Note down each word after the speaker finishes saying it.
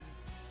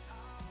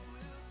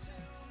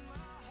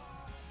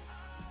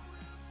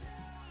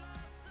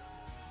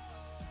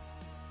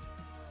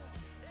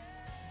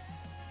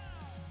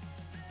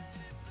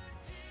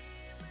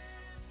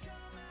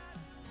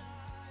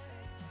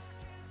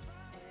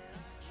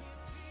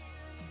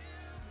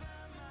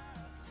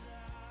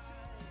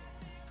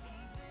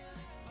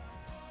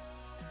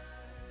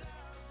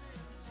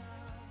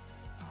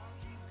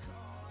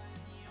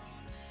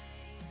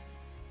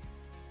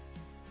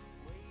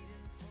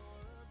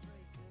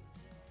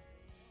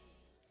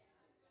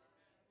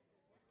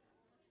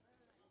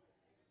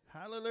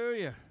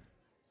Hallelujah.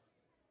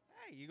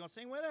 Hey, you going to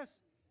sing with us?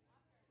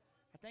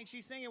 I think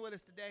she's singing with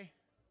us today.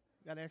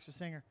 Got an extra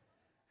singer.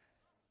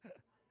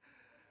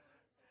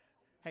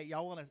 Hey,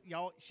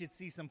 y'all should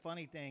see some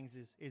funny things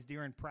is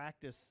during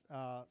practice,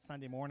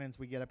 Sunday mornings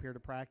we get up here to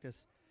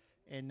practice.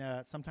 And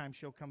sometimes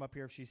she'll come up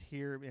here if she's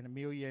here in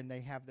Amelia, and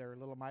they have their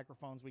little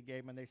microphones we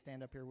gave them, and they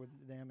stand up here with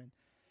them.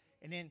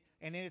 And then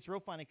it's real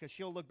funny because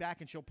she'll look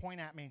back and she'll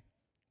point at me,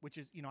 which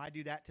is, I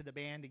do that to the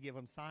band to give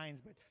them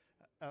signs. But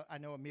I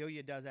know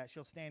Amelia does that.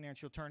 She'll stand there and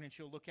she'll turn and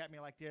she'll look at me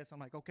like this. I'm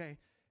like, okay,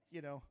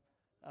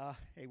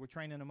 hey, we're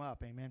training them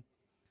up. Amen.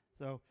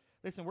 So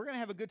listen, we're going to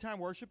have a good time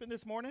worshiping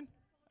this morning.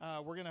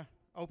 We're going to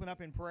open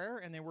up in prayer,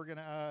 and then we're going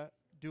to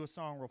do a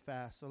song real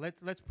fast. So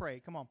let's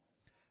pray. Come on.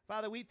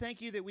 Father, we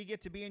thank you that we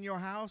get to be in your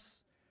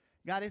house.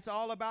 God, it's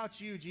all about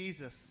you,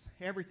 Jesus.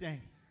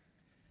 Everything.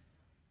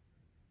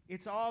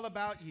 It's all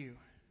about you.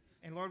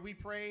 And Lord, we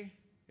pray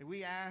and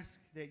we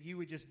ask that you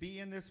would just be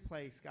in this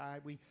place,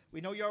 God. We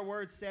know your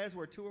word says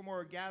where two or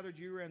more are gathered,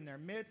 you are in their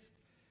midst.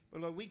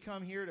 But Lord, we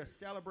come here to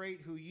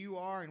celebrate who you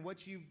are and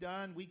what you've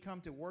done. We come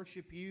to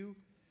worship you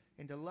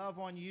and to love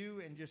on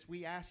you. And just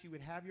we ask you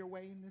would have your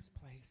way in this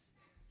place.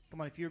 Come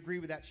on, if you agree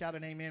with that, shout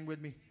an amen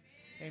with me.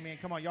 Amen.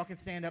 Come on, y'all can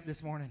stand up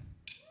this morning.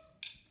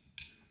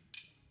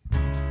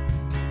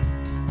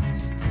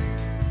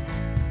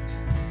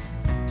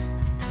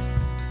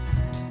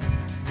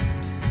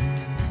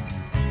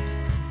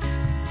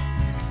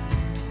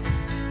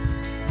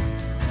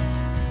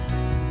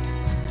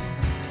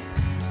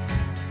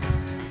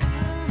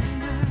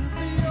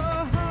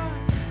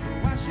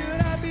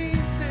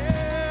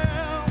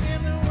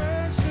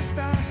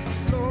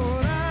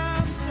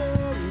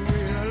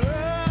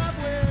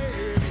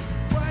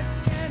 What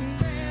can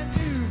man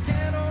do?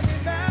 Can't hold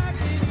me back.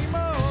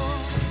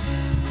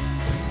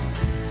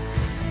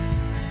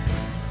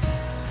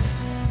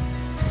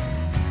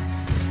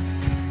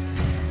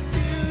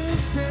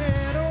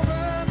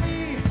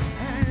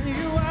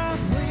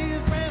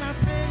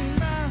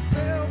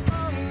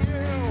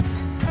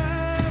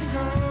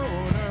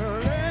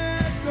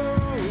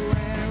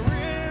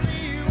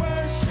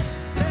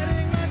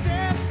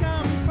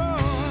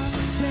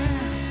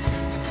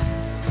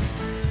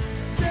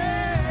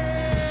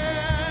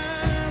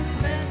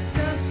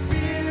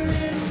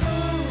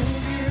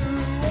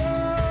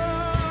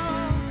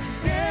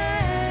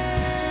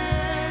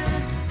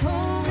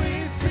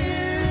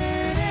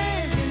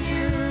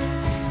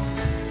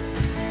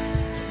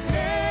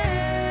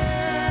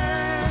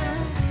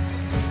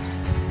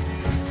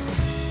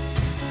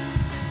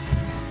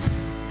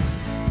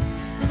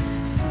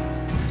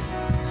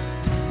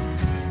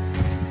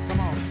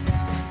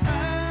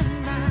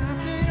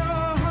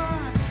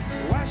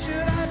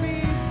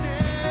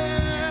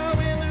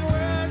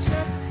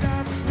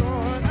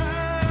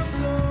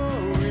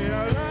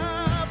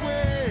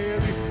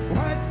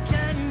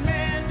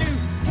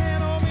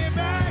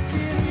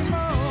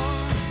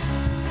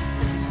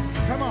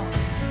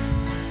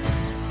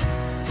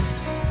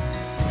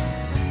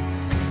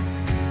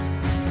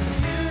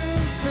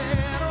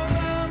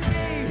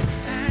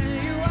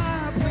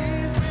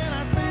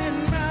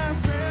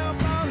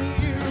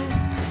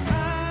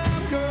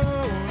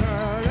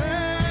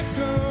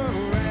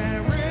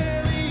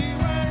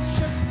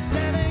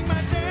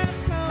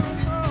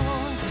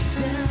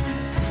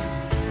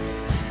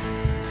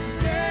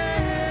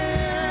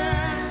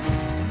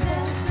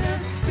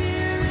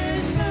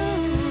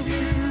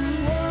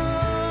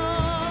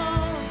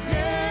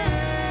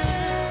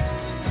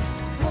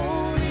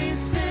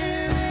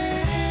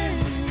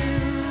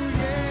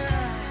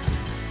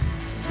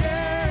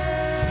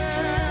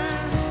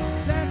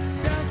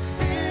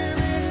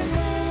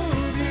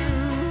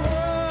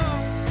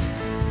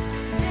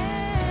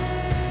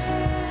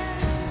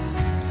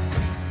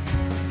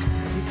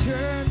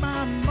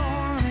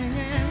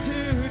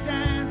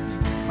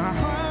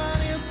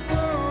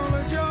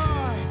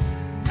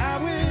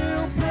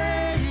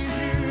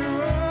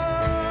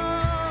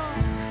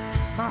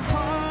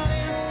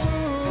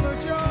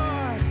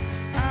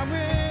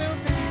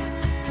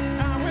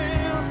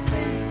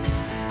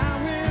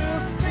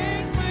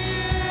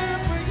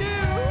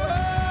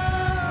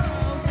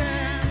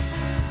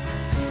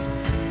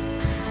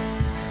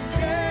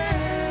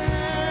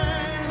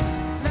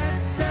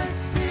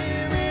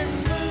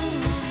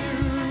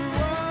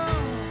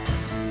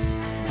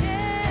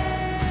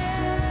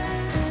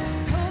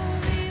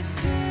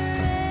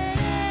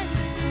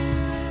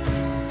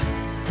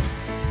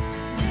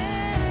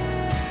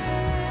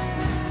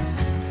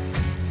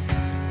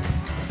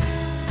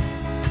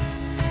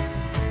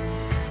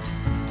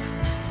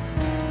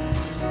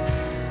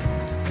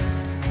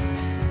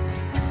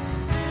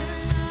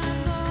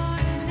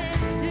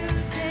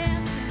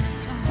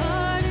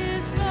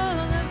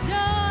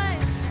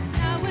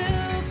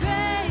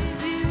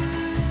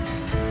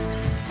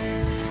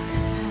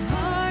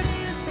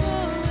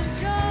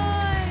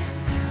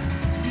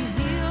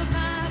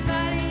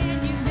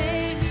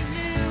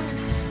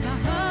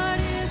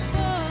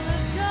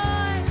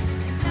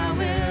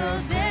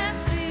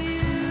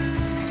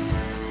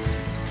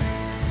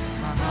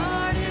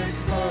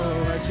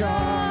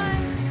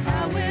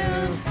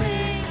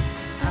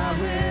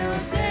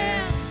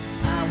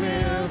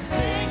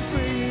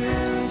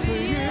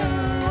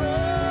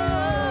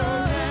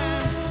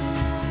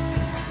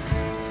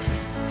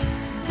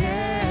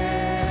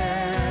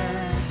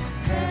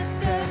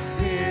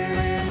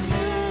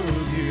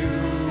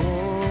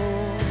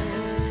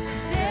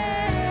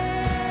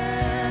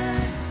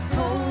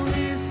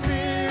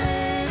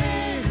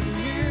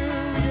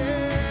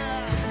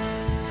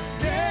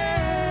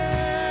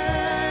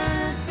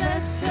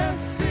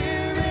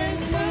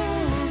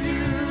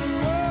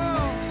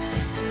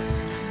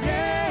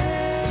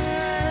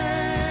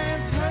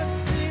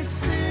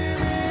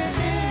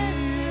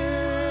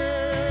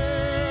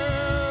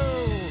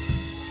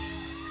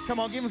 Come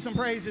on, give him some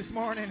praise this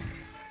morning.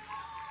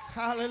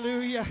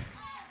 Hallelujah.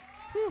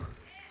 Whew.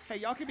 Hey,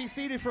 y'all can be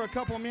seated for a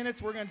couple of minutes.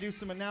 We're going to do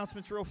some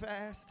announcements real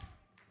fast.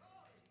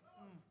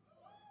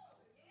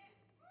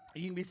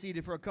 You can be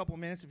seated for a couple of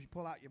minutes. If you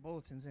pull out your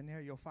bulletins in there,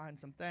 you'll find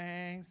some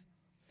things.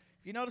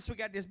 If you notice, we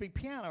got this big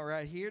piano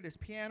right here, this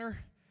piano.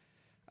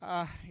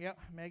 Yep,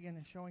 Megan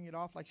is showing it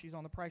off like she's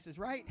on The Price is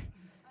Right.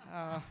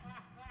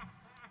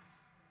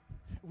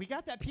 We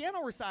got that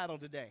piano recital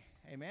today,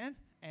 amen?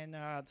 And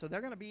so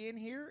they're going to be in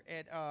here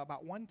at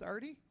about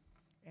 1:30.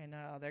 And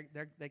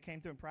they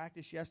came through and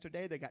practiced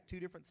yesterday. They got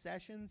 2 different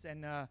sessions.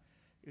 And,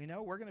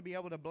 we're going to be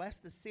able to bless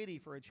the city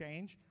for a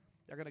change.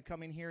 They're going to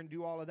come in here and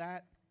do all of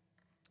that.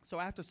 So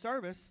after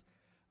service,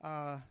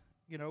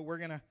 we're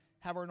going to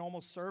have our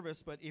normal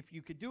service. But if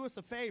you could do us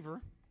a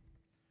favor,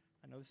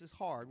 I know this is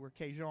hard. We're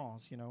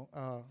Cajuns,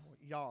 y'all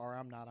are.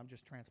 I'm not. I'm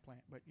just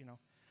transplant. But,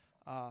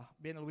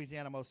 been in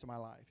Louisiana most of my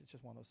life. It's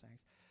just one of those things.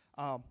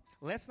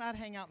 Let's not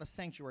hang out in the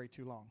sanctuary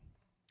too long,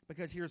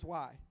 because here's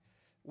why.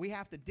 We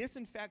have to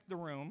disinfect the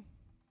room.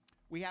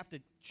 We have to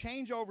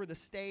change over the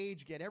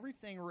stage, get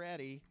everything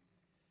ready,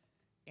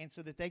 and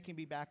so that they can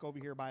be back over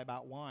here by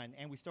about 1.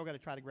 And we still got to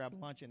try to grab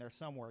lunch in there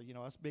somewhere.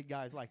 Us big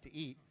guys like to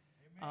eat.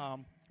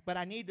 But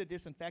I need the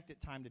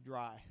disinfectant time to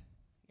dry.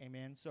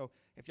 Amen. So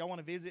if y'all want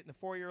to visit in the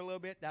foyer a little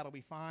bit, that'll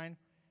be fine.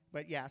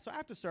 But, yeah, so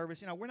after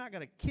service, we're not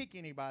going to kick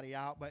anybody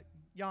out, but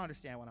y'all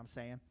understand what I'm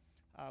saying.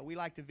 We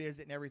like to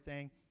visit and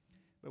everything,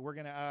 but we're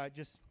going to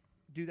just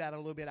do that a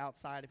little bit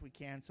outside if we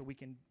can, so we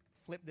can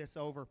flip this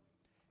over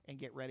and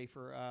get ready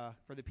for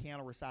the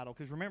piano recital.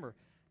 Because remember,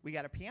 we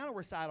got a piano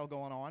recital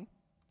going on,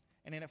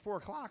 and then at 4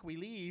 o'clock we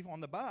leave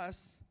on the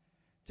bus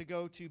to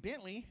go to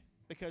Bentley,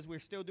 because we're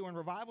still doing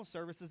revival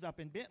services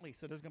up in Bentley.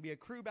 So there's going to be a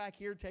crew back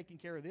here taking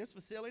care of this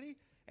facility,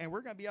 and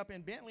we're going to be up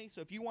in Bentley.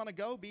 So if you want to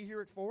go, be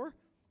here at 4.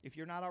 If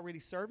you're not already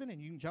serving,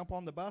 and you can jump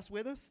on the bus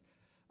with us.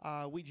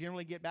 We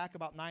generally get back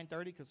about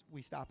 9:30 because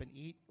we stop and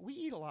eat. We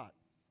eat a lot.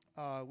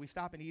 We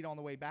stop and eat on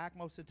the way back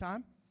most of the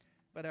time.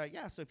 But,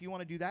 so if you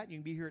want to do that, you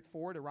can be here at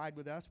 4 to ride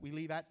with us. We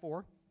leave at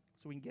 4,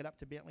 so we can get up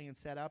to Bentley and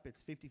set up.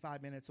 It's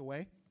 55 minutes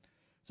away.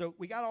 So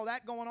we got all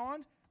that going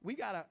on. We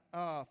got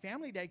a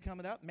family day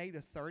coming up, May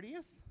the 30th.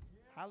 Yeah.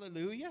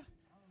 Hallelujah.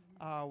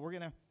 We're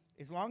going to,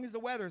 as long as the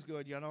weather's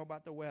good, you know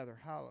about the weather.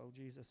 Hallelujah,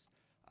 Jesus.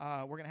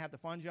 We're going to have the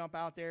fun jump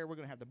out there. We're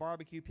going to have the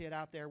barbecue pit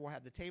out there. We'll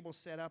have the tables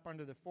set up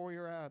under the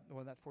foyer,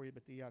 not foyer,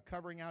 but the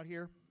covering out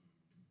here.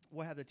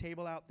 We'll have the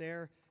table out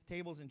there,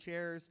 tables and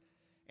chairs.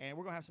 And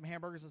we're going to have some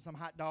hamburgers and some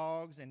hot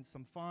dogs and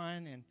some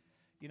fun. And,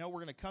 we're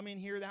going to come in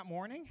here that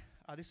morning.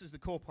 This is the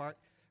cool part.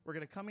 We're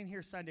going to come in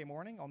here Sunday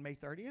morning on May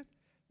 30th.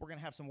 We're going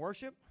to have some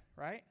worship,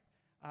 right?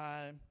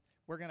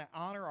 We're going to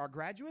honor our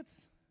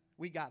graduates.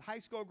 We got high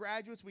school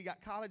graduates. We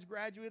got college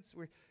graduates.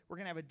 We're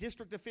going to have a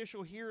district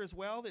official here as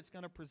well that's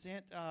going to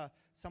present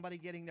somebody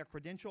getting their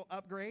credential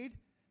upgrade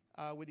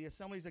with the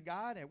Assemblies of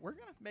God. And we're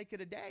going to make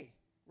it a day.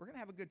 We're going to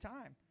have a good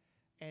time.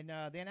 And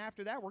then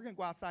after that, we're going to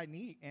go outside and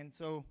eat. And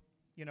so,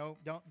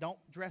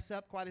 don't dress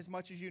up quite as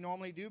much as you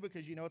normally do,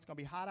 because it's going to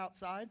be hot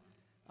outside.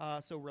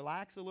 So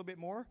relax a little bit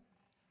more.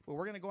 But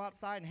we're going to go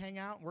outside and hang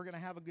out, and we're going to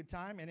have a good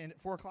time. And then at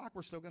 4 o'clock,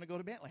 we're still going to go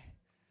to Bentley.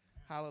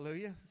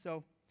 Hallelujah.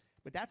 So,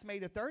 but that's May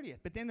the 30th.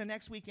 But then the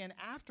next weekend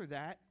after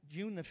that,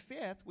 June the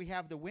 5th, we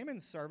have the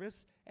women's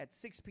service at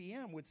 6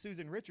 p.m. with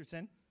Susan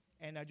Richardson.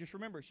 And just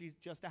remember, she's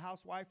just a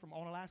housewife from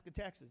Onalaska,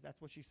 Texas.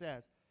 That's what she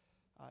says.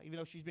 Even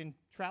though she's been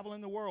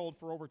traveling the world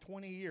for over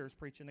 20 years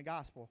preaching the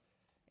gospel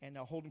and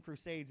holding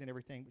crusades and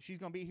everything. But she's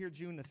going to be here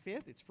June the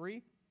 5th. It's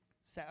free.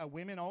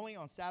 Women only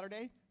on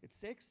Saturday at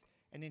 6.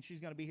 And then she's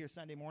going to be here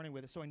Sunday morning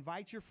with us. So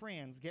invite your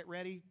friends. Get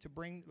ready to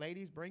bring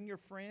your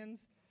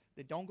friends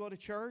that don't go to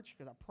church,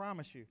 because I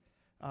promise you,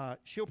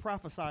 she'll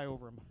prophesy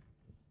over them.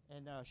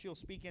 And she'll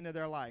speak into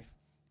their life.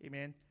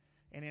 Amen.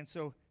 And then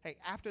so, hey,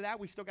 after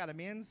that, we still got a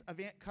men's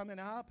event coming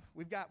up.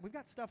 We've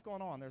got stuff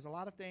going on. There's a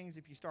lot of things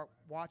if you start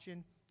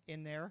watching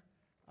in there.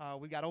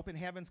 We've got Open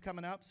Heavens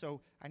coming up,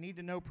 so I need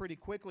to know pretty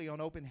quickly on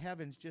Open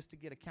Heavens just to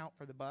get a count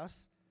for the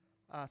bus,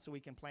 so we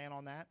can plan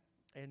on that.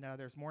 And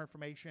there's more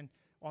information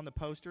on the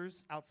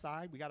posters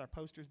outside. We got our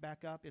posters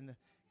back up in the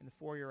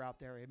foyer out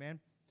there, amen?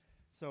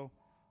 So,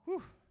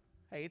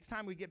 hey, it's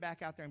time we get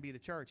back out there and be the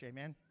church,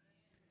 amen?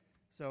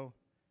 So,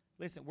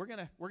 listen, we're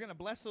gonna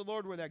bless the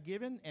Lord with our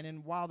giving, and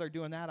then while they're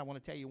doing that, I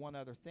want to tell you one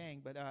other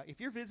thing. But if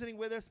you're visiting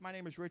with us, my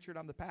name is Richard.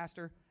 I'm the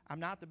pastor. I'm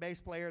not the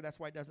bass player. That's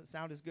why it doesn't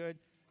sound as good.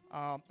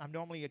 I'm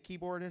normally a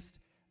keyboardist,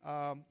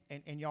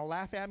 and y'all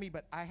laugh at me,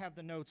 but I have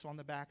the notes on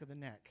the back of the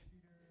neck.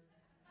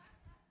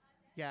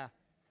 Yeah,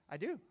 I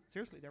do.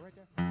 Seriously, they're right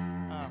there.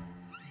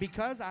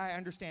 Because I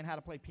understand how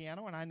to play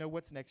piano, and I know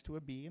what's next to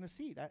a B and a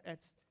C.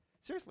 That's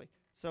seriously.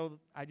 So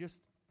I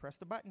just press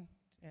the button.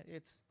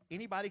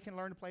 Anybody can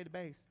learn to play the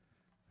bass.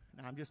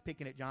 No, I'm just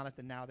picking at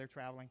Jonathan now. They're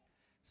traveling.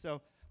 So,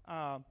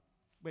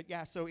 but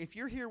yeah, so if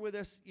you're here with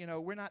us,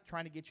 we're not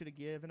trying to get you to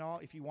give and all.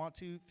 If you want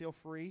to, feel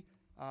free.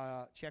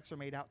 Checks are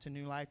made out to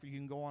New Life, or you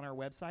can go on our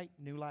website,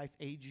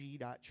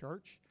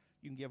 newlifeag.church.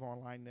 You can give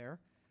online there.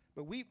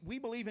 But we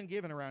believe in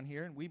giving around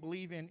here, and we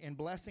believe in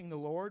blessing the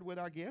Lord with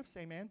our gifts,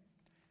 amen.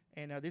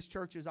 And this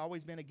church has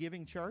always been a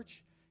giving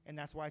church, and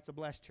that's why it's a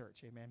blessed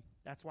church. Amen.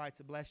 That's why it's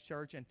a blessed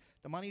church. And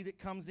the money that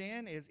comes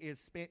in is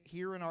spent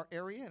here in our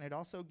area, and it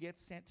also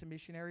gets sent to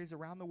missionaries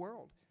around the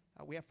world.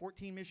 We have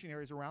 14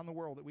 missionaries around the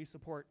world that we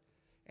support,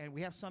 and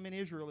we have some in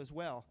Israel as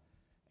well.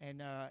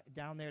 And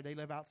down there, they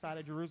live outside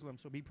of Jerusalem,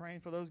 so be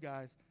praying for those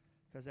guys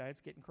because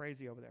it's getting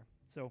crazy over there.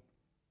 So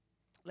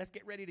let's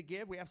get ready to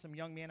give. We have some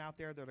young men out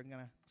there that are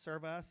going to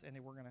serve us, and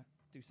then we're going to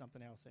do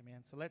something else.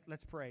 Amen. So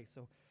let's pray.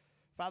 So,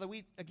 Father,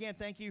 we, again,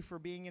 thank you for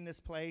being in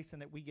this place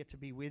and that we get to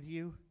be with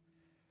you.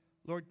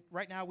 Lord,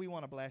 right now we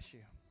want to bless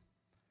you.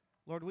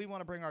 Lord, we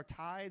want to bring our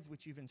tithes,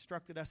 which you've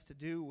instructed us to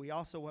do. We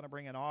also want to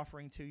bring an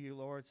offering to you,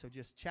 Lord. So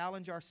just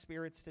challenge our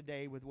spirits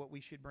today with what we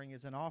should bring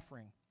as an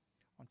offering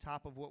on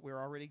top of what we're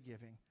already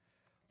giving.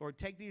 Lord,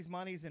 take these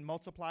monies and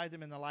multiply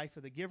them in the life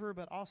of the giver,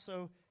 but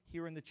also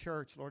here in the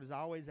church, Lord, as I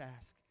always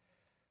ask.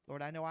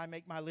 Lord, I know I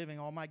make my living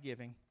on my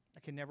giving.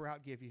 I can never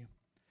outgive you.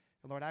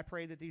 And Lord, I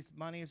pray that these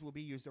monies will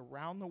be used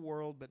around the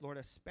world, but Lord,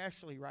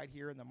 especially right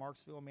here in the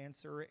Marksville,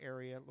 Mansura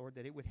area, Lord,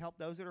 that it would help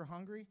those that are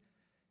hungry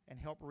and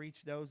help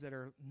reach those that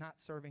are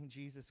not serving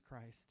Jesus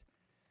Christ.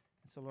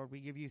 And so, Lord, we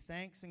give you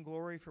thanks and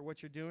glory for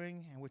what you're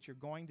doing and what you're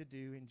going to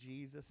do in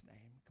Jesus'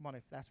 name. Come on,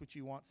 if that's what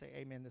you want, say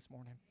amen this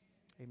morning.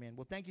 Amen.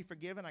 Well, thank you for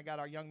giving. I got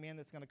our young men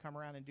that's going to come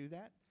around and do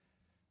that.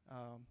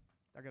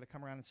 They're going to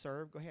come around and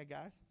serve. Go ahead,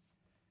 guys.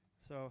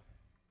 So,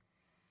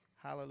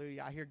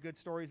 hallelujah. I hear good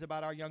stories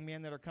about our young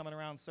men that are coming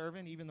around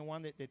serving, even the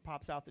one that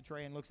pops out the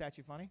tray and looks at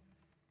you funny.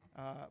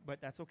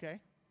 But that's okay.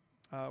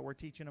 We're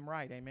teaching them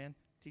right, amen.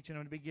 Teaching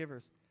them to be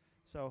givers.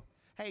 So,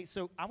 hey,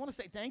 so I want to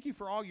say thank you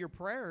for all your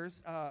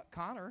prayers.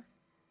 Connor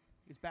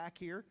is back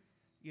here,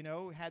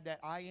 had that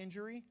eye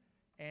injury,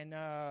 and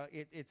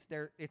it's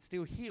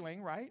still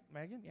healing, right,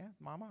 Megan? Yeah,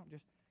 Mama. I'm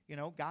just,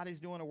 God is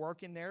doing a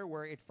work in there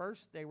where at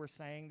first they were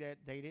saying that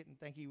they didn't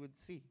think he would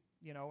see,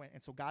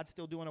 and so God's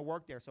still doing a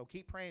work there. So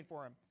keep praying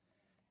for him.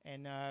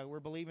 And we're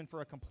believing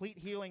for a complete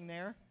healing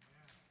there.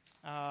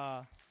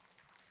 And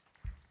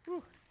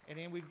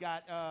then we've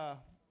got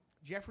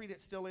Jeffrey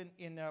that's still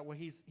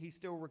he's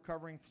still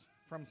recovering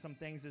from some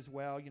things as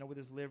well, with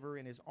his liver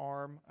and his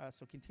arm.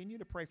 So continue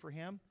to pray for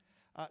him.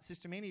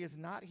 Sister Minnie is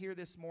not here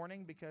this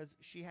morning because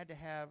she had to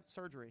have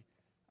surgery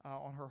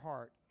on her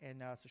heart.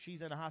 And so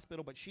she's in the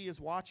hospital, but she is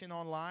watching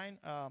online.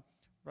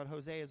 Brother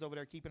Jose is over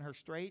there keeping her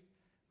straight.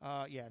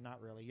 Yeah,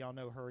 not really. Y'all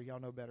know her. Y'all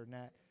know better than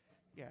that.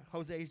 Yeah,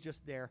 Jose's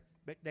just there.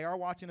 But they are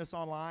watching us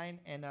online,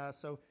 and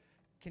so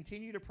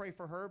continue to pray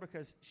for her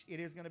because it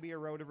is going to be a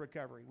road of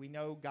recovery. We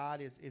know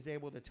God is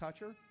able to touch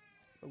her,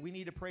 but we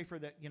need to pray for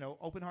that.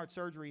 Open heart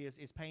surgery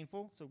is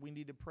painful, so we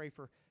need to pray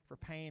for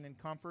pain and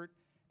comfort,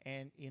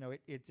 and,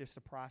 it's just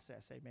a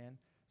process, amen.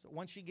 So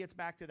once she gets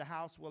back to the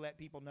house, we'll let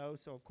people know,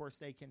 so, of course,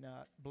 they can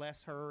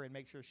bless her and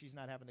make sure she's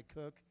not having to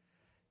cook.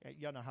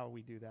 Y'all know how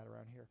we do that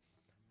around here.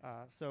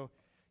 So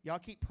y'all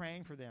keep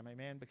praying for them,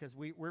 amen, because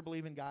we're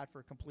believing God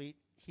for complete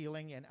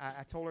healing. And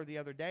I told her the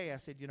other day, I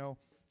said,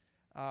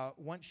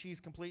 once she's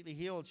completely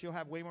healed, she'll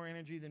have way more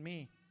energy than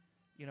me,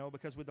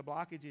 because with the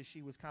blockages,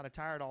 she was kind of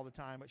tired all the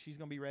time, but she's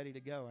going to be ready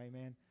to go,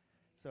 amen.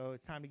 So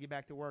it's time to get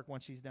back to work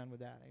once she's done with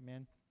that,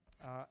 amen.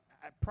 I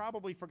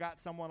probably forgot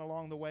someone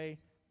along the way,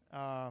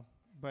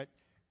 but,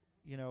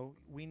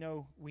 we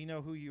know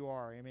who you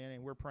are, amen,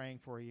 and we're praying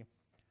for you.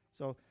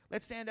 So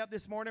let's stand up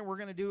this morning. We're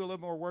going to do a little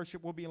more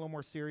worship. We'll be a little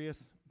more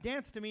serious.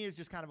 Dance to me is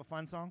just kind of a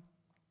fun song.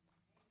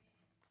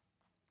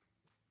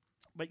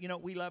 But,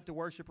 we love to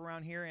worship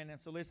around here. And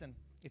so listen,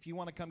 if you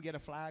want to come get a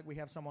flag, we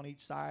have some on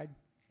each side.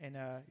 And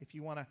if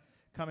you want to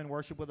come and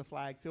worship with a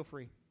flag, feel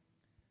free.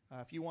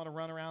 If you want to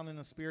run around in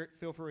the Spirit,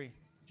 feel free.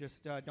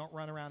 Just don't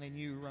run around in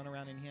you, run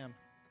around in Him.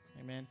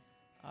 Amen.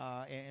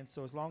 And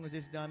so as long as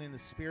it's done in the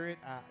Spirit,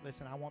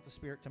 listen, I want the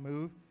Spirit to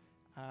move.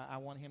 I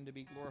want Him to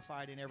be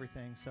glorified in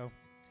everything. So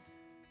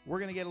we're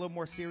going to get a little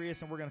more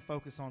serious, and we're going to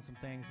focus on some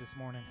things this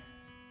morning.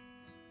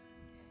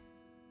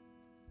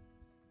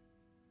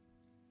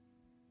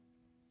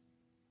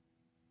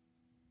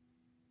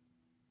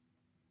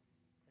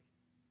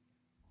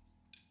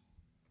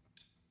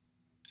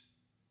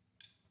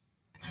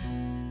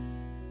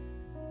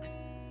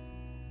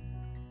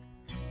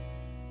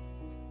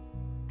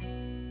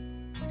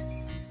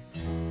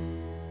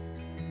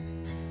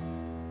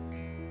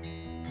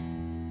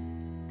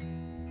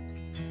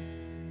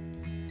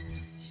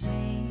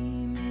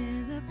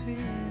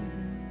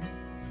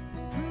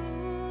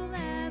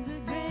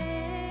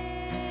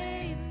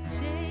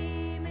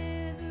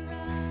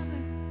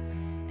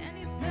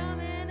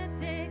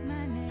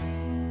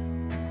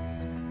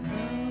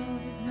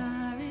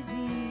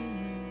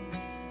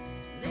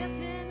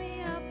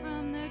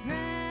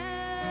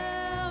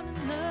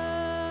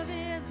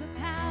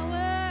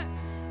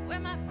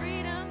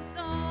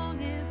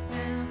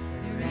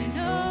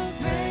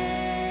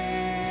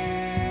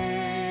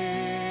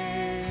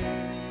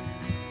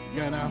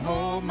 Gonna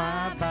hold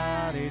my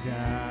body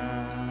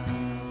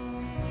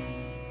down.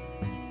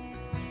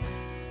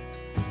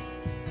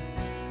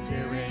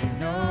 There ain't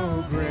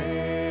no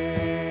grave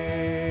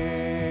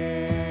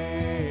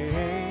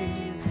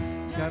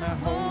gonna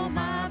hold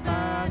my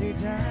body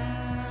down.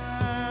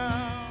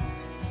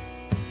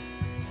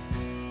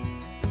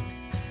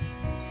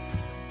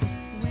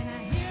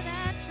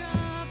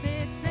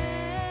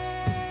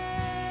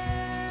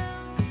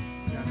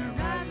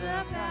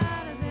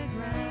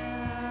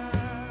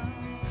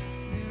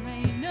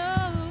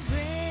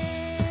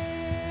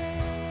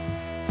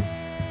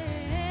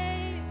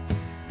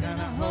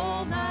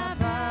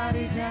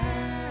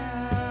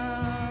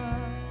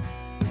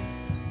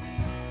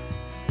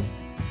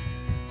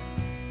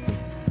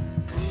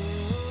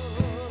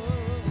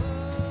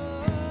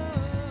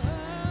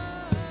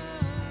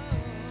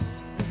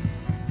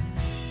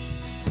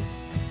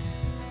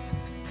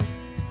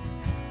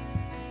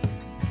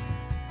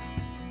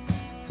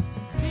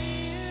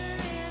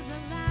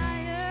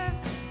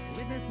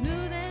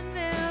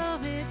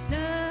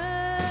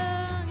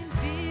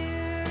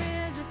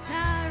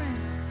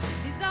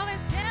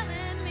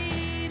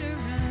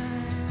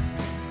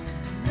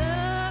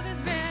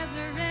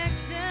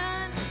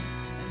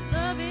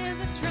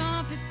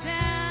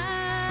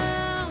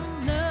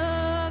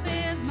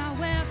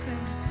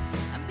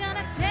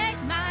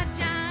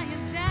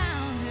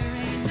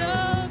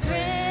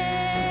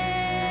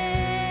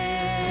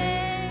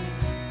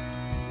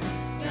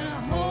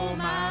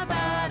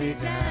 body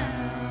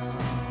down.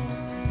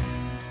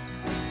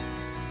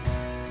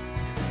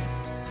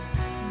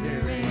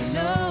 There ain't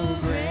no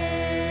grave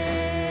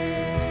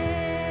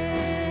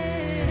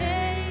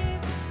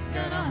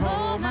gonna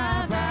hold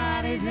my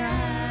body down.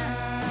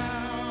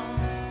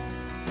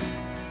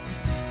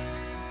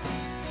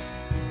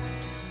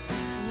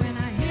 When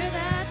I hear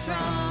that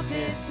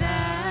trumpet sound,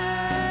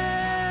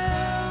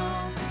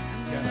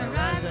 I'm gonna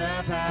rise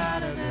up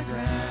out of the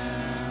ground.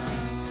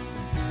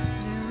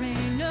 There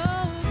ain't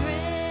no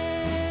grave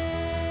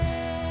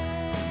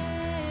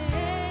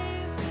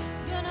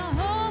gonna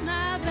hold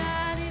my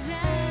body down.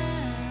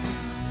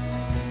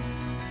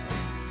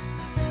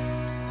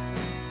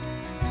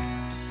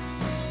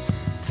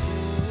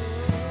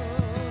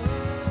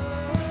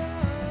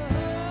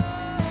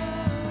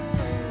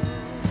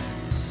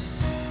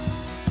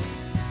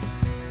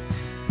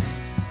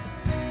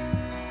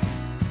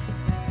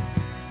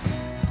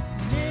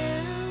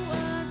 There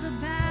was a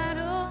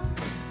battle,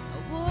 a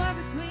war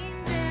between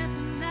death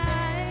and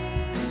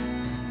life.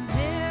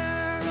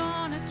 There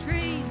on a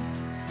tree,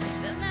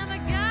 the Lamb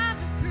of God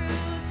was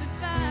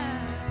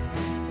crucified.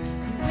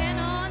 He went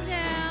on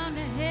down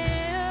to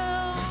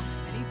hell,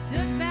 and he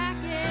took back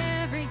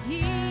every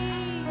key.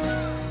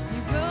 He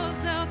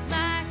rose up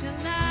like a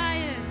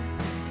lion,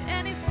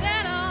 and he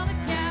set all the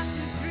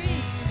captives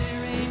free.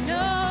 There ain't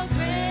no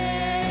grave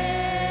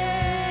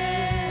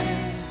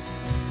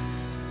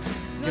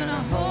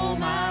gonna hold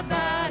my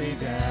body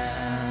down.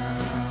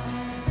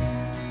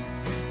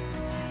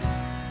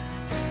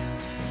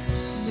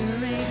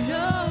 There ain't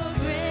no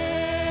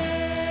grave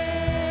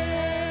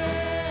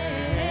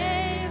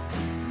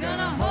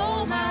gonna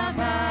hold my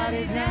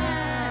body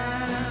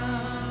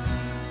down.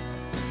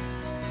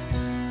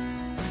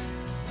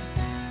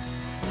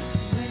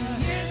 When you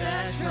hear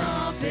that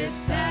trumpet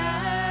sound,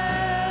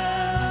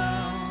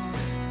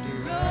 he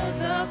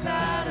rose up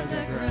out of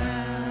the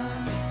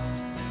ground.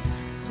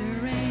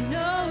 There ain't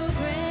no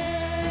grave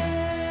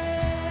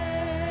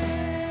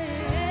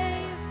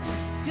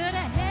could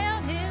have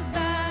held his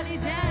body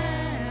down.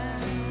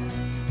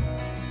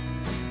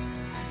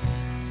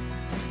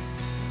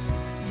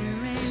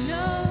 There ain't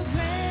no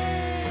grave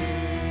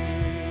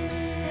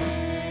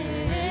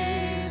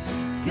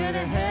could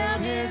have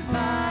held his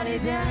body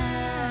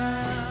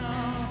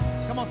down.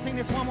 Come on, sing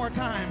this one more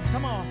time.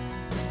 Come on.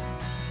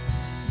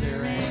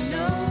 There ain't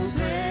no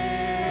grave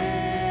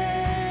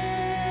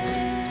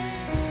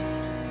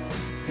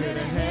could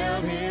have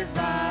held his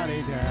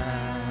body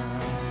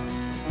down.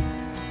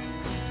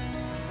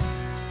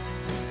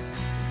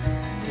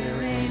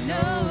 There ain't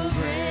no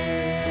grave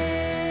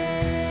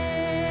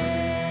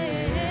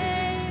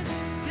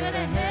could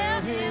have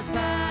held his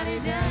body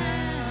down.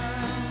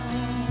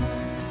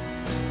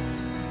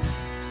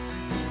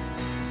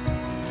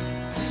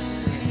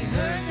 When he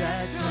heard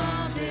that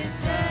trumpet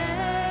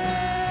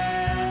sound,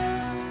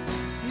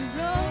 he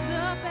rose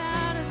up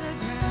out of the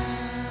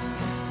ground.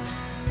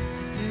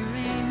 There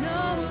ain't no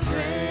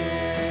grave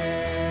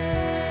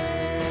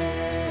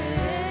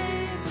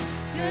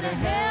could have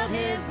held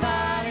his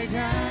body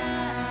down.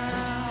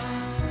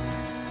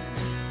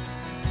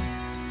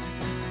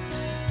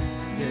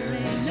 There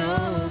ain't no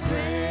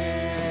grave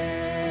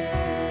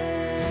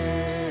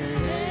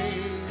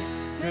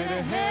could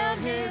have held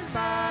his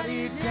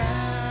body down.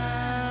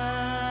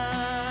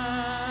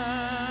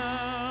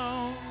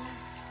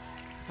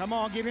 Come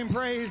on, give him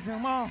praise.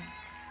 Come on.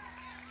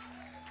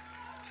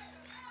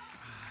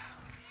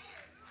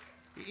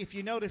 If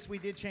you notice, we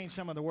did change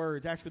some of the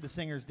words. Actually, the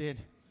singers did.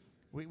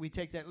 We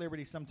take that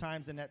liberty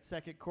sometimes in that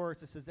second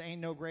chorus. It says, there ain't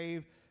no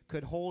grave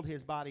could hold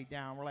his body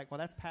down. We're like, well,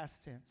 that's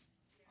past tense.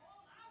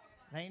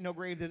 There ain't no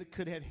grave that it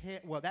could have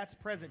hit. Well, that's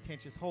present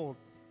tense is hold.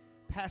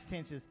 Past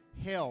tense is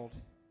held.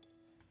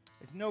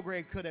 There's no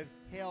grave could have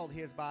held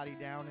his body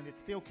down, and it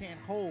still can't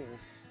hold.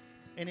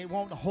 And it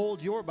won't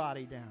hold your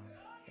body down.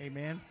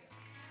 Amen.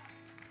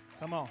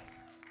 Come on.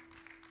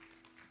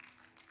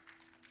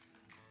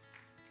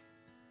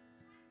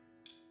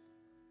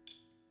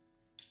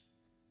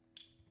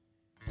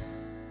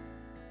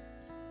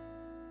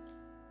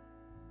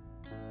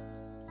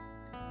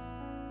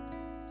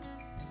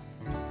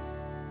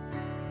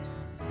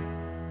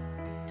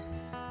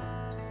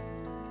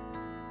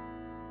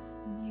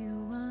 You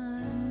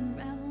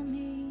unravel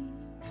me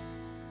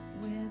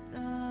with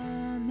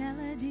a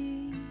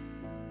melody.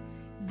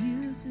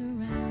 You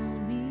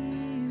surround me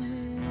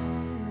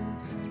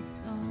with a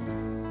song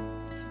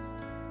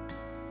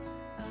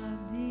of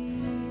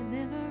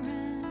deliverance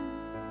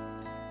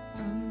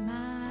from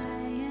my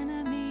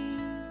enemies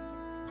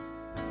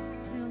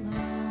till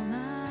all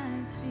my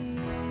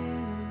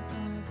fears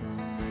are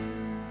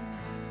gone.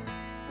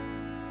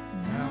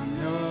 I'm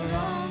no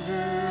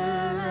longer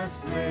a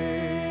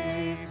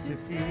slave to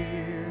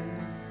fear.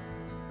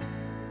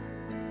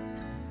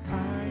 I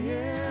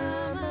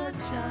am a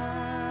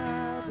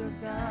child of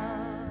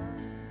God.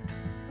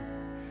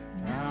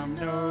 I'm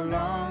no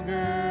longer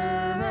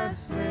a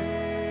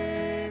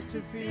slave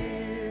to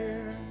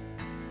fear.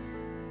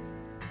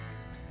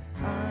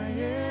 I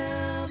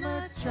am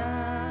a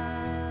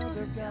child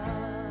of God.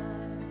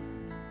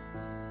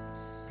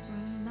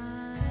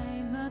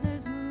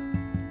 Father's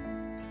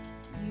womb,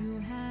 you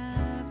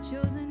have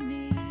chosen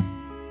me.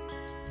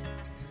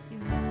 Your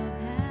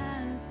love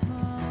has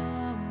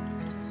called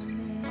my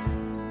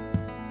name,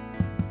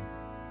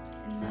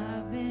 and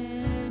I've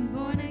been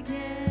born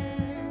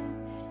again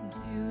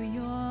into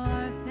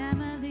your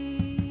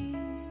family.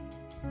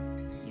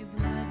 Your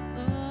blood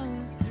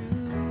flows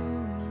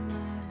through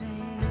my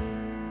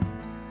veins.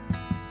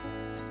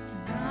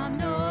 'Cause I'm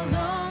no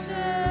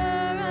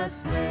longer a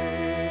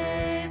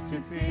slave to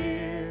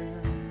fear.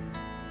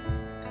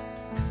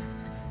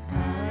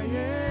 I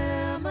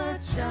am a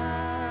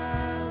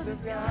child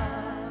of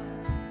God,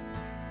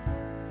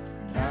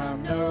 and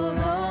I'm no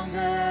longer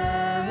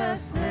a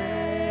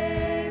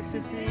slave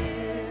to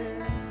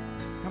fear.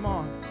 Come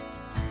on.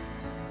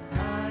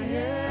 I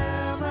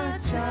am a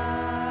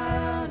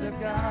child of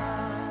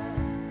God,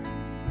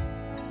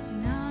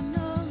 and I'm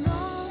no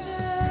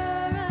longer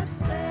a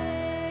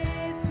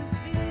slave to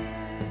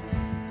fear.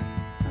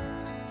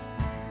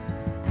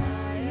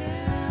 I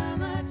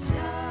am a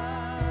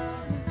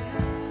child of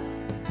God,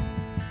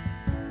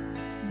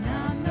 and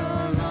I'm no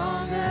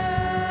longer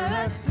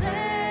a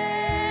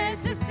slave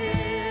to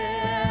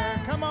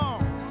fear. Come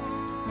on.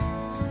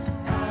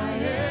 I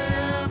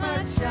am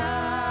a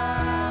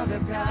child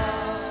of God.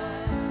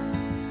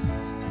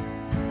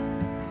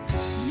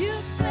 You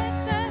split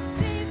the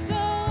sea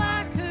so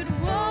I could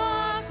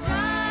walk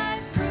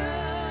right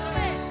through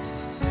it.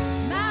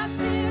 My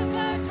fears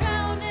were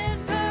drowned in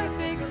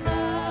perfect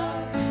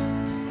love.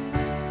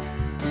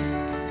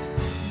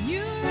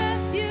 You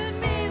rescued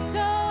me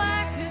so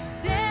I could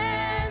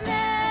stand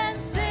and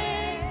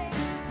sing.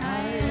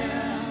 I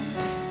am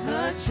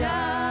a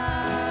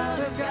child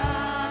of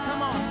God.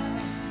 Come on.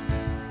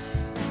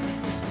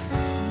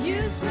 You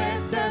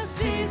split the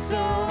sea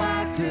so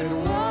I could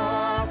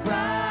walk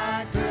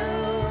right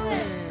through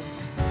it.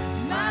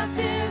 My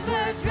fears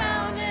were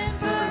drowned in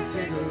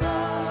perfect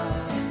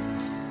love.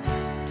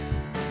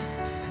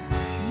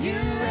 You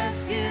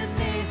rescued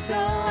me so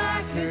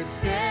I could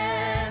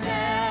stand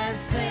and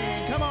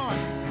sing. Come on.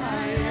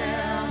 I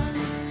am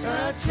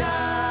a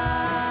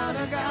child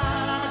of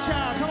God. I'm a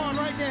child. Come on,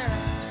 right there.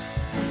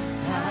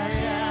 I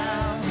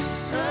am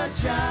a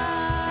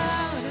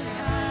child of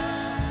God.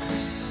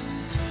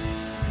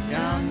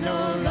 I'm no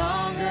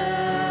longer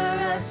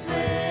a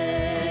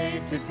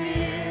slave to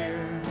fear.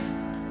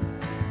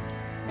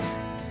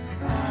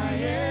 I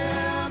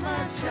am a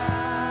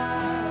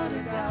child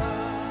of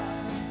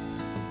God,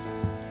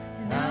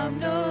 and I'm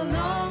no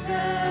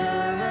longer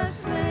a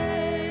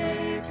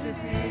slave to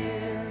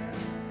fear.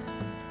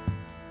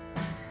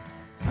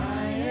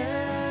 I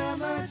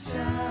am a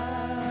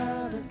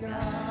child of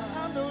God.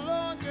 I'm no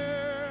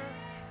longer.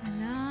 And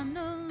I'm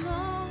no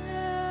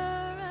longer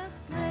a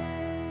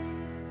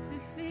slave to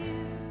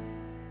fear,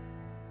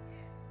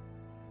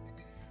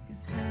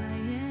 'cause I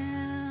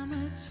am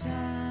a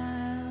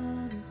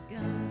child of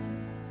God,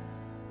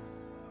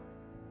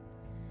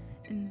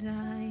 and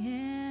I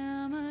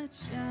am a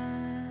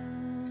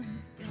child of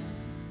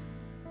God.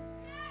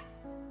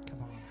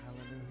 Come on.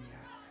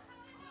 Hallelujah.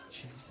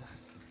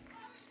 Jesus.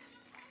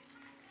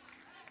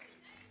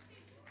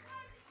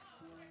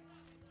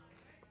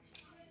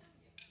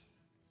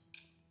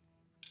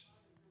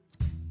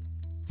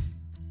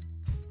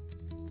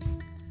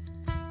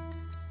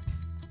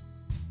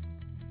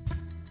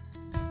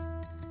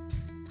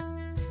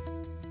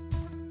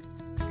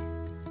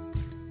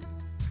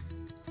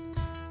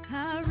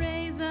 I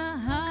raise a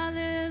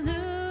hallelujah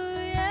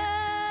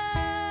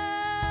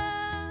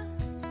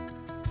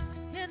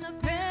in the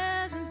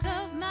presence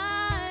of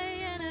my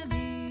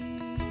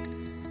enemies.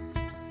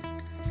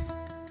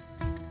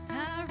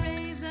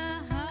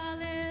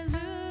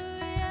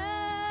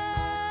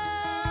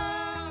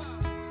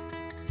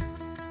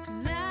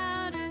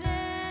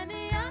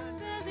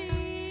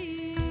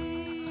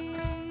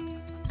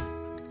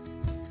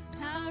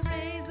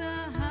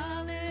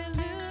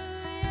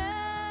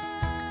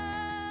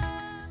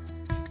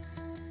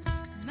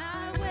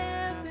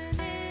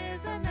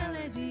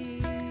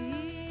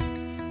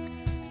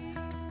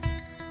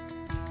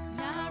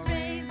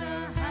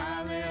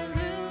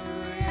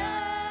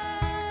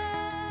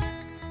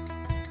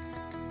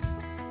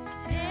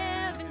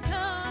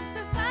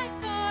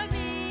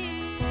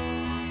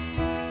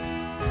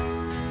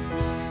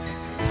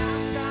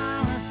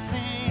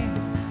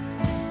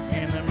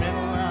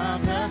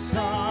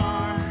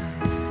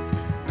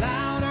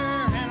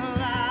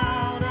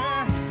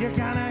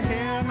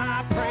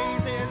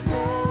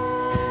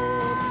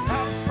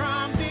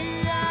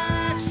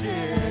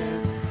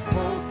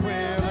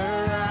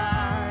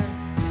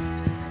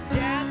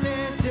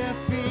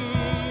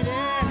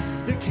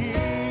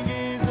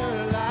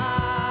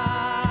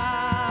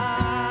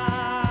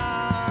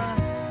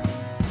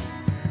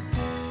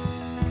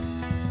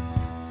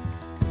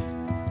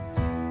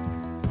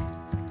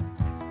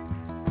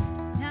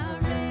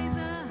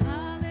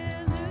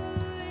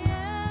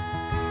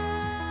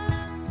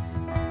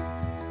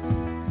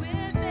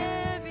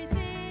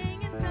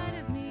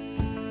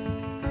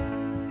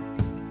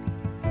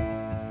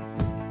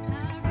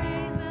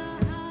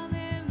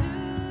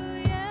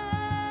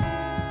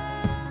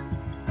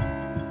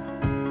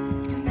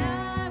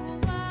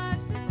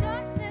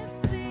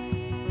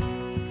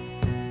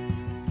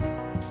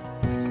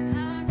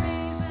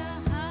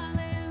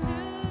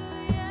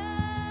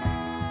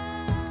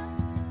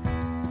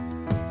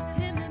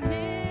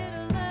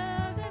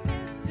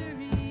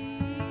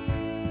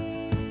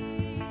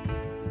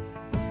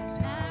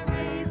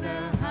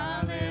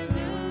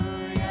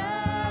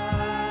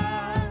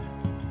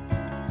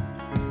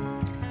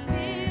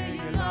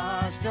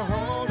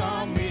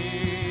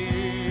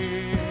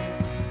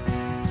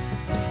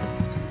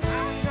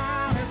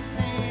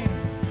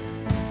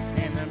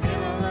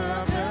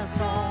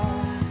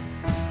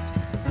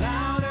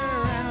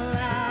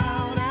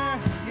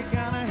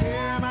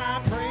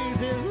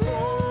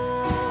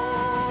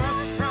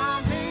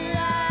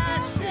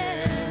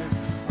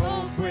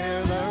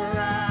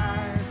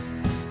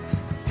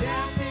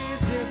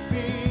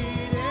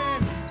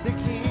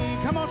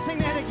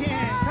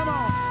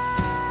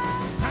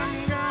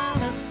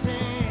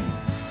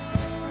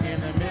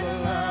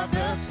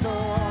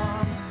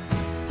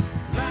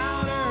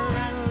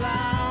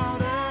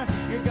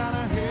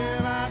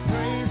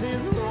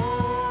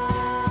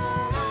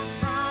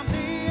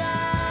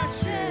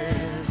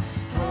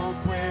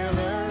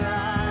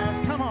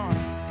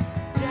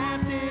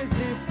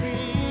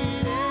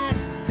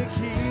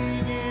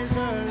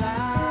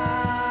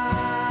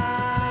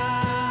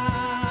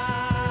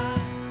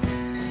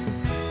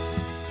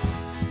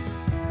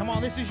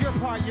 is your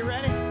part. You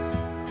ready?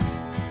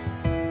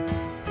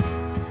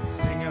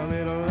 Sing a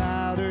little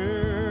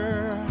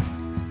louder.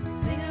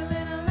 Sing a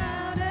little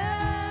louder.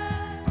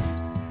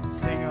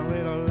 Sing a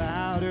little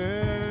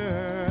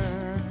louder.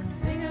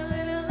 Sing a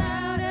little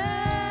louder.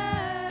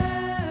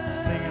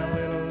 Sing a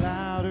little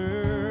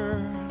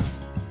louder.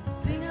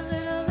 Sing a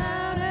little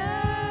louder.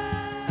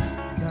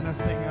 Gonna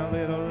sing a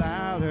little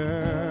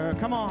louder.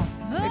 Come on.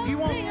 If you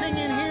won't sing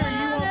in here,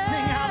 you won't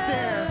sing out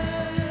there.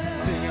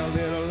 Sing a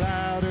little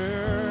louder.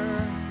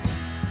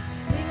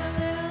 Sing a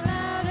little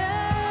louder.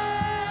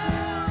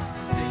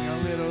 Sing a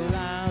little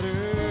louder.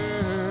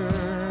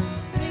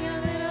 Sing a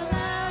little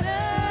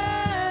louder.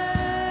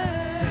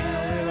 Sing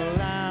a little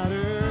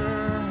louder.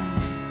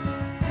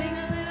 Sing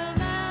a little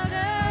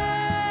louder.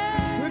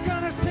 We're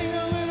gonna sing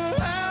a little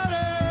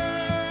louder.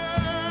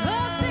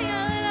 Oh, sing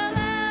a little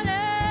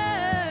louder.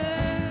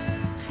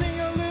 Sing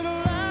a little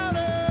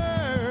louder.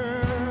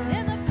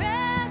 In the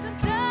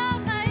presence of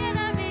my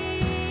enemy.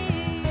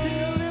 Sing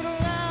a little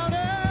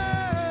louder.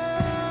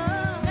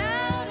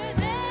 Louder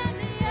than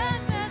the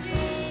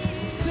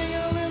unbelief. Sing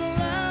a little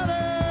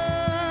louder.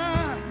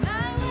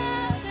 My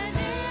wealth and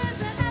is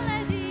a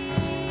melody.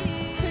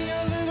 Sing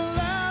a little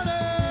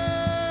louder.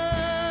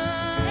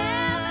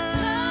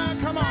 Heaven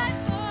Come comes on. to fight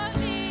for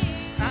me.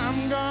 I'm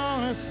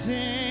gonna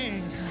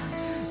sing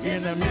in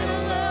the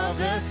middle of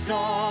the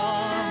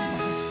storm.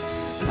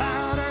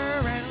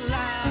 Louder and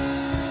louder.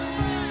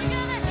 You're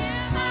gonna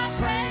hear my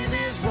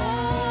praises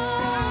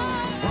roar.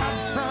 Up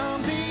from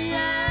the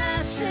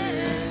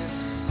ashes,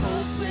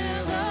 hope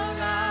will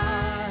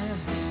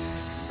arise.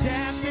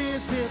 Death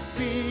is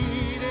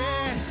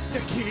defeated,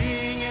 the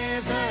King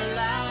is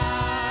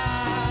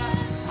alive.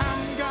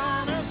 I'm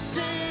gonna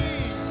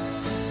sing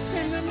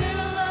in the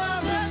middle of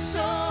the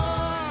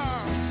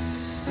storm.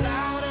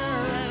 Louder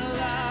and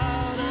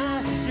louder,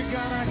 you're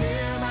gonna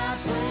hear my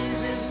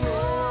praises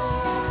roar.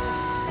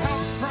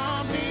 Up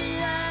from the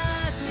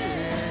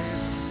ashes,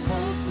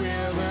 hope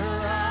will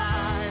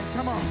arise.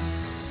 Come on.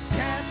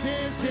 Death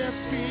is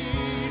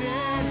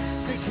defeated,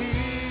 the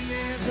King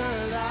is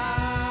alive.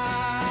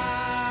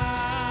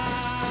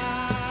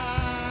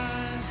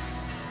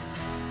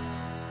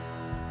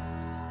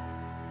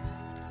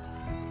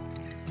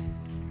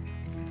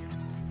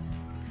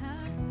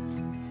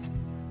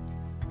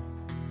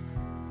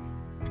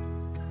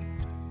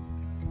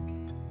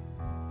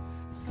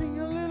 Sing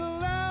a little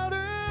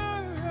louder.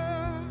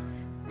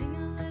 Sing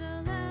a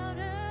little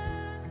louder.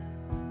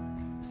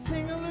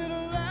 Sing a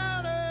little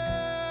louder.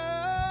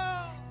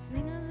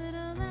 Sing a little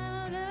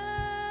louder.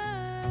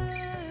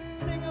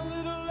 Sing a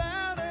little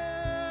louder.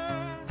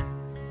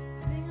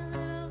 Sing a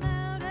little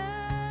louder.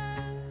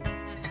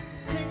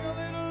 Sing a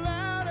little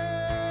louder.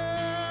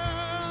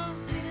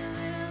 Sing a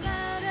little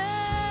louder.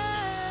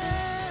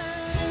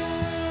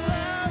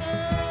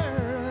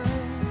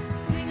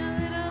 Sing a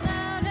little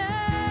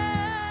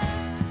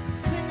louder.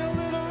 Sing a little louder. Sing a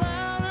little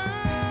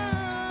louder.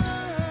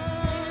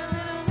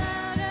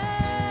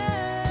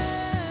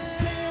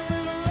 Sing a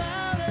little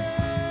louder.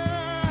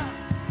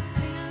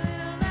 Sing a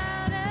little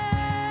louder.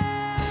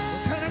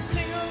 We're gonna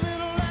sing a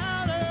little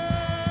louder.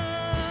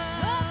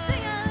 Oh,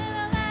 sing a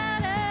little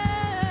louder.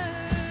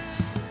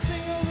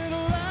 Sing a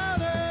little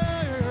louder.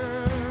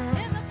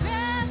 In the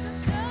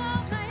presence of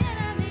my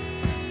enemy.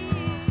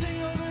 Sing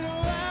a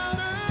little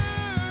louder.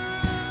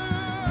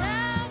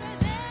 Louder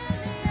than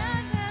the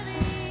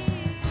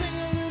unbelief. Sing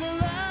a little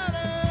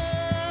louder.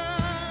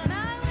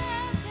 My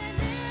weapon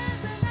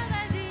is a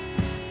melody.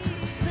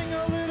 Sing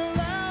a little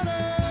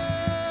louder.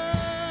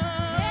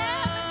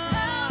 Heaven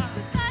comes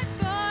to fight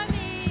for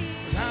me.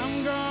 I'm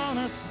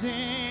gonna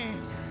sing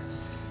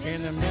in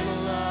the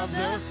middle of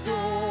the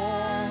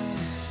storm.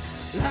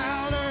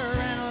 Louder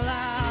and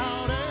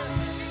louder.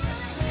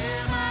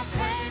 Hear my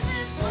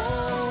praises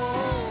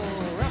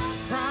roar. Up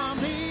from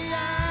the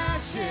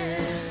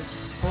ashes,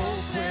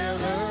 hope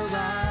will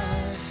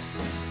arise.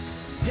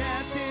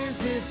 Death is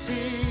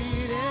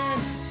defeated,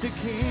 the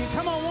King.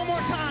 Come on, one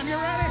more time. You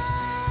ready?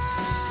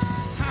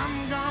 I'm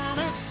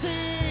gonna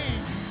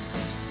sing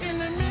in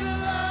the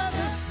middle of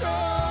the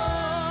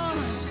storm.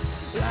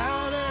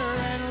 Louder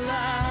and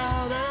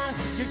louder,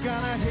 you're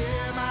gonna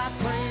hear my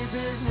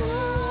praises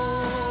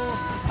roar.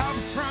 Up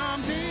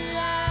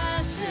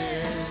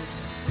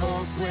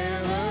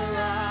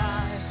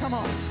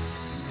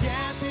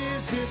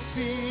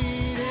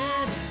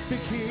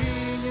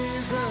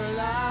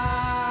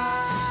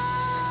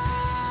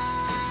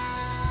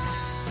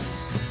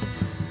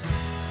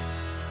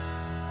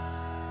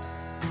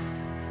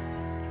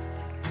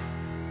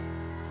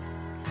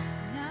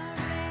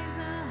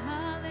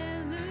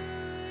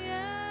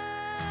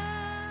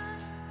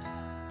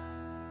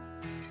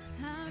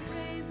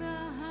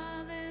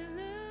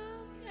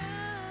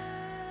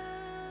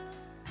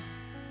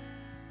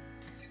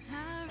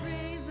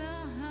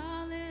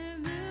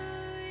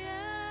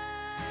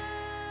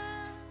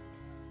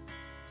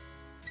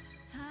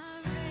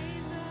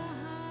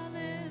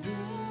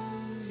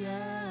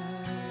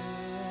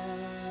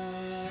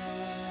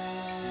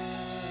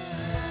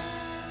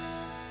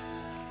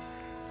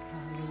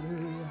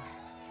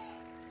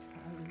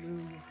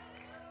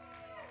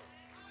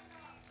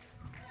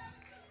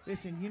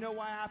Listen, you know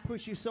why I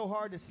push you so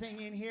hard to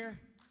sing in here?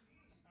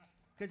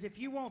 Because if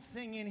you won't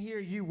sing in here,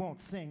 you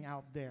won't sing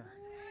out there.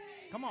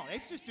 Come on,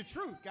 it's just the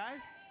truth, guys.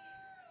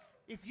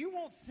 If you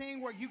won't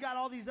sing where you got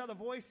all these other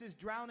voices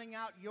drowning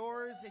out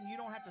yours and you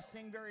don't have to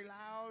sing very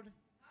loud,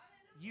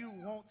 you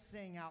won't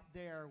sing out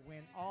there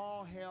when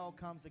all hell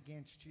comes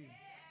against you.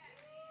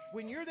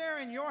 When you're there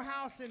in your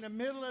house in the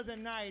middle of the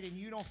night and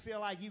you don't feel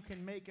like you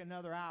can make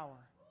another hour,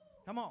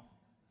 come on.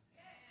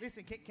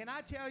 Listen, can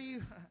I tell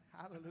you,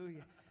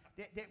 hallelujah,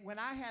 that when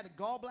I had a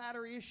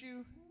gallbladder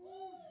issue,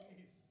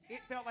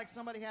 it felt like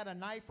somebody had a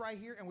knife right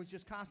here and was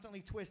just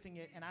constantly twisting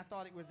it, and I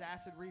thought it was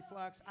acid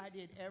reflux. I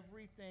did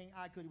everything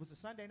I could. It was a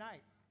Sunday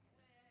night.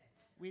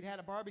 We'd had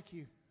a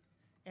barbecue,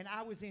 and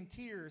I was in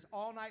tears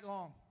all night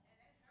long.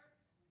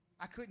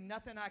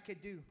 Nothing I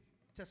could do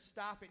to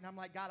stop it, and I'm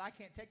like, God, I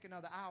can't take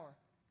another hour.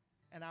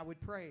 And I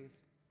would praise.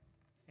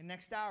 And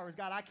next hour is,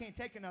 God, I can't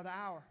take another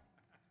hour.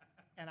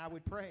 And I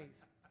would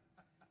praise.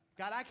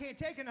 God, I can't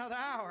take another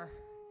hour.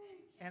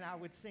 And I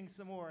would sing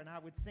some more, and I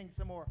would sing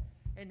some more.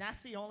 And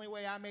that's the only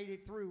way I made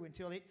it through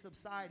until it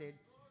subsided.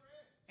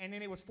 And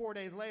then it was 4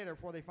 days later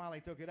before they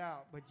finally took it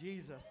out. But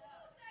Jesus,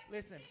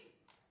 listen,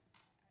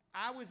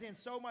 I was in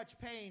so much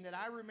pain that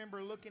I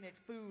remember looking at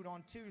food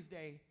on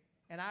Tuesday,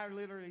 and I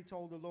literally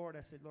told the Lord,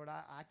 I said, Lord,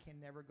 I can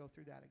never go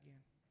through that again.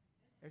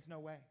 There's no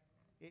way.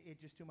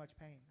 It's just too much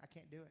pain. I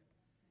can't do it.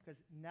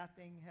 Because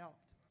nothing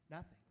helped.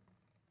 Nothing.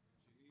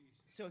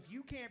 So if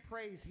you can't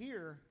praise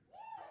here,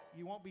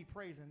 you won't be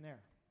praising there.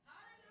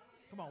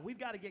 Come on, we've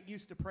got to get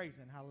used to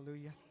praising.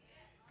 Hallelujah.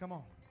 Come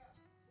on.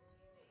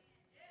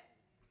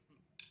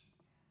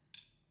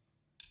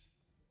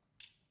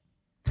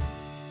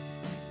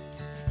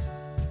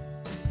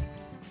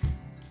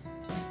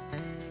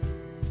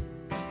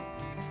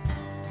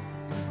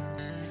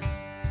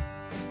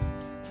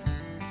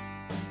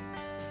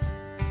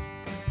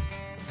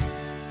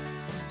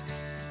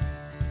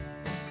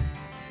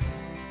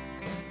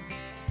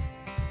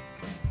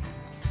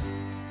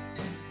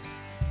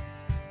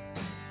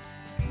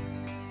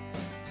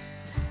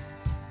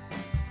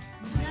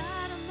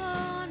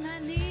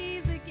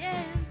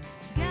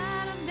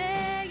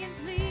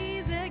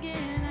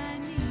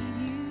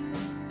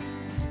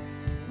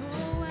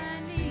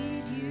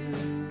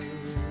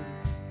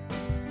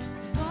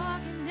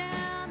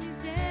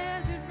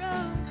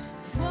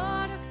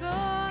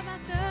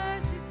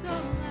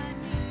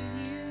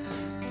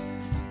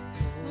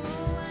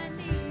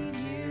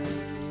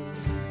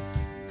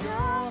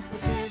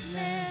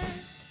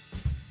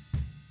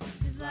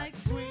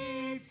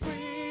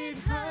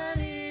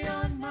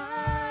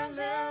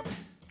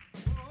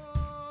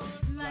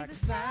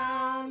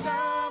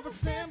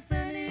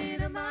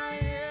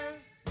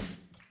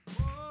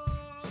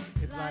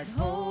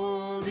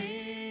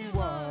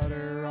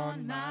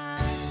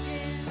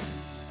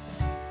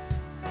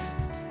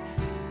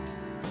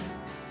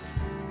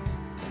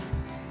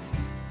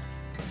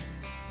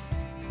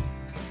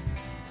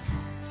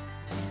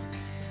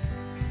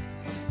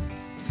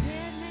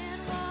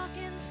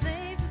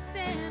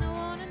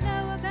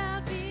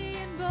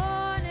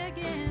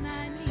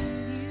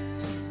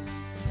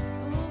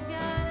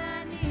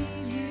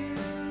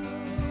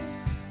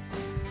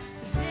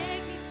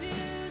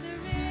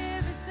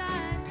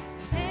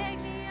 Take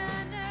me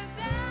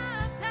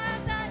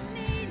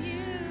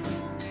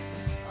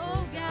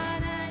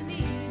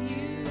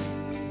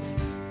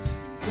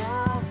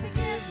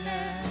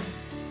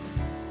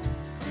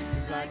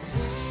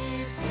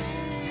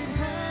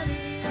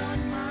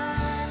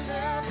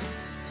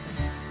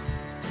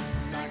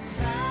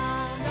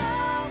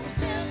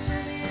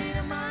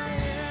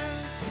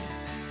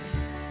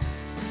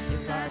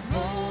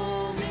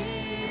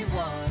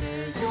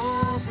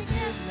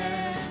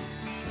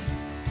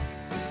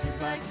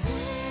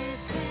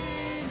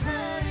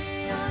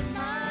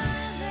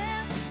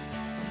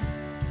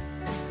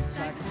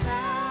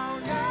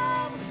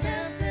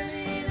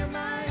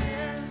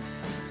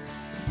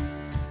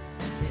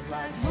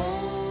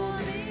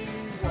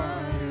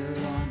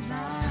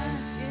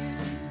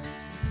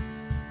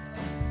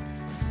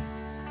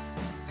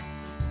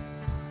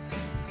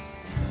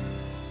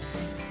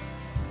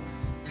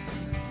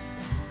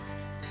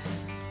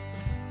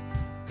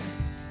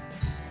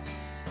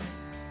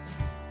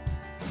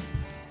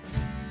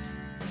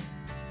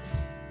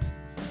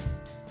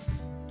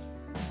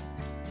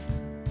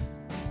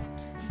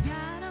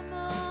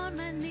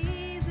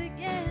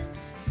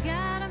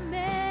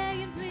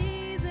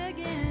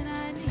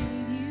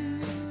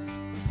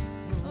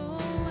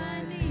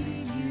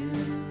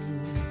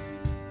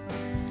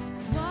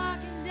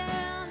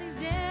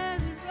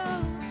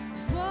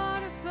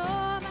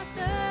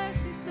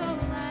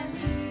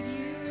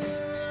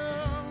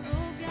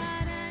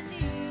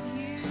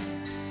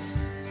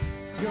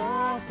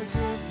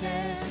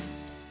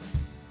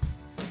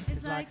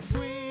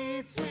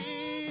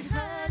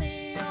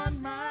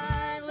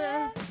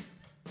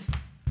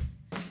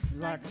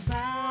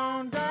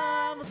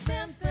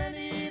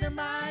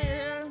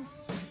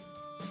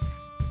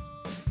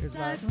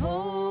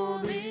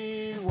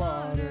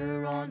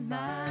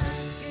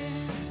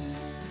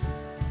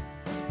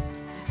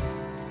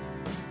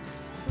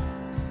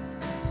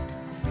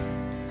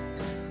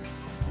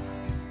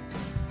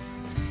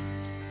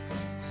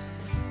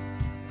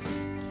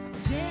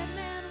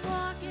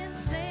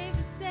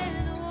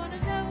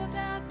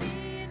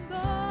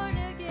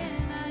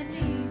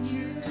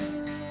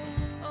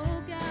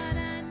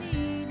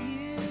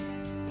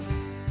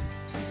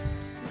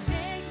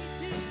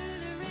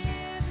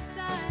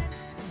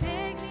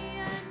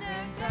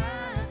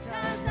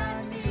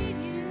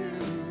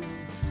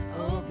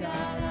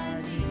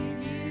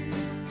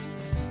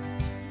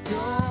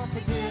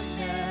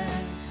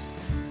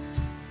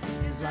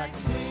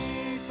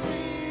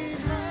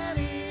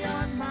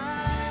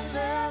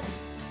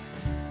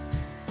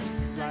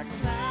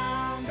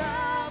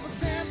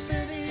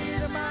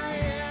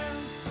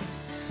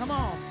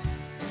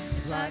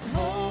like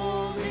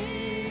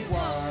holy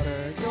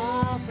water.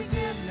 Your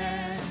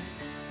forgiveness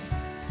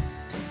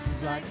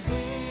is like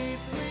sweet,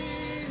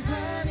 sweet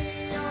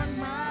honey on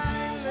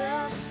my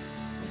lips.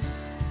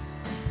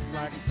 It's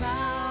like the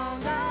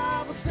sound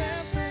of a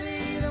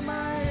symphony to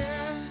my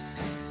ears.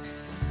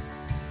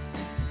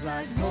 It's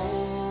like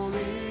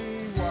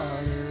holy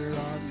water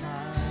on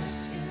my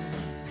skin.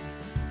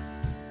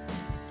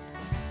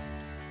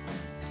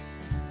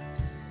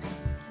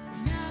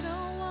 I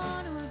don't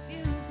want to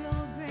abuse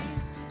your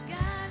grace.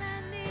 God,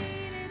 I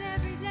need it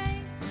every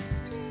day.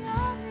 It's the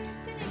only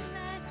thing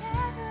that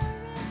ever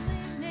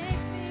really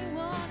makes me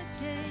want to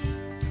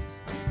change.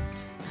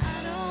 I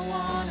don't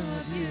want to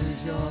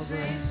abuse your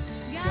grace.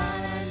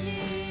 God, I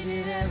need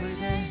it every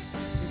day.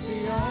 It's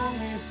the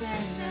only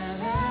thing that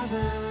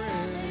ever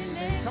really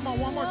makes. Come on,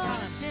 one more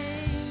time.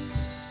 Change.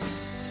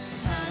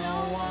 I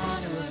don't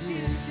want to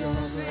abuse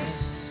your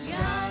grace.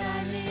 God,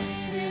 I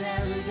need it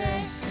every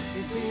day.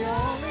 It's the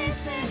only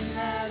thing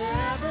that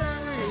ever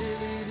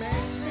really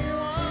makes me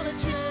want to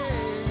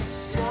change.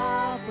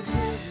 Your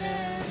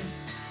forgiveness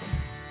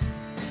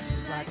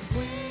is like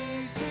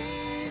sweet,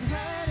 sweet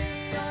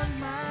honey on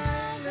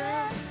my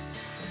lips.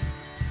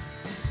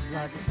 It's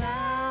like the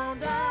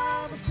sound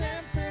of a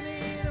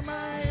symphony to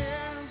my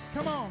ears.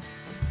 Come on.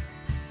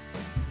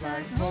 It's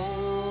like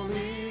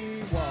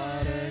holy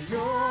water.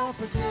 Your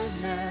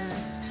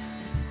forgiveness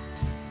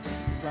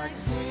is like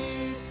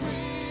sweet,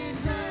 sweet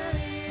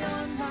honey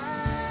on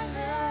my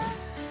lips.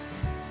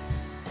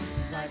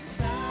 Like the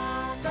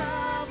sound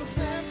of a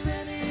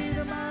symphony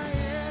to my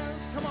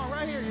ears. Come on,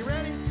 right here. You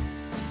ready?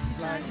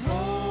 It's like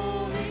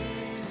holy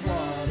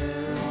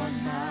water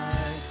on my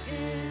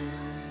skin.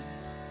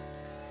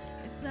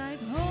 It's like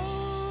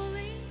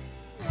holy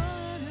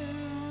water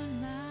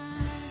on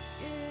my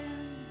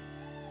skin.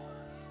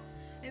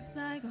 It's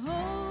like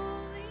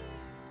holy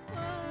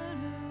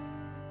water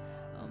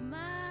on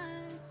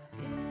my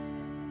skin.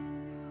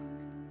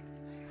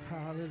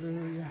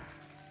 Hallelujah.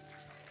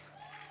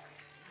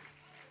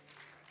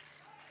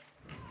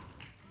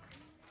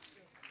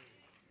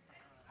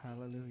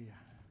 Hallelujah.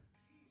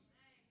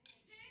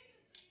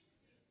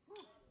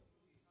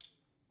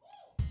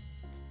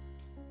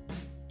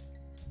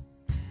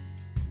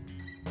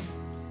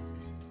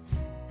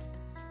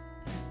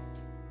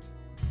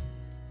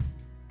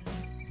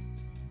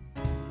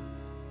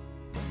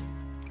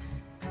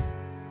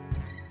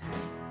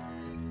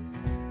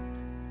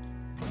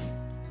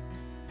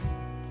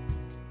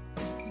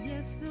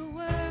 Yes, the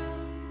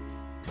world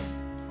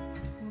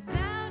will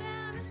bow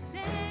down and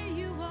say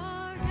you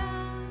are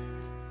God.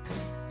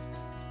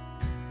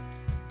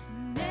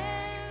 And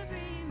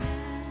every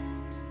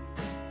man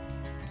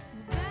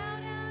will bow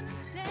down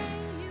and say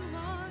you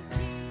are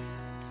King.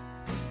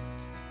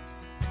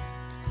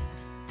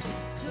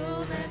 So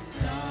let's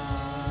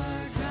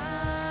start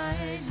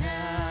right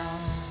now.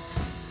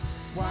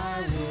 Why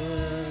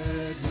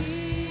would we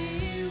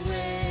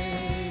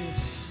wait?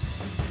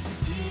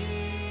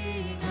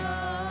 King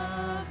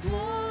of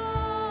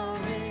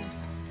glory,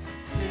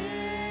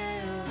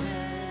 fill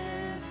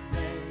this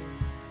place.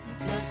 We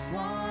just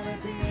want to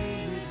be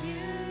with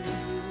you.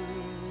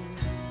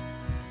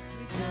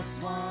 We just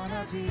want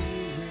to be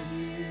with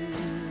you.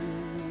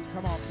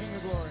 Come on, King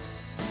of glory.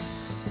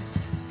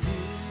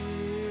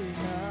 King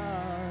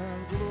of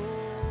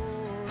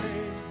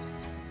glory,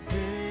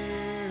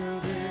 fill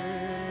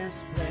this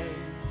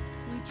place.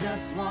 We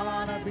just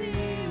want to be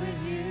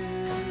with you.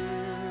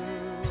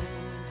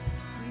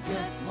 We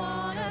just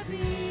want to be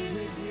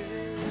with you.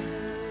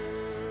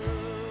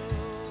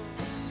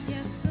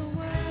 Yes, the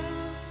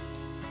world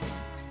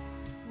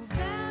will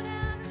bow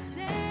down and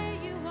say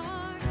you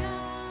are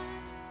God.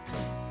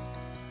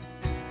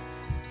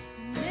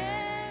 And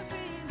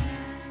every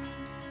man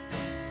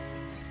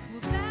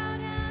will bow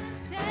down and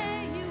say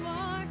you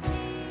are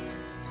King.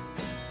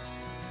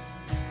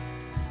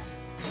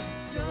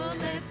 So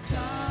let's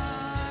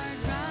start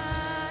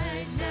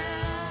right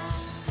now.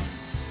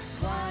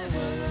 Why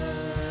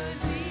would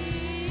we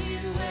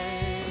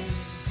wait?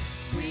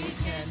 We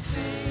can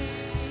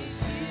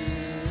praise you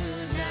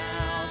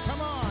now.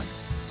 Come on.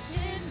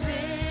 In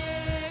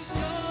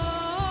victory,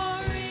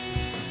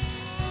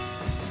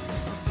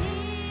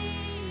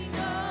 King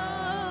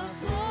of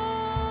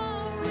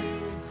glory,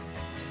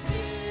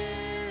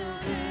 fill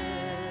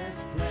this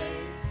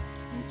place.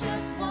 We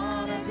just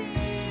want to be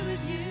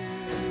with you.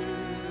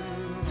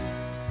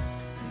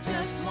 We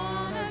just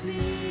want to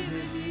be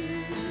with you.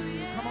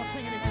 Come on,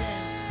 sing it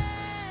again.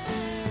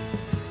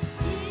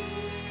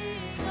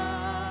 King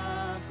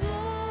of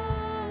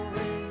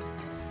glory,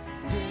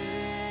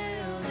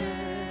 fill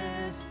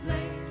this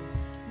place.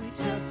 We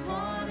just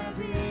want to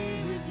be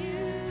with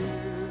you.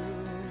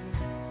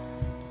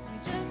 We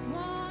just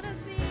want to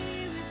be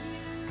with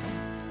you.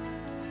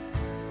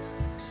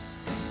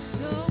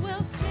 So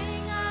we'll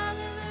sing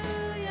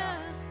hallelujah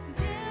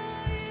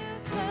until you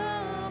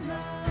come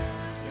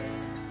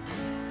again.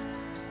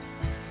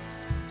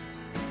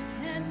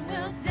 And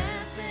we'll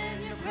dance in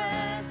your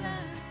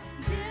presence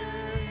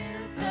till you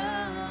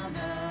come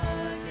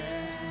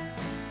again.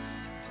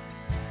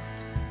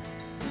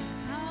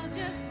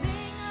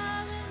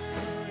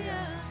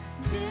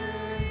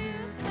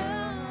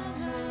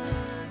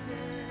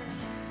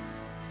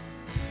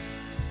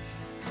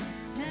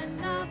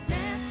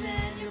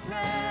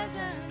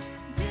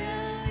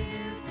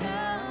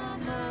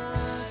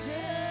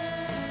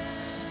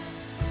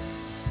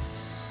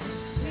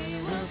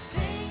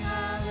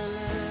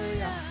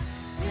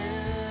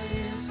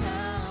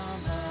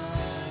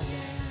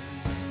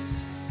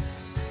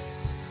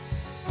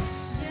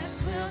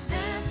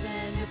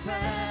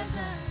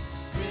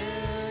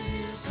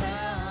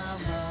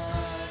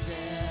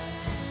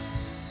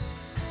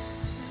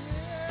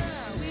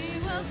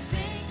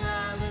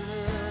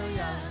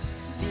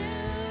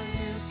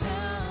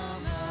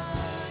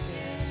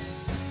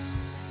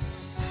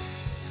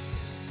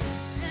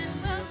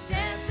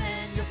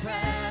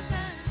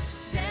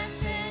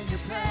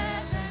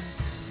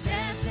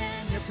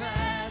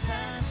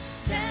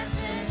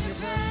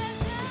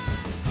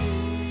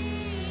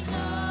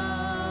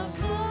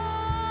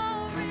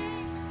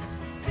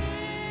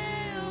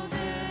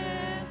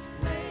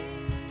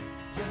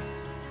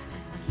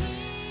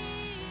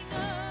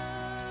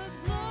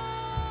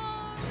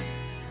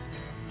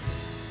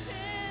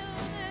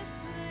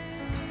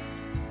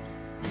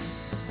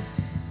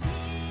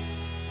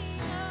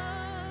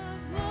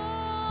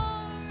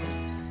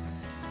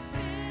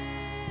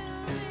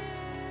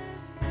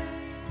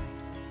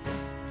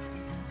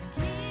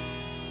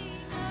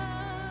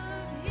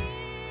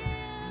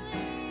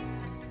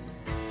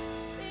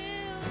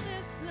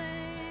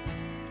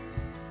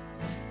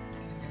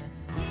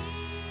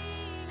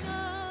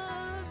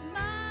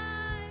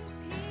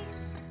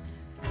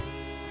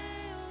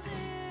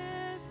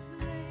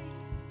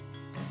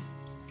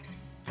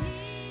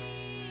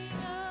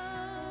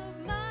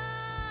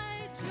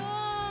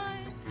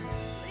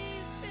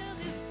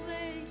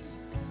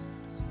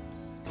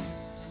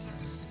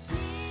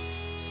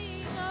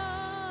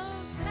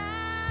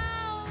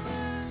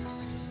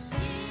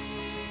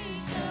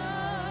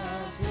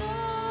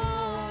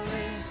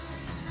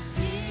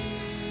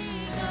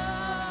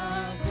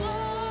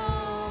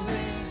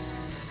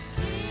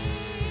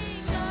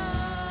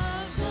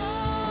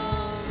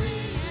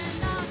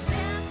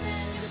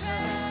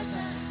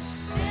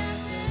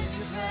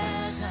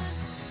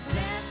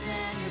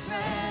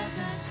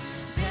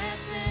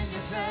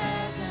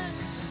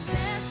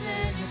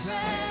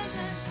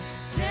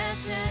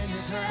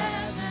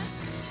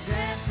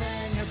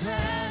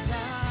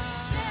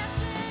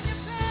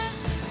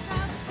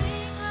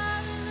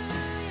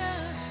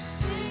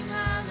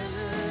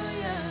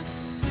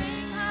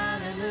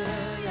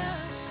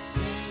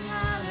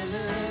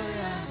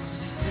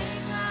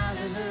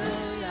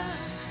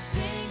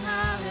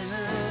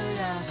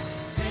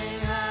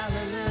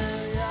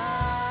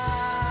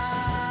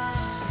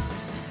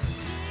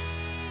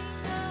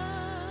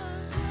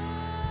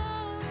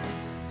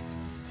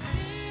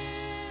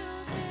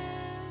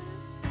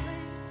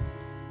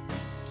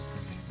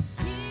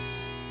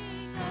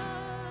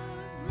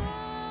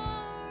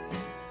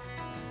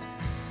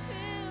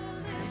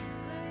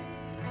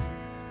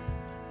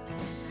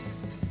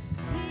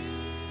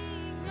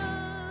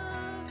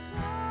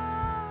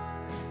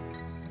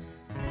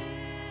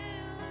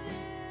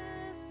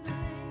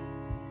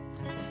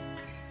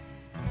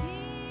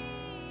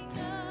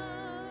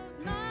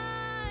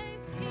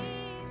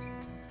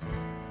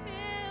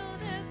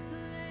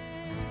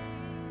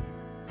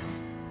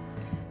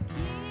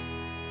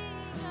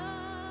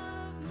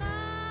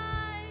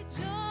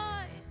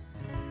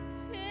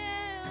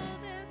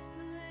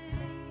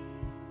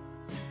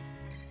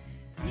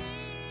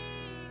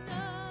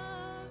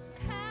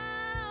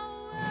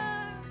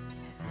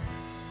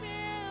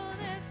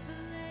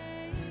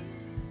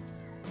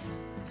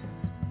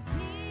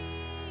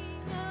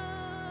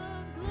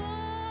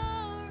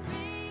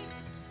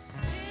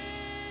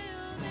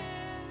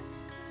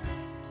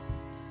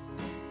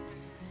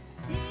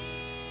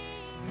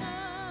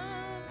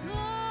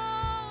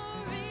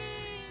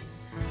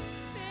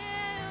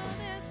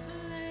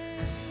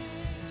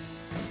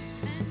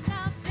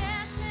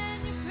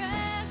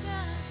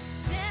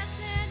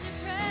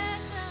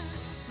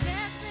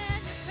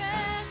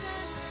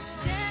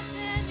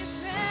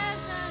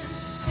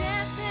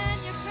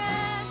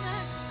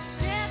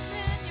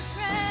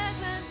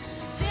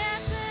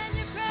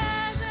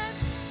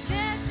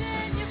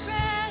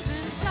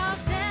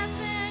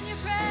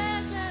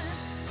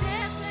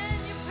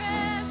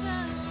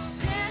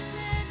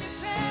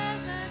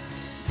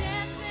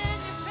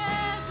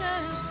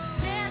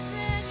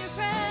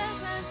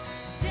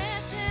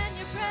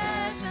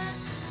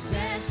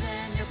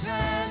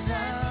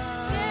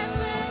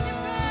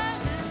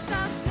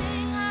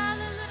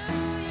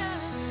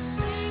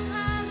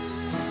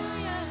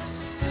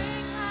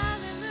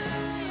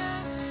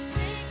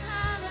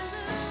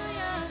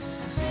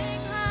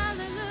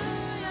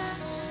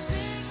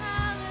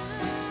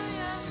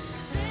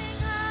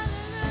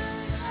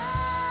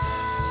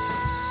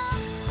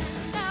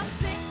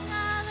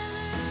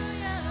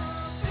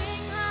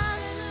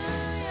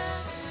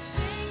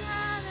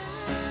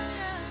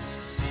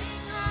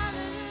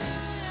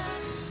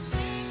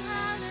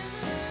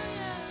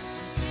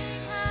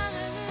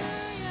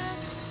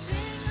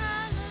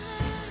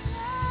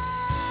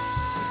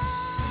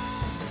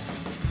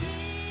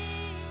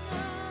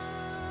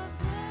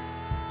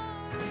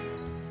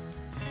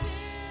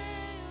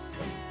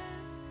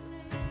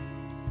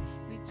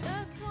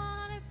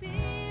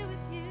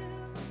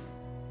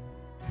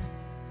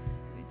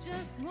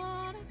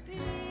 want to be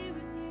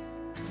with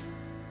you.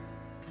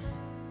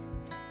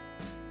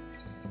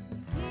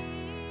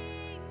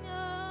 King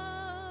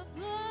of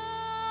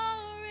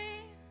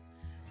glory,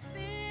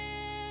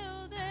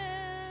 fill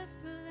this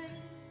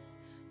place.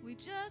 We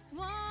just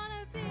want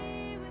to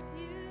be with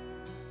you.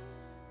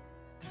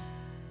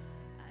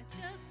 I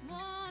just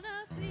want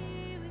to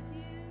be with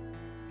you.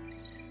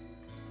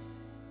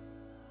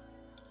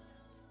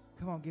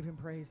 Come on, give him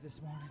praise this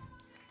morning.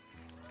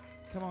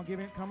 Come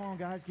on,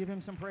 guys, give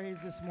him some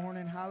praise this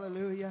morning.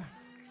 Hallelujah.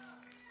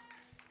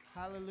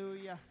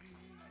 Hallelujah.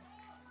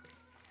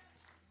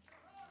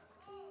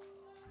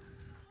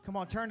 Come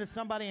on, turn to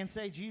somebody and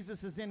say,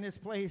 Jesus is in this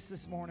place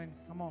this morning.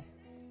 Come on.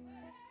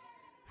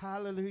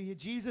 Hallelujah.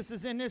 Jesus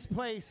is in this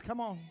place. Come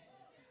on.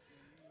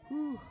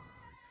 Whew.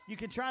 You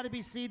can try to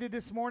be seated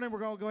this morning. We're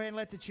going to go ahead and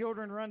let the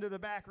children run to the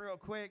back real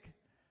quick.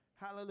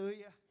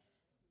 Hallelujah.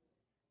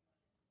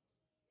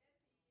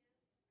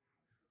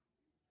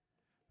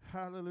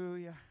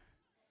 Hallelujah.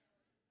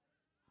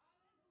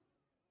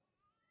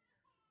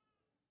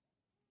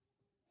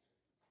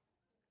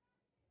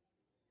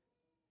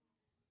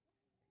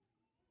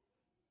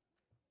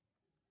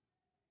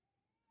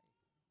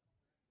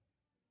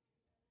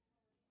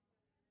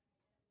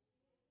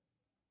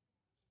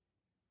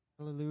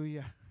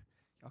 Hallelujah.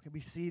 Y'all can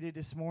be seated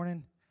this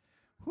morning.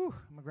 Whew.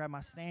 I'm going to grab my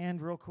stand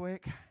real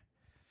quick.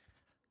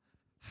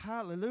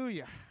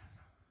 Hallelujah.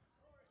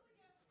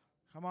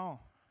 Come on.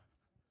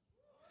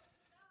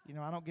 You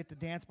know, I don't get to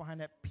dance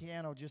behind that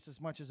piano just as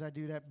much as I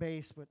do that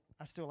bass, but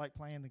I still like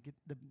playing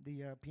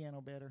the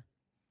piano better.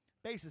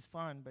 Bass is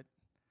fun, but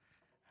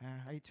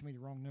I hate too many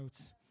wrong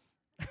notes.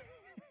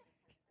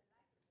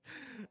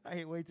 I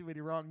hate way too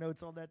many wrong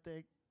notes on that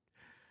thing.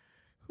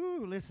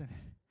 Whew, listen,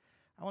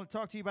 I want to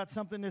talk to you about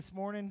something this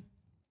morning.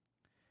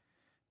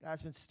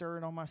 God's been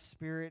stirring on my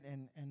spirit,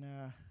 and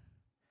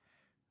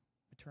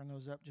turn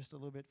those up just a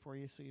little bit for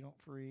you so you don't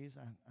freeze.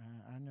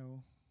 I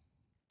know.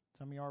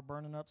 Some of you are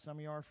burning up, some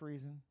of you are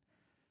freezing.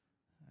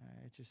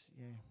 It's just,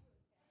 yeah.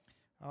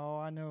 Oh,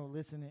 I know.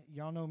 Listen,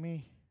 y'all know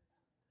me.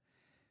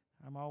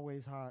 I'm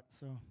always hot,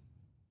 so.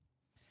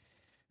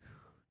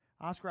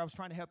 Oscar, I was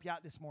trying to help you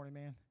out this morning,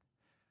 man.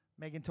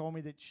 Megan told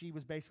me that she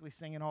was basically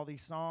singing all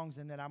these songs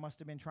and that I must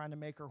have been trying to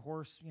make her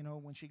hoarse, you know,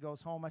 when she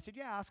goes home. I said,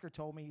 yeah, Oscar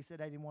told me. He said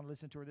I didn't want to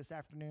listen to her this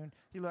afternoon.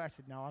 I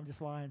said, no, I'm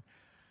just lying.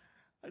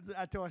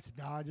 I said,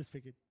 no, I just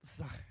figured.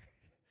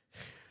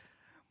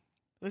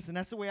 Listen,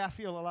 that's the way I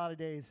feel a lot of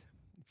days.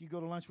 If you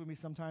go to lunch with me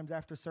sometimes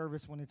after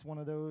service when it's one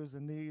of those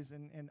and these,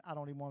 and I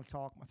don't even want to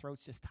talk. My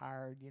throat's just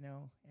tired, you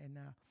know.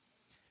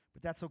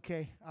 But that's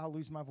okay. I'll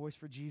lose my voice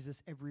for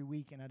Jesus every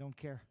week, and I don't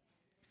care.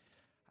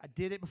 I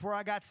did it before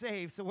I got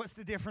saved, so what's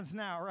the difference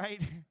now,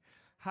 right?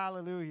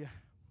 Hallelujah.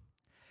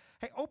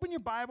 Hey, open your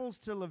Bibles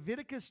to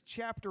Leviticus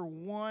chapter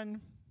 1.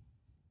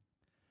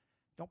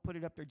 Don't put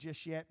it up there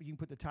just yet, but you can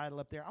put the title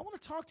up there. I want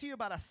to talk to you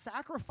about a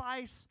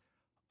sacrifice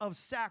of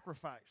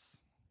sacrifice.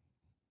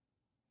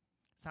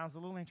 Sounds a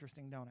little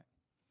interesting, don't it?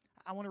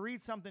 I want to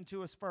read something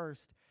to us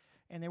first,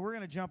 and then we're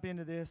going to jump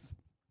into this.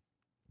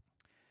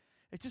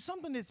 It's just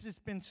something that's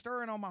just been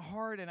stirring on my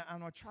heart, and I'm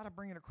going to try to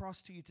bring it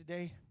across to you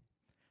today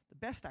the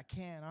best I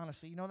can,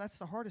 honestly. You know, that's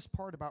the hardest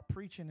part about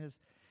preaching is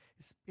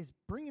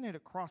bringing it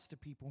across to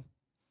people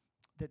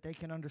that they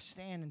can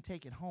understand and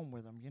take it home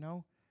with them, you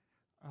know?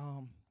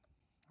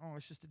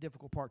 It's just a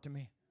difficult part to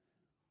me.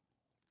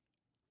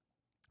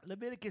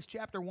 Leviticus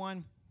chapter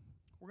 1,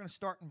 we're going to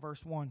start in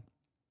verse 1.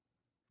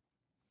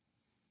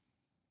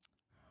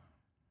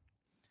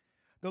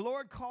 The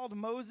Lord called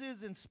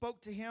Moses and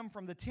spoke to him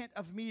from the tent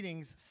of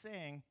meetings,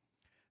 saying,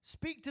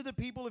 "Speak to the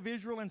people of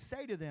Israel and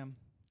say to them,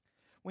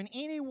 when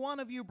any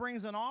one of you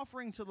brings an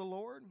offering to the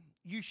Lord,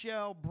 you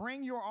shall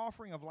bring your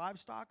offering of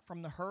livestock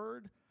from the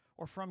herd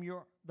or from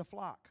the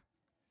flock.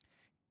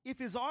 If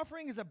his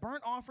offering is a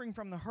burnt offering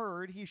from the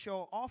herd, he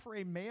shall offer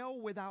a male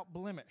without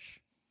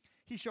blemish.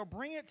 He shall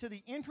bring it to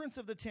the entrance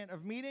of the tent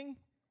of meeting,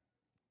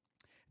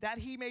 that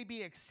he may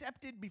be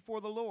accepted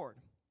before the Lord.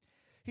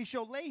 He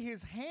shall lay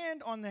his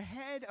hand on the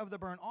head of the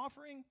burnt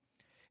offering,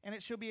 and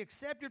it shall be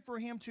accepted for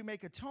him to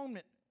make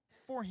atonement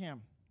for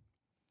him.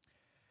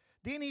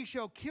 Then he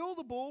shall kill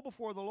the bull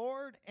before the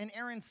Lord, and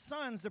Aaron's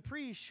sons, the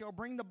priests, shall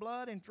bring the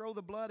blood and throw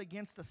the blood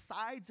against the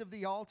sides of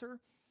the altar,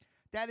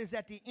 that is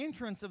at the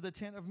entrance of the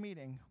tent of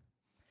meeting.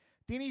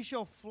 Then he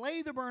shall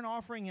flay the burnt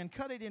offering and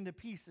cut it into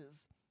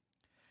pieces.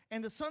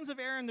 And the sons of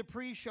Aaron the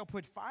priest shall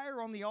put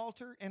fire on the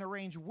altar and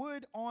arrange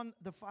wood on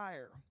the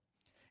fire.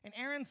 And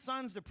Aaron's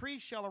sons, the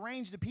priests, shall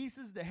arrange the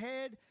pieces, the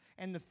head,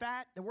 and the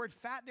fat. The word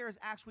fat there is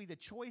actually the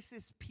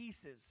choicest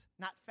pieces,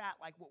 not fat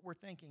like what we're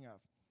thinking of.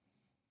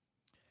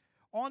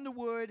 On the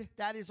wood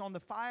that is on the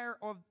fire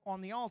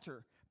on the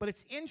altar. But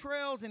its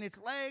entrails and its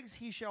legs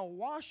he shall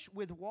wash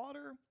with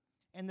water,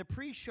 and the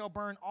priest shall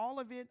burn all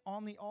of it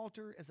on the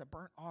altar as a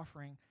burnt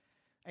offering,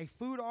 a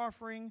food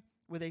offering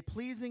with a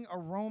pleasing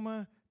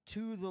aroma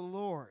to the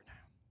Lord.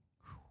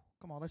 Whew.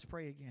 Come on, let's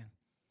pray again.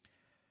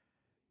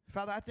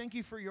 Father, I thank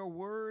you for your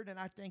word, and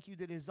I thank you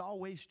that it is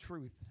always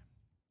truth,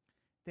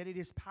 that it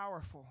is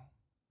powerful,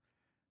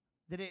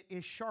 that it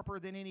is sharper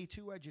than any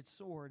two-edged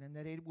sword, and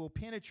that it will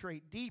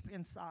penetrate deep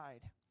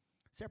inside,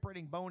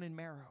 separating bone and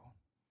marrow.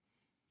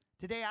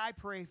 Today I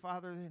pray,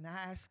 Father, and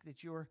ask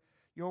that your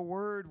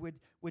word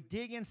would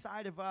dig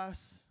inside of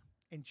us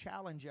and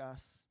challenge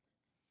us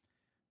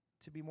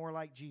to be more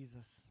like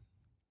Jesus.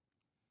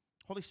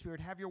 Holy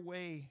Spirit, have your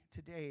way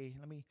today.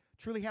 Let me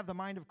truly have the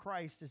mind of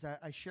Christ as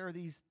I share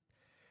these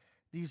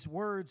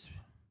words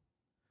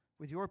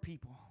with your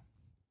people.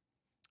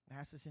 I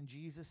ask this in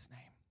Jesus' name.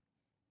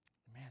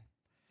 Amen.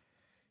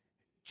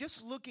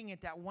 Just looking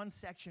at that one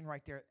section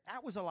right there,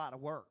 that was a lot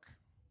of work.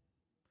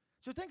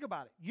 So think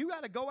about it. You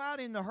got to go out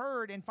in the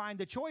herd and find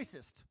the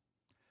choicest.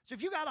 So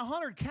if you got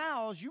 100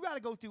 cows, you got to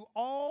go through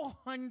all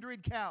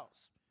 100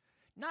 cows.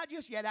 Not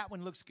just, yeah, that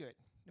one looks good.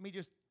 Let me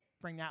just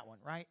bring that one,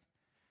 right?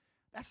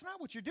 That's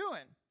not what you're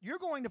doing. You're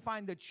going to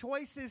find the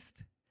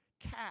choicest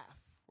calf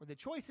or the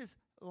choicest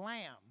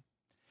lamb.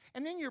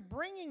 And then you're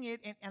bringing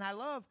it, and I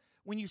love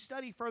when you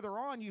study further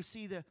on, you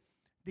see the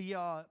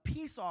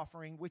peace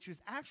offering, which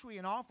is actually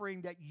an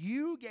offering that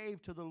you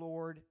gave to the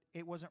Lord.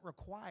 It wasn't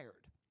required.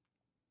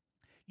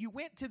 You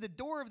went to the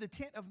door of the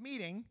tent of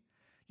meeting,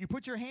 you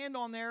put your hand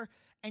on there,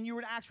 and you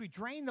would actually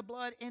drain the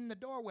blood in the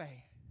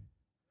doorway.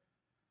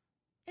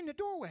 In the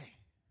doorway.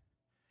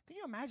 Can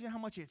you imagine how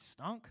much it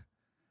stunk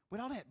with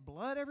all that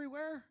blood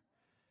everywhere?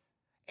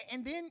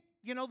 And then,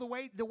 you know, the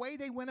way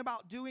they went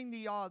about doing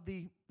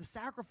the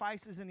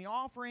sacrifices and the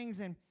offerings,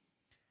 and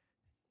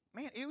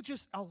man, it was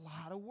just a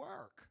lot of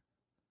work.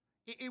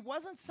 It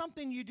wasn't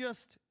something you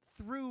just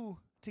threw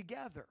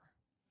together.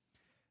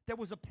 There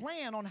was a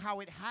plan on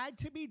how it had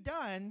to be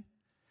done.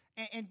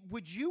 And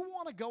would you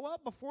want to go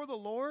up before the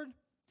Lord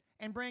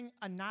and bring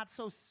a not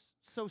so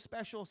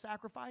special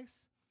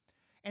sacrifice?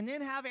 And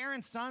then have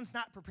Aaron's sons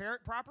not prepare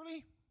it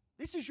properly?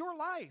 This is your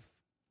life,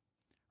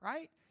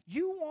 right?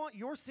 You want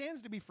your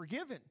sins to be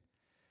forgiven.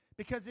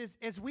 Because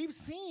as we've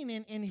seen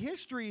in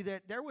history,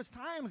 that there was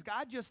times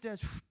God just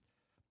does,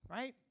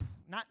 right?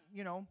 Not,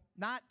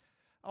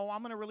 oh,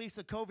 I'm going to release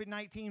a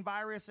COVID-19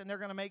 virus and they're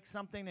going to make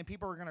something and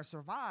people are going to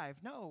survive.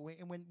 No,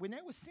 when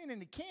there was sin in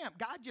the camp,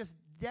 God just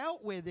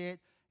dealt with it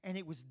and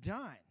it was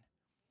done.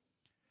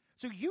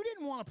 So you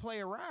didn't want to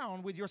play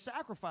around with your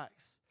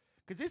sacrifice,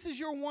 because this is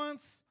your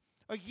once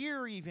a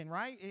year even,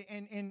 right?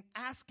 And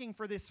asking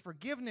for this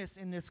forgiveness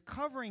and this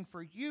covering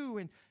for you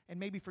and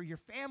maybe for your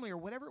family or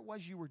whatever it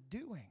was you were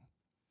doing.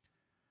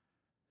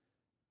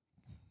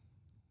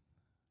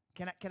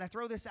 Can I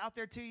throw this out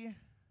there to you?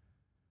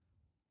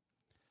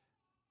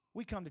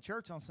 We come to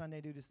church on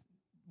Sunday, do this.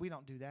 We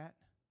don't do that.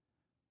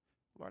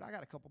 Lord, I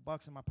got a couple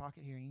bucks in my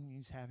pocket here. You can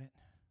just have it.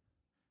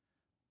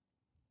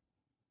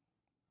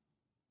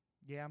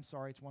 Yeah, I'm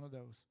sorry. It's one of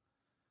those.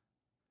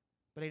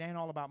 But it ain't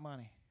all about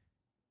money.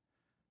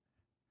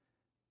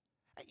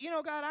 You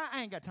know, God,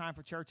 I ain't got time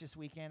for church this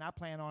weekend. I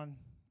plan on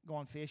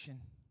going fishing.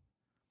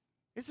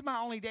 This is my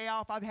only day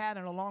off I've had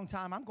in a long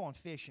time. I'm going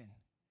fishing.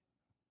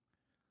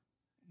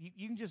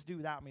 You can just do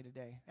without me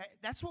today.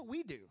 That's what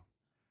we do.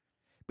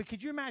 But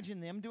could you imagine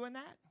them doing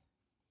that?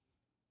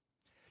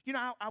 You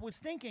know, I was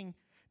thinking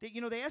that,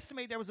 they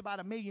estimate there was about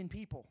 1 million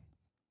people.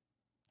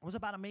 It was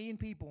about 1 million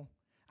people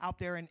out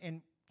there, and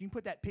you can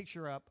put that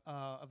picture up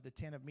of the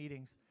tent of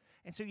meetings.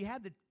 And so you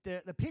had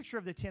the picture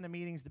of the tent of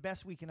meetings, the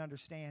best we can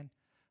understand.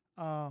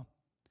 If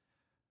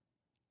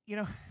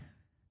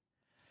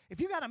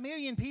you got 1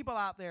 million people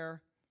out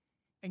there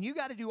and you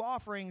got to do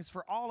offerings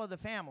for all of the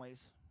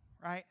families,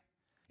 right?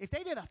 If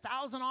they did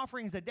 1,000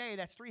 offerings a day,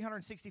 that's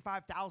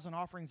 365,000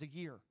 offerings a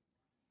year.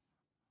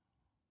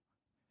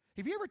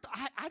 Have you ever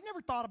I've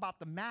never thought about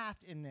the math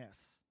in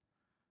this.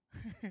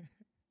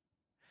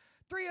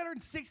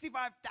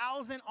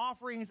 365,000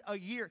 offerings a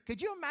year.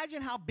 Could you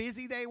imagine how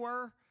busy they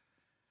were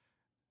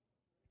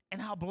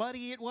and how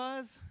bloody it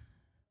was?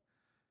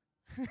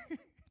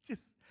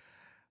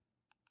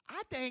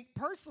 I think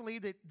personally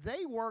that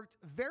they worked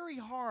very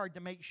hard to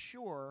make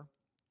sure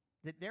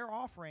that their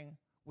offering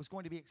was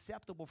going to be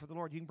acceptable for the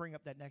Lord. You can bring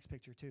up that next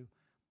picture too.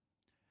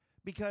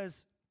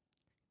 Because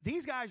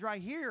these guys right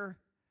here,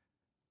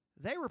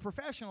 they were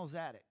professionals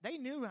at it. They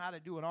knew how to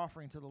do an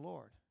offering to the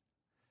Lord.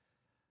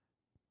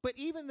 But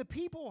even the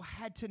people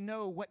had to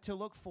know what to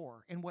look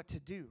for and what to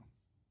do.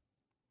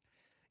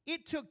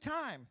 It took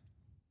time.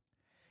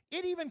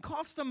 It even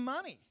cost them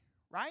money,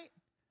 right?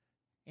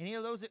 Any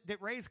of those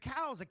that raise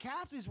cows, a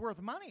calf is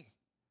worth money,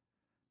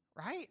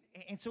 right?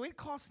 And so it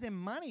cost them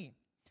money.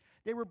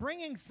 They were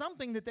bringing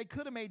something that they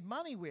could have made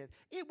money with.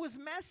 It was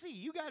messy.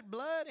 You got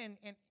blood, and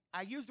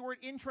I used the word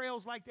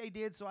entrails like they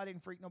did, so I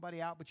didn't freak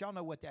nobody out, but y'all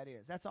know what that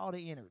is. That's all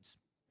the innards.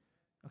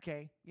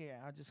 Okay? Yeah,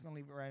 I'm just going to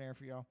leave it right there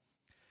for y'all.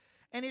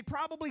 And it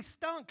probably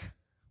stunk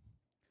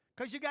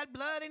because you got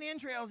blood and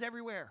entrails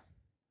everywhere.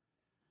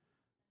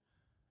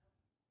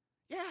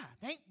 Yeah,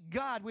 thank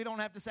God we don't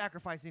have to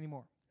sacrifice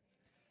anymore.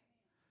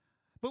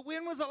 But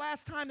when was the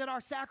last time that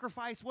our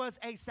sacrifice was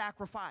a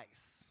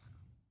sacrifice?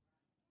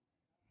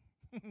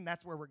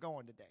 That's where we're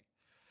going today.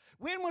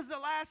 When was the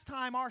last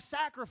time our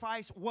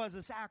sacrifice was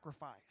a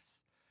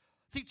sacrifice?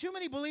 See, too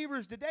many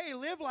believers today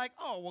live like,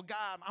 oh, well,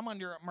 God, I'm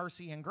under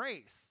mercy and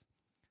grace.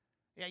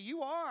 Yeah,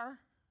 you are.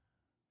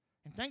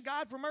 And thank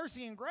God for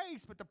mercy and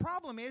grace, but the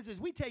problem is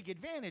we take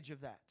advantage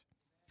of that.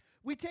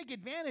 We take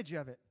advantage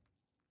of it.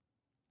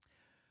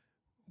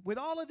 With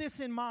all of this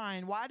in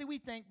mind, why do we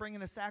think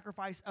bringing a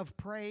sacrifice of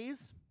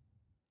praise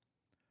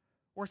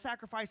or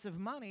sacrifice of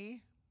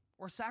money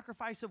or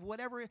sacrifice of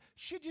whatever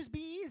should just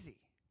be easy?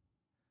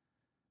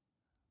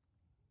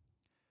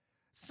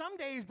 Some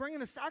days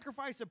bringing a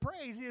sacrifice of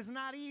praise is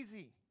not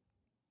easy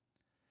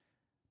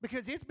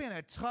because it's been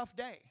a tough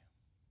day.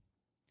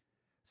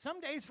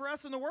 Some days for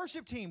us in the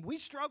worship team, we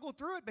struggle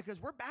through it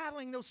because we're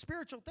battling those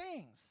spiritual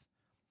things.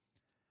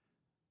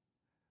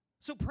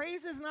 So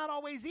praise is not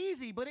always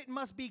easy, but it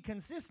must be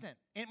consistent.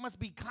 It must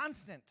be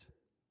constant.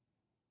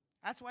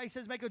 That's why he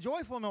says make a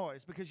joyful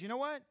noise, because you know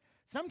what?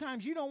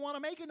 Sometimes you don't want to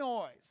make a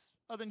noise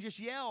other than just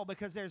yell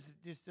because there's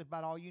just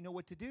about all you know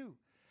what to do.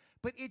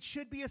 But it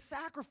should be a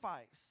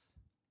sacrifice.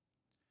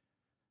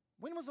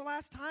 When was the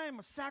last time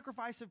a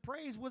sacrifice of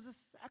praise was a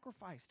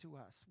sacrifice to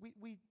us?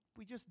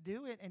 We just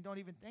do it and don't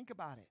even think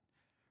about it,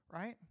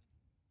 right?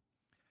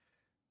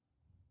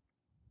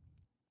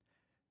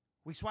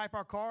 We swipe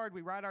our card,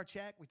 we write our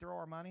check, we throw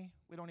our money.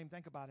 We don't even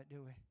think about it,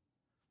 do we?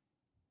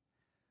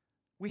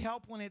 We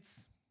help when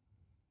it's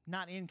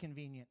not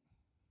inconvenient.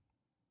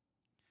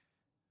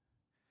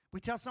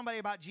 We tell somebody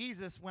about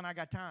Jesus when I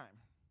got time.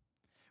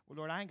 Well,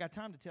 Lord, I ain't got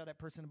time to tell that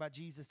person about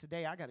Jesus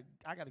today. I got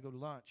to go to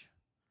lunch.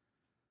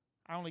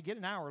 I only get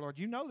an hour, Lord.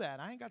 You know that.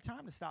 I ain't got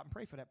time to stop and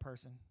pray for that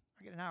person.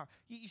 I get an hour.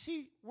 You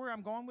see where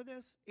I'm going with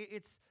this?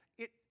 It's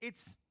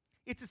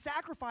a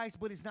sacrifice,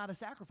 but it's not a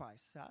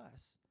sacrifice to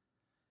us.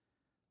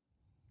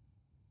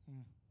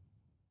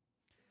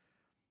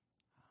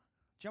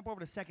 Jump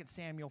over to 2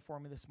 Samuel for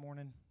me this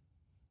morning.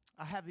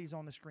 I have these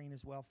on the screen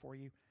as well for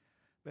you.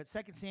 But 2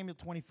 Samuel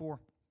 24.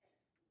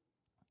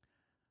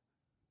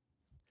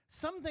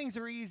 Some things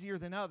are easier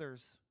than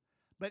others.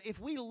 But if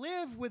we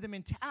live with the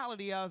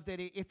mentality of that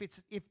if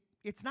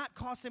it's not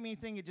costing me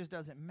anything, it just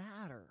doesn't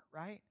matter,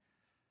 right?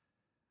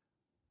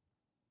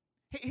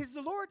 Is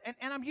the Lord, and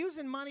I'm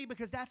using money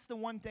because that's the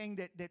one thing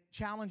that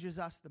challenges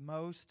us the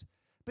most.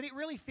 But it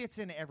really fits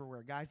in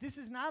everywhere, guys. This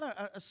is not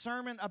a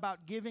sermon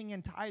about giving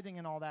and tithing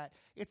and all that.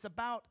 It's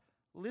about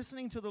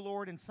listening to the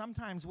Lord, and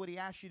sometimes what he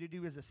asks you to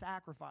do is a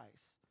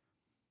sacrifice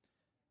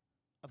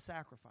of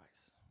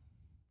sacrifice.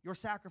 Your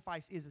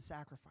sacrifice is a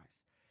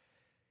sacrifice.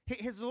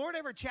 Has the Lord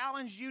ever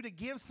challenged you to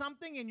give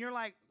something, and you're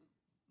like,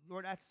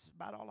 Lord, that's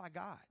about all I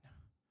got?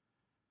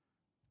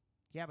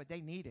 Yeah, but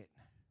they need it.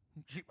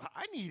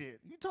 I need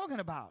it. What are you talking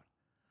about?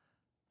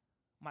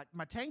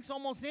 My tank's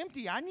almost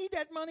empty. I need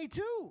that money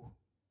too.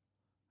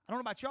 I don't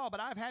know about y'all, but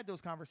I've had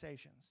those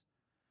conversations.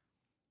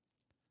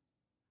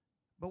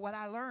 But what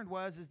I learned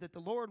is that the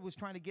Lord was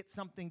trying to get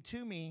something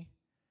to me,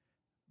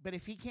 but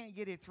if he can't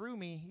get it through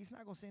me, he's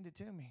not going to send it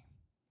to me.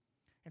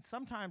 And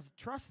sometimes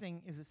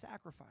trusting is a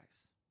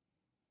sacrifice.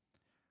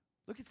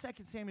 Look at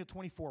 2 Samuel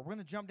 24. We're going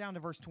to jump down to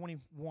verse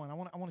 21. I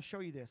want to show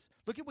you this.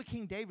 Look at what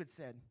King David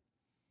said.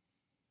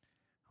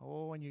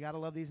 Oh, and you got to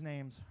love these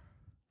names.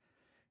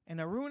 And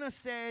Araunah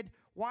said,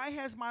 why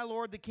has my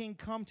lord the king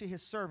come to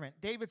his servant?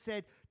 David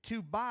said,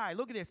 to buy,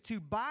 look at this, to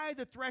buy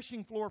the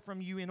threshing floor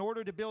from you in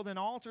order to build an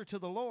altar to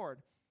the Lord,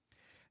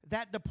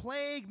 that the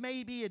plague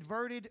may be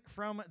averted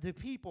from the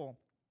people.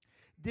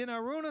 Then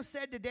Araunah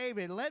said to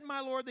David, let my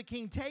lord the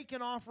king take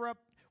and offer up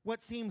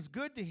what seems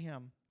good to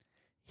him.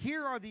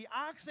 Here are the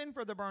oxen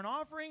for the burnt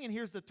offering, and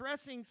here's the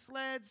threshing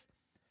sleds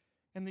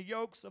and the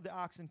yokes of the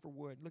oxen for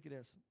wood. Look at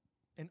this.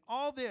 And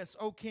all this,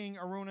 O king,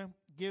 Araunah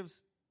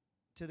gives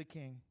to the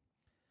king.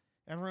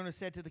 And Araunah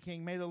said to the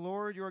king, may the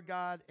Lord your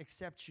God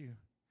accept you.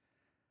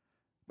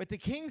 But the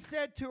king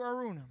said to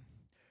Araunah,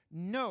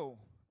 no,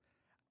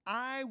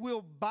 I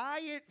will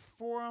buy it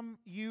from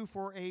you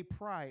for a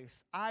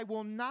price. I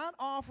will not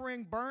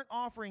offering burnt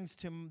offerings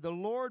to the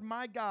Lord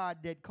my God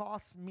that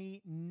costs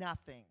me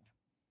nothing.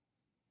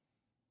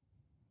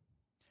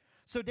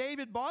 So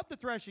David bought the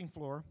threshing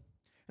floor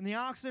and the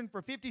oxen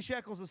for 50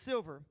 shekels of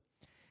silver.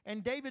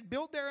 And David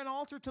built there an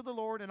altar to the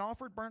Lord and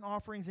offered burnt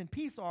offerings and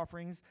peace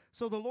offerings.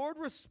 So the Lord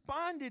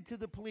responded to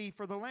the plea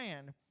for the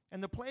land,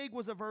 and the plague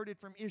was averted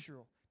from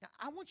Israel. Now,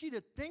 I want you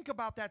to think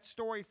about that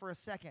story for a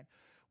second.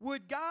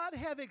 Would God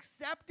have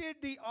accepted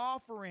the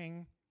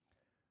offering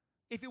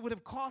if it would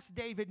have cost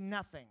David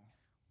nothing?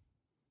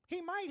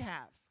 He might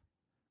have,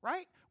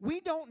 right?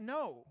 We don't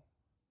know.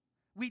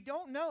 We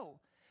don't know.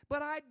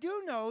 But I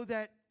do know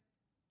that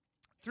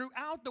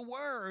throughout the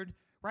Word,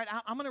 right,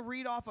 I'm going to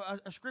read off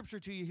a scripture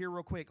to you here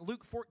real quick.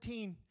 Luke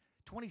 14,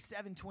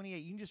 27,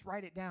 28. You can just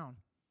write it down.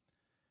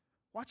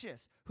 Watch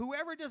this.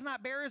 Whoever does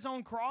not bear his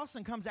own cross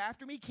and comes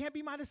after me can't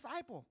be my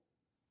disciple.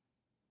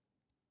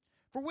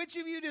 For which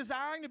of you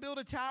desiring to build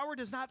a tower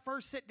does not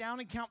first sit down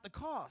and count the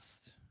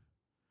cost?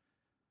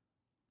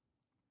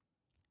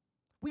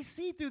 We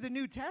see through the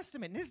New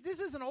Testament. This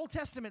is an Old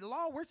Testament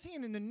law. We're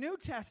seeing in the New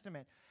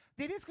Testament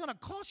that it's going to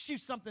cost you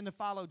something to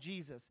follow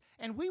Jesus.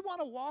 And we want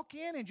to walk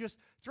in and just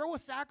throw a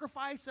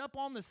sacrifice up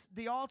on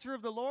the altar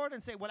of the Lord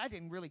and say, well, that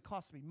didn't really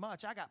cost me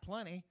much. I got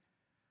plenty.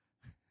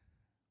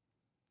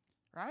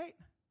 Right?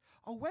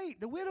 Oh, wait,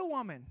 the widow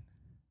woman,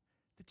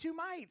 the 2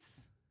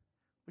 mites,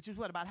 which is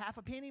what, about half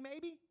a penny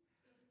maybe?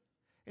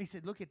 And he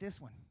said, look at this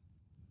one.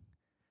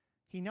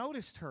 He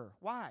noticed her.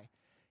 Why?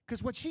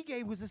 Because what she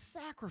gave was a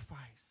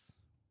sacrifice.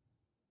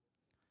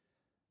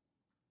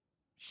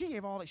 She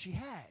gave all that she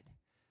had.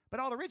 But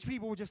all the rich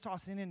people were just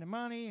tossing in the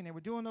money, and they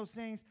were doing those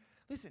things.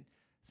 Listen,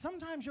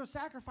 sometimes your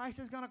sacrifice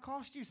is going to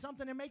cost you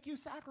something to make you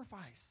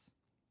sacrifice.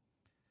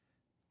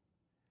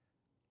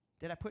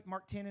 Did I put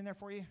Mark 10 in there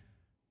for you?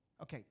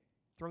 Okay,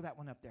 throw that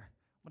one up there.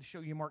 I'm going to show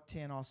you Mark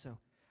 10 also.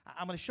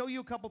 I'm going to show you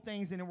a couple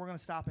things, and then we're going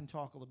to stop and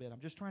talk a little bit. I'm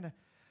just trying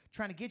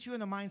to get you in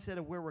the mindset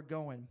of where we're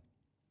going.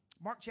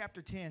 Mark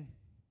chapter 10,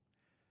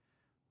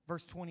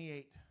 verse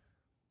 28.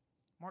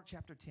 Mark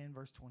chapter 10,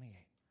 verse 28.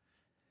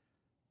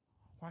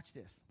 Watch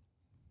this.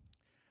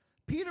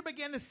 Peter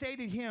began to say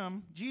to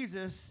him,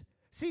 Jesus,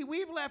 see,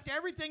 we've left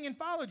everything and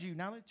followed you.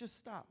 Now let's just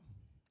stop.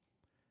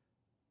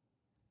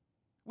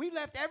 We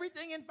left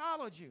everything and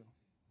followed you.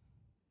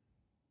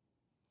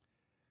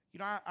 You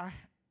know,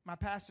 my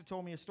pastor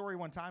told me a story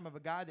one time of a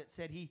guy that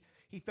said he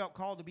felt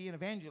called to be an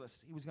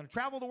evangelist. He was going to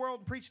travel the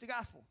world and preach the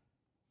gospel.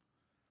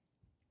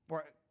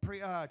 Or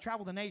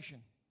travel the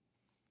nation.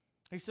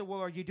 He said,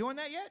 well, are you doing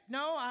that yet?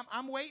 No,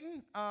 I'm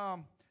waiting.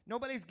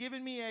 Nobody's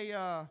given me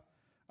a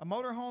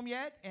motorhome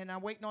yet, and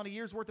I'm waiting on a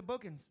year's worth of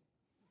bookings.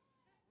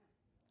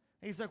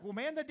 He's like, well,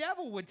 man, the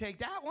devil would take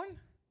that one.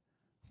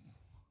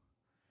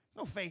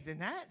 No faith in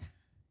that.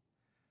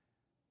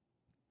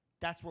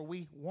 That's what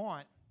we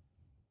want.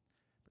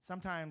 But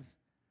sometimes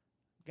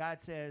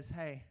God says,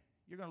 hey,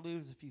 you're going to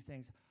lose a few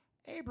things.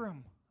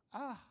 Abram,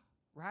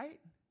 right?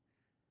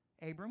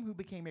 Abram, who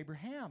became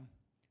Abraham.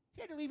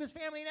 He had to leave his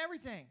family and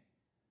everything.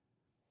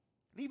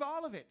 Leave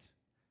all of it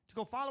to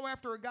go follow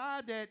after a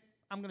God that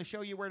I'm going to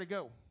show you where to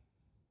go.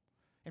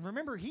 And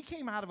remember, he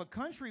came out of a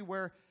country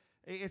where,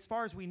 as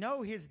far as we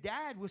know, his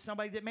dad was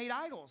somebody that made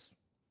idols.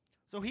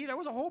 So there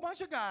was a whole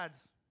bunch of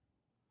gods.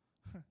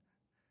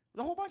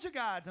 A whole bunch of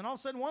gods, and all of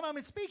a sudden one of them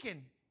is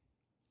speaking.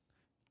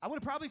 I would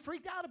have probably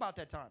freaked out about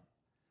that time.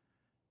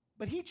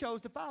 But he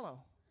chose to follow.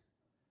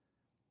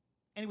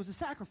 And it was a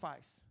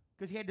sacrifice,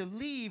 because he had to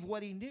leave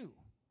what he knew.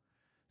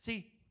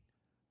 See,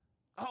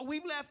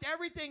 we've left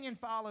everything and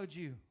followed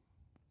you.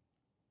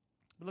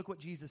 But look what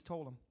Jesus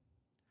told him.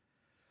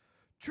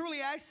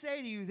 Truly I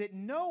say to you that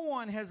no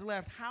one has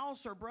left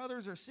house or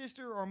brothers or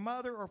sister or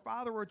mother or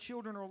father or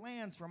children or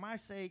lands for my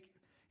sake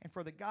and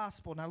for the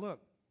gospel. Now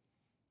look,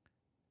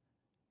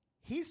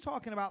 he's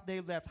talking about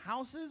they've left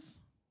houses,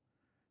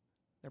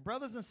 their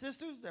brothers and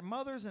sisters, their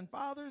mothers and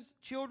fathers,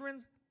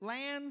 children,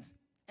 lands,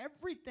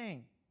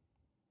 everything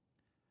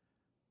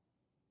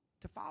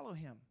to follow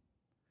him.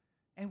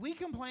 And we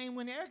complain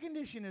when air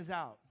conditioning is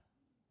out.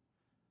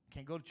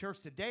 Can't go to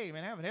church today,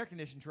 man. I have an air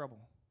conditioning trouble.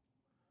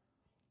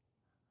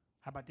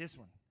 How about this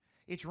one?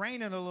 It's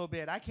raining a little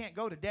bit. I can't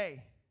go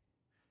today.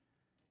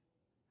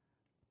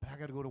 But I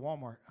got to go to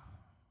Walmart.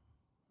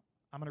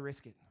 I'm going to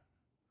risk it.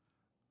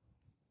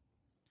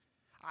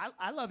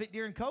 I love it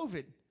during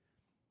COVID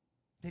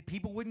that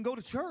people wouldn't go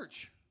to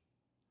church.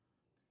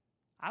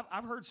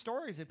 I've heard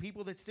stories of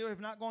people that still have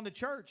not gone to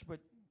church, but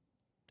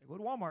they go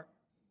to Walmart.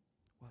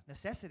 Well,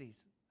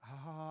 necessities.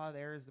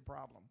 There's the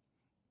problem.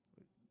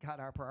 We got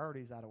our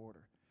priorities out of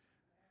order.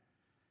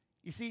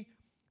 You see,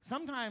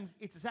 sometimes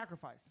it's a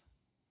sacrifice.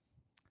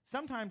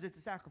 Sometimes it's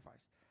a sacrifice.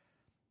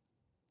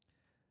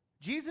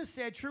 Jesus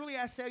said, truly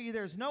I say to you,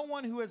 there's no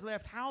one who has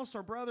left house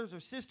or brothers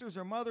or sisters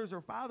or mothers or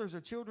fathers or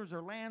children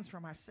or lands for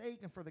my sake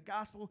and for the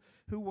gospel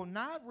who will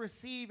not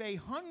receive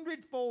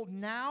 100-fold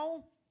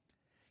now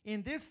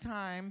in this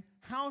time,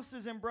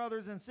 houses and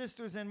brothers and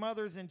sisters and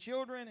mothers and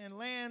children and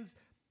lands.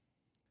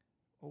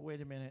 Oh,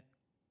 wait a minute.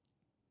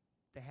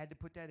 They had to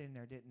put that in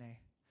there, didn't they?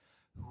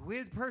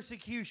 With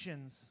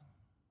persecutions.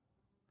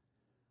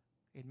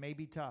 It may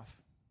be tough.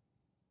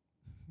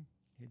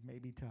 It may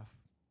be tough.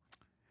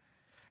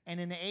 And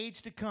in the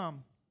age to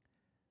come,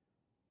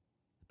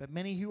 but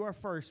many who are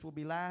first will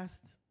be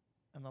last,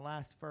 and the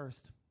last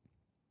first.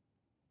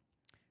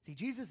 See,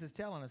 Jesus is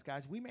telling us,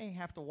 guys, we may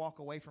have to walk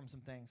away from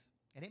some things,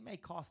 and it may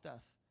cost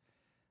us.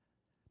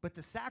 But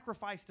the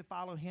sacrifice to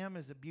follow him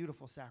is a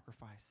beautiful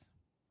sacrifice.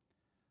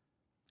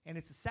 And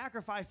it's a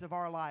sacrifice of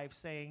our life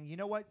saying, you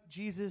know what,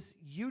 Jesus,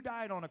 you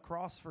died on a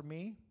cross for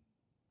me.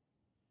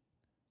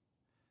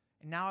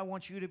 And now I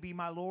want you to be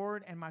my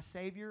Lord and my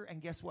Savior.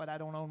 And guess what? I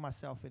don't own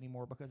myself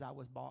anymore because I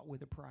was bought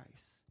with a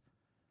price.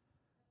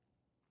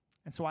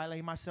 And so I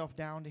lay myself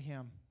down to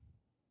him.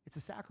 It's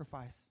a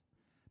sacrifice.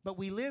 But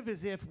we live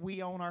as if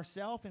we own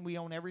ourselves and we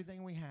own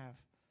everything we have.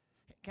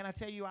 Can I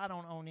tell you, I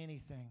don't own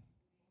anything.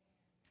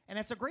 And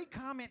that's a great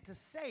comment to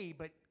say,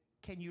 but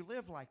can you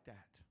live like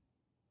that?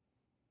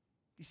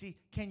 You see,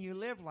 can you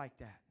live like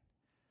that?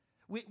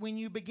 When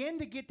you begin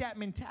to get that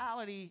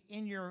mentality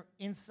in your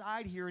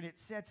inside here and it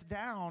sets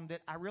down that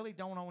I really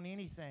don't own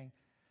anything,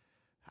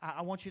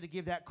 I want you to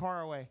give that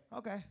car away.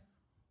 Okay,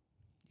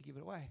 you give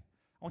it away.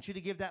 I want you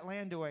to give that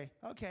land away.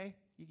 Okay,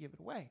 you give it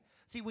away.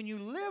 See, when you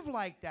live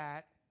like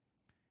that,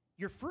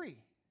 you're free.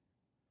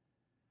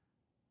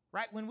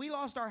 Right? When we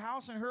lost our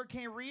house in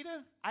Hurricane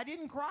Rita, I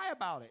didn't cry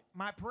about it.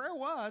 My prayer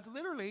was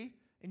literally,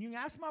 and you can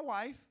ask my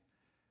wife,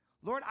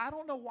 Lord, I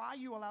don't know why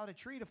you allowed a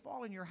tree to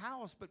fall in your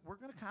house, but we're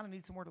going to kind of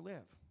need somewhere to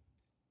live.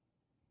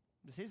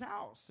 It's his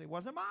house. It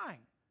wasn't mine.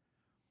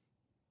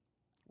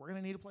 We're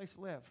going to need a place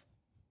to live.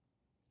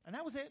 And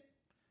that was it.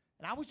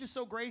 And I was just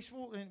so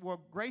grateful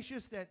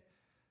that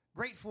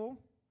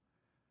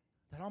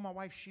all my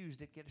wife's shoes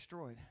didn't get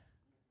destroyed.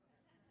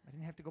 I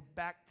didn't have to go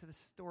back to the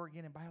store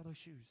again and buy all those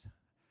shoes.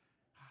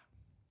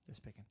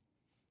 Just picking.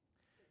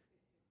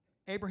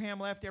 Abraham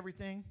left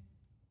everything.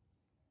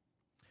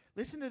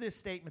 Listen to this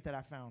statement that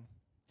I found.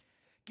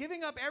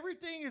 Giving up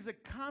everything is a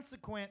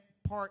consequent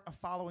part of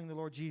following the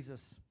Lord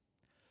Jesus.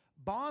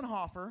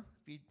 Bonhoeffer,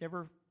 if you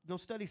ever go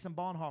study some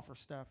Bonhoeffer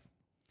stuff,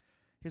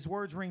 his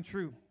words ring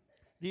true.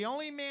 The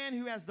only man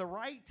who has the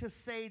right to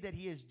say that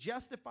he is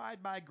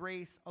justified by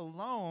grace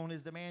alone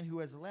is the man who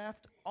has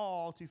left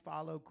all to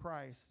follow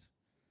Christ.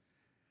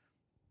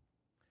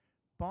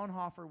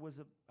 Bonhoeffer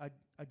was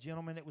a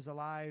gentleman that was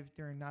alive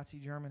during Nazi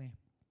Germany.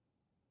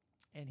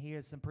 And he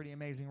has some pretty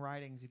amazing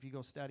writings if you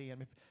go study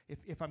him.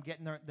 If I'm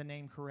getting the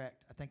name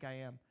correct, I think I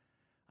am.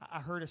 I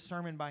heard a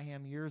sermon by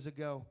him years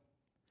ago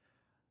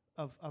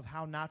of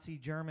how Nazi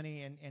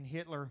Germany and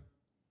Hitler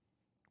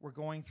were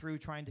going through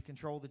trying to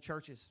control the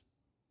churches.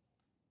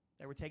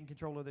 They were taking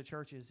control of the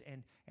churches.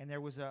 And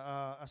there was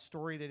a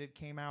story that it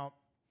came out.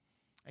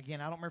 Again,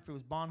 I don't remember if it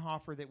was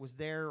Bonhoeffer that was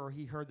there or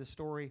he heard the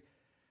story.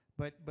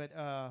 But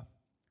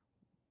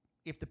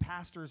if the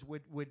pastors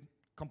would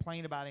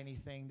complain about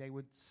anything, they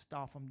would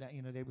stuff them down,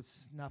 they would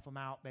snuff them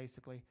out,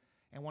 basically.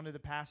 And one of the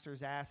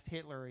pastors asked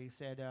Hitler, he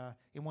said,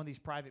 in one of these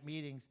private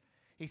meetings,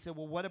 he said,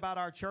 well, what about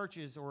our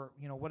churches, or,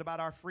 what about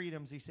our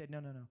freedoms? He said,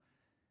 no.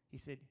 He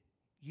said,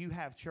 you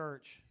have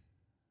church,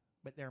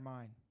 but they're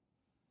mine.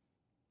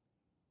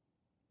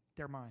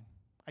 They're mine.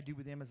 I do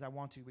with them as I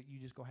want to, but you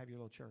just go have your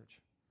little church.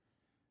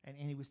 And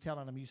he was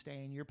telling them, you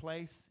stay in your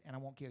place, and I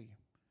won't kill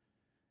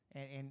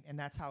you. And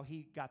that's how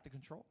he got the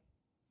control.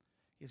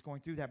 Is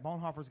going through that.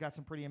 Bonhoeffer's got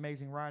some pretty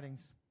amazing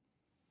writings.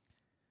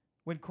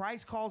 When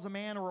Christ calls a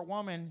man or a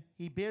woman,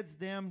 he bids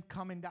them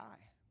come and die.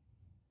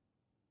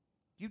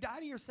 You die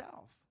to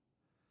yourself.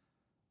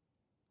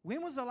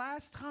 When was the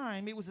last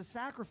time it was a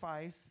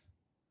sacrifice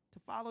to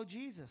follow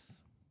Jesus?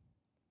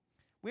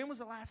 When was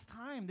the last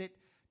time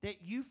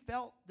that you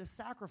felt the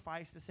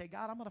sacrifice to say,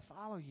 God, I'm going to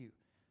follow you?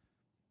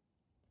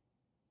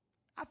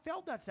 I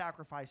felt that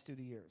sacrifice through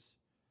the years.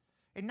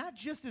 And not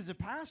just as a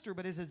pastor,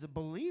 but as a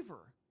believer.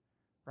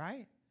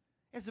 Right?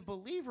 As a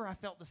believer, I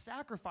felt the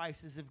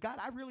sacrifices of, God,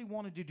 I really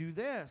wanted to do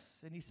this.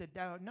 And he said,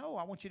 no,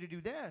 I want you to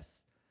do this.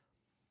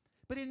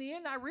 But in the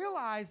end, I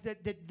realized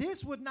that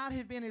this would not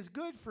have been as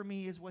good for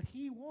me as what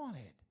he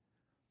wanted.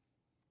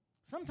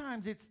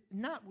 Sometimes it's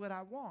not what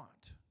I want.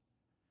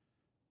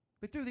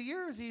 But through the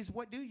years,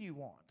 what do you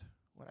want?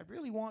 Well, I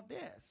really want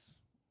this.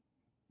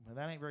 Well,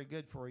 that ain't very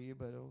good for you,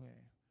 but okay.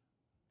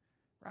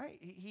 Right?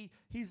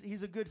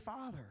 He's a good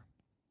father.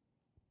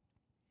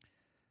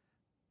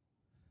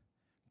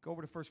 Go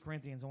over to 1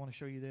 Corinthians. I want to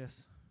show you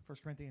this. 1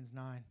 Corinthians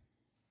 9.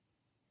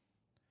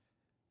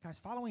 Guys,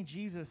 following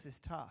Jesus is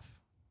tough.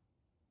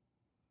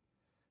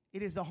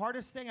 It is the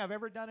hardest thing I've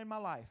ever done in my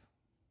life.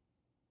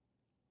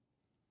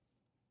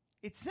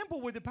 It's simple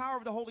with the power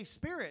of the Holy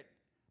Spirit,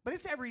 but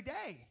it's every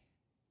day.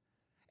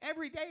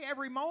 Every day,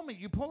 every moment.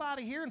 You pull out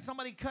of here and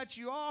somebody cuts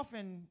you off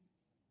and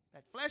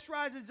that flesh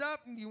rises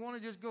up and you want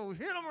to just go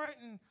hit them right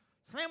and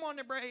slam on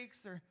the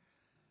brakes or...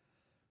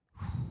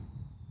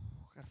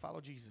 Got to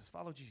follow Jesus,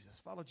 follow Jesus,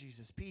 follow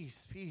Jesus.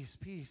 Peace, peace,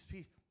 peace,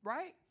 peace.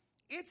 Right?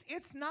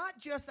 It's not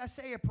just I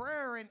say a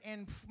prayer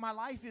and my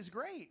life is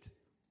great.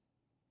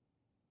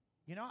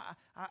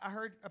 I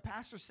heard a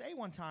pastor say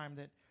one time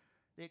that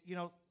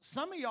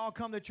some of y'all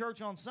come to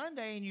church on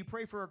Sunday and you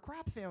pray for a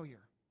crop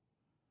failure.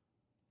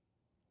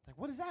 Like,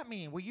 what does that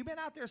mean? Well, you've been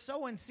out there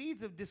sowing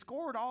seeds of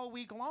discord all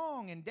week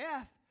long and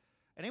death,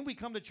 and then we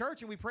come to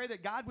church and we pray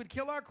that God would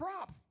kill our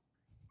crop.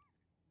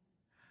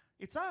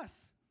 It's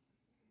us.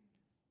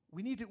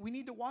 We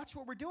need to watch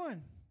what we're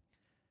doing.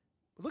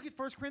 Look at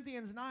 1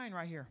 Corinthians 9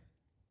 right here.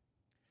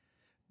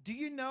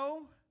 Do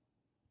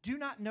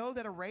not know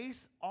that a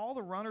race all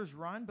the runners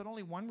run, but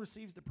only one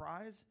receives the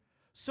prize?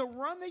 So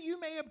run that you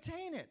may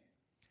obtain it.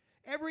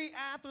 Every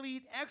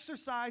athlete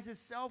exercises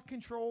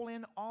self-control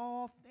in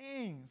all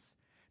things.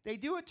 They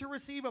do it to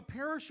receive a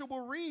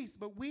perishable wreath,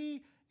 but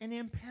we an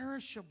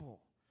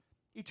imperishable.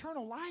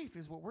 Eternal life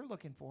is what we're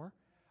looking for.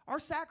 Our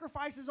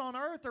sacrifices on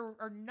earth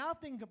are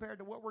nothing compared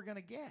to what we're going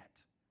to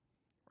get.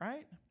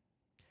 Right?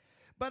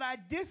 But I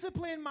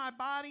discipline my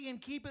body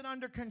and keep it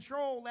under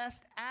control,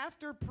 lest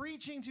after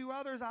preaching to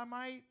others, I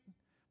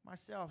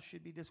myself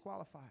should be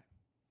disqualified.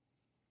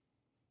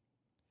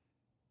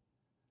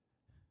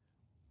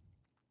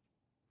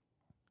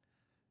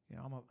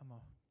 I'm going to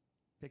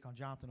pick on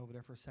Jonathan over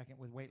there for a second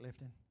with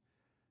weightlifting.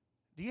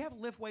 Do you have to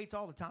lift weights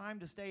all the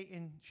time to stay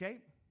in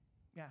shape?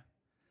 Yeah.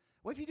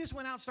 What if you just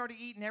went out and started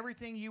eating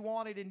everything you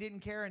wanted and didn't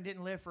care and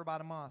didn't lift for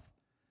about a month?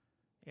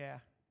 Yeah,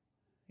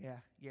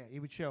 it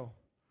would show.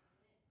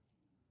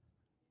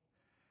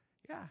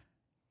 Yeah.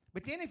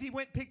 But then if he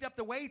went and picked up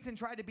the weights and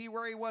tried to be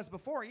where he was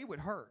before, it would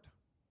hurt.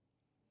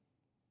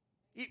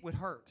 It would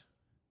hurt.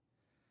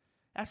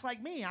 That's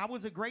like me. I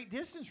was a great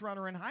distance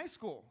runner in high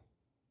school.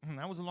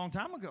 That was a long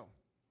time ago.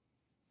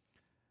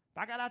 If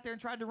I got out there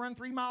and tried to run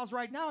 3 miles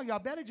right now, y'all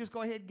better just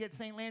go ahead and get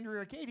St. Landry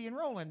or Acadian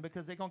rolling,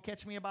 because they're going to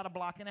catch me about a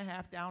block and a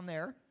half down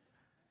there.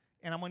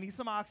 And I'm going to need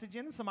some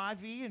oxygen and some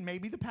IV and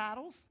maybe the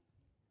paddles.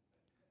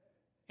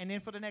 And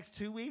then for the next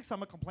 2 weeks, I'm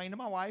going to complain to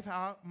my wife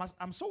how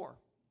I'm sore.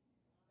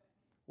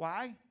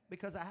 Why?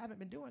 Because I haven't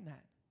been doing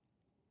that.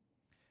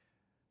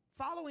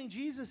 Following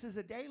Jesus is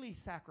a daily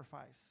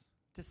sacrifice.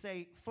 To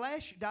say,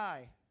 flesh,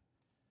 die.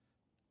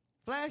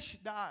 Flesh,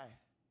 die.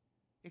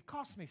 It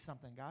costs me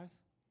something, guys.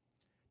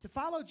 To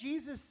follow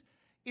Jesus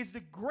is the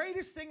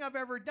greatest thing I've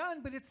ever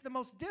done, but it's the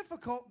most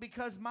difficult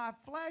because my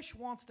flesh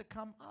wants to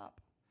come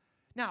up.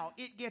 Now,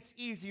 it gets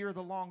easier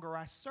the longer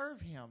I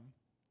serve him,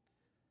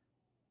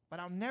 but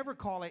I'll never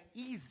call it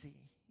easy.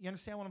 You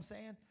understand what I'm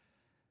saying?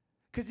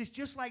 Because it's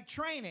just like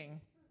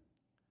training.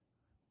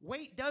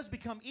 Weight does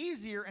become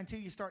easier until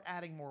you start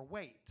adding more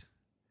weight.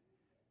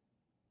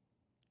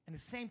 And the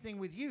same thing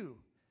with you.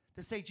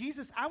 To say,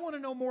 Jesus, I want to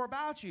know more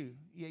about you.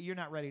 Yeah, you're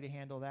not ready to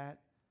handle that.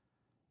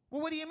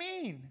 Well, what do you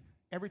mean?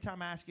 Every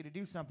time I ask you to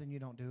do something, you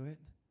don't do it.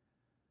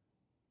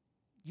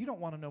 You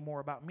don't want to know more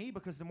about me,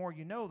 because the more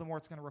you know, the more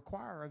it's going to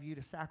require of you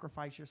to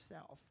sacrifice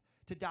yourself,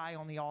 to die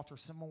on the altar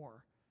some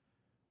more.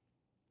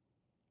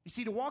 You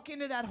see, to walk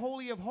into that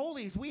Holy of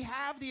Holies, we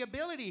have the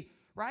ability,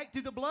 right?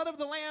 Through the blood of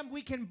the Lamb,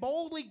 we can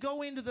boldly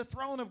go into the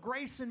throne of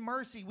grace and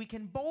mercy. We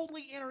can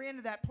boldly enter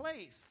into that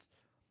place.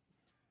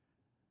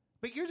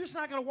 But you're just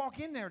not going to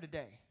walk in there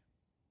today,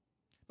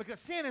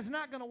 because sin is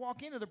not going to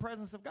walk into the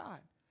presence of God.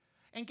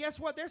 And guess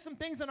what? There's some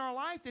things in our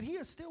life that he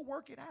is still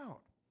working out.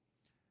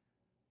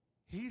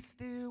 He's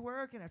still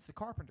working. That's the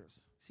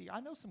Carpenters. See, I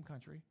know some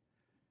country.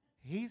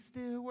 He's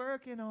still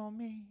working on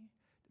me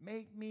to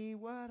make me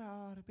what I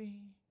ought to be.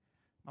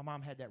 My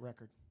mom had that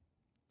record.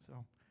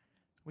 So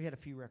we had a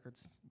few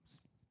records.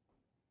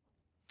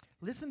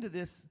 Listen to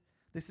this.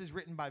 This is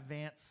written by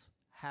Vance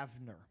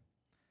Havner.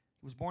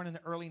 He was born in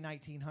the early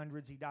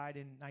 1900s. He died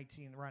in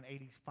around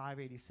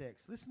 85,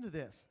 86. Listen to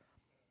this.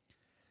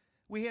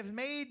 We have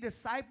made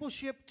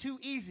discipleship too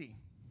easy.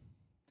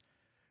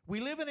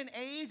 We live in an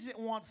age that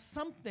wants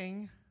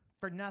something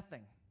for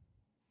nothing.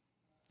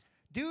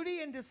 Duty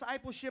and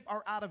discipleship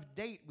are out of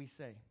date, we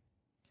say.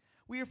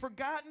 We have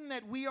forgotten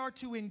that we are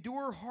to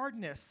endure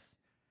hardness,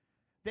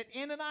 that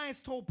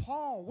Ananias told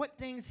Paul what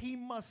things he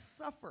must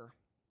suffer.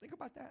 Think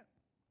about that.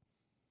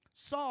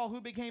 Saul,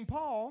 who became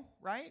Paul,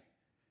 right?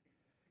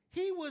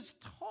 He was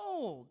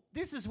told,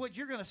 this is what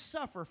you're going to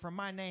suffer for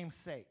my name's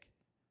sake.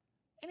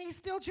 And he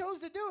still chose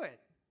to do it.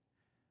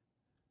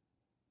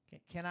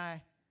 Can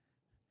I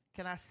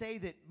say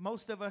that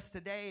most of us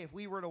today, if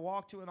we were to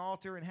walk to an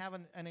altar and have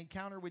an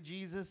encounter with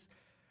Jesus,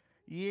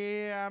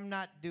 yeah, I'm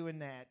not doing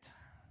that.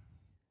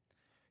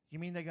 You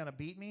mean they're going to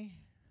beat me?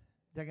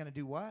 They're going to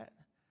do what?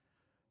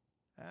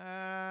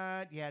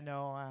 I didn't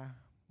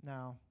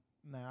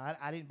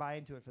buy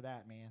into it for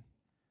that, man.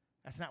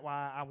 That's not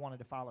why I wanted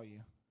to follow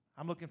you.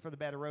 I'm looking for the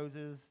bed of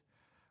roses,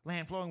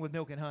 land flowing with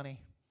milk and honey,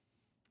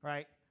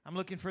 right? I'm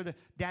looking for the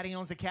daddy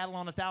owns the cattle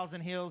on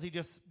 1,000 hills. He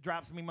just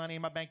drops me money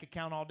in my bank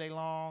account all day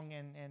long,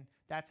 and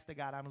that's the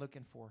God I'm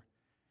looking for.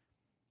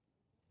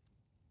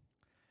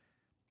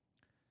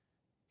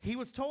 He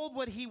was told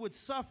what he would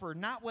suffer,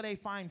 not what a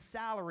fine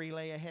salary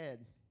lay ahead.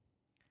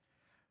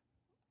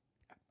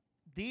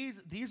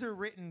 These are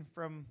written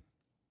from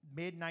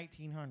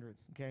mid-1900,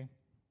 okay?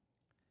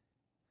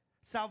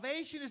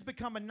 Salvation has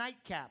become a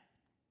nightcap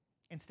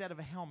instead of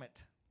a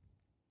helmet.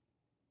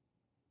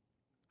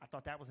 I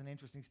thought that was an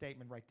interesting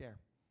statement right there.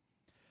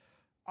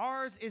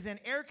 Ours is an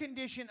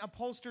air-conditioned,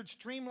 upholstered,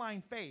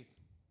 streamlined faith.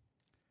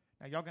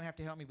 Now, y'all going to have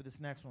to help me with this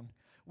next one.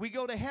 We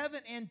go to heaven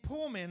in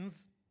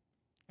Pullmans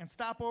and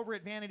stop over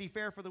at Vanity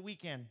Fair for the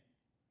weekend.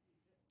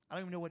 I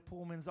don't even know what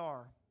Pullmans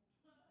are,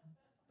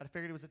 but I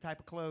figured it was a type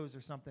of clothes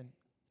or something.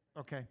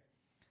 Okay.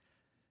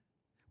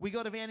 We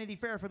go to Vanity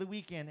Fair for the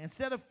weekend.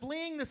 Instead of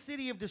fleeing the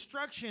city of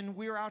destruction,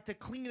 we're out to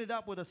clean it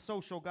up with a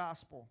social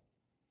gospel.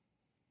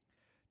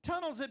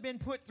 Tunnels have been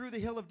put through the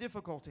hill of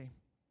difficulty,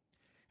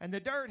 and the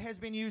dirt has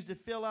been used to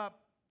fill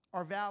up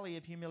our valley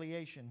of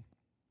humiliation.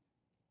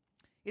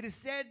 It is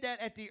said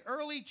that at the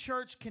early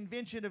church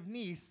convention of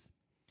Nice,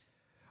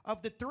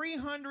 of the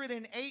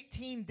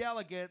 318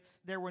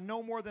 delegates, there were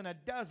no more than a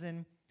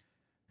dozen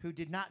who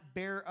did not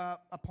bear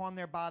up upon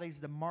their bodies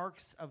the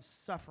marks of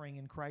suffering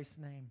in Christ's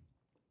name.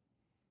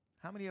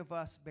 How many of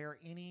us bear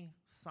any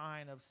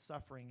sign of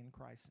suffering in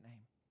Christ's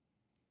name?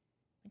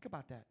 Think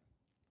about that.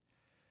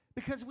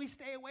 Because we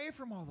stay away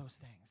from all those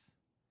things.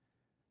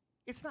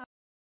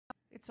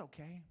 It's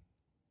okay.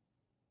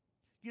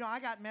 You know, I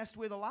got messed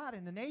with a lot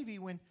in the Navy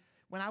when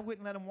I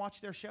wouldn't let them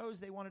watch their shows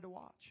they wanted to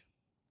watch.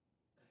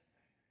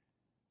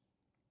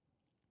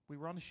 We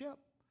were on the ship.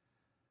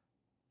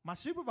 My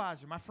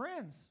supervisor, my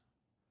friends,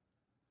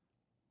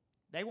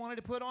 They wanted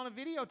to put on a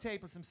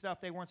videotape of some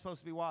stuff they weren't supposed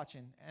to be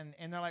watching.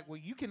 And they're like, well,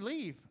 you can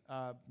leave.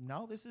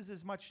 No, this is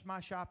as much my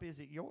shop as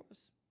it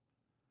yours.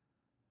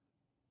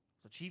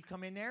 So Chief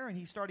come in there, and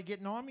he started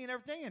getting on me and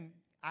everything, and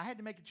I had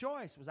to make a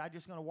choice. Was I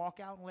just going to walk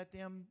out and let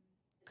them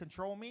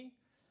control me?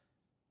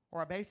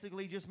 Or I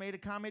basically just made a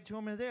comment to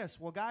him of this.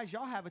 Well, guys,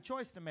 y'all have a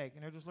choice to make.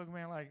 And they're just looking at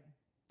me like,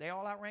 they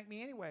all outrank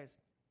me anyways.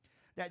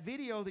 That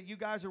video that you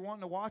guys are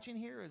wanting to watch in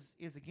here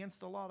is against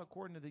the law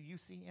according to the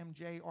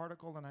UCMJ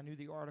article, and I knew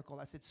the article.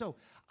 I said, so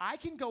I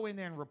can go in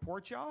there and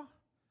report y'all,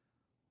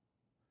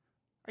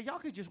 or y'all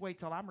could just wait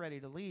till I'm ready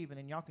to leave, and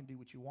then y'all can do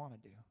what you want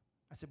to do.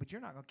 I said, but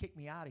you're not going to kick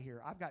me out of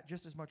here. I've got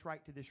just as much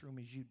right to this room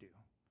as you do.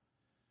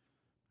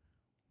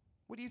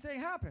 What do you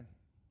think happened?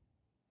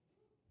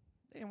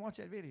 They didn't watch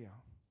that video.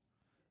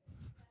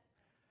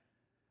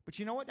 But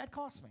you know what? That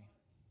cost me.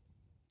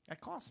 That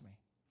cost me.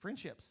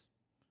 Friendships.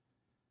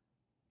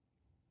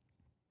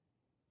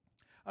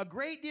 A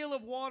great deal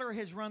of water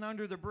has run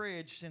under the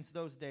bridge since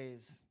those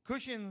days.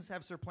 Cushions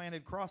have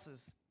supplanted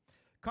crosses.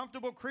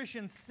 Comfortable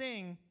Christians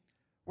sing,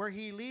 where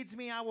he leads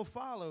me, I will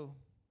follow.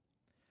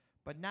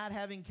 But not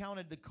having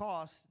counted the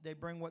cost, they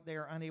bring what they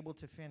are unable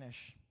to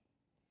finish.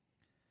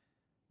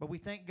 But we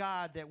thank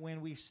God that when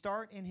we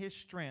start in his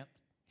strength,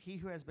 he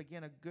who has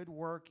begun a good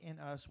work in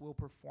us will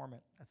perform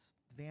it. That's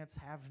Vance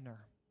Havner.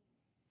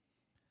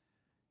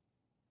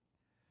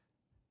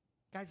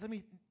 Guys,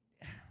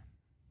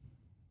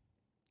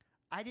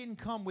 I didn't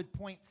come with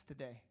points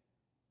today.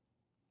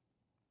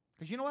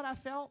 Because you know what I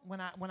felt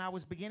when I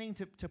was beginning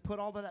to put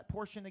all of that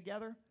portion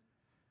together?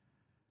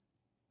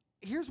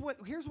 Here's what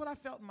I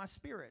felt in my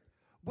spirit.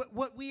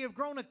 What we have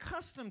grown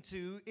accustomed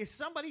to is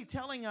somebody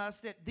telling us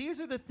that these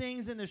are the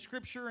things in the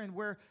scripture and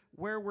where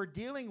we're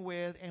dealing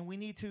with, and we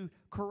need to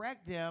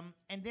correct them,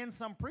 and then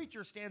some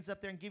preacher stands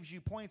up there and gives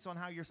you points on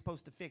how you're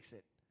supposed to fix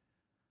it.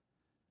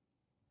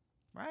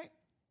 Right?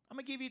 I'm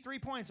going to give you 3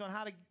 points on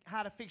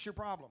how to fix your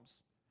problems.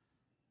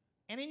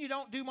 And then you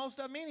don't do most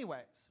of them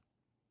anyways.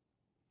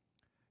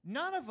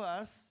 None of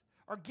us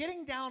are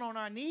getting down on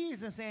our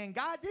knees and saying,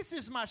 God, this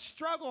is my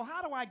struggle.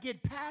 How do I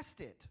get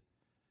past it?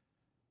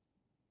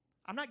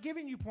 I'm not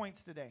giving you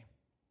points today.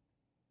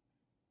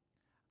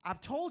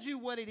 I've told you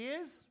what it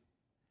is.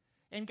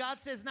 And God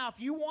says, now, if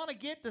you want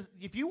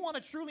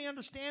to truly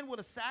understand what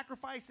a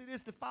sacrifice it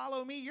is to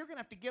follow me, you're going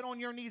to have to get on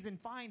your knees and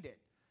find it,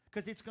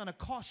 because it's going to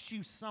cost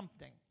you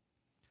something.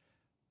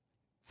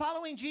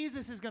 Following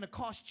Jesus is going to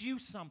cost you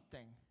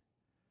something.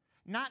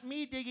 Not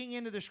me digging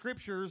into the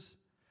scriptures,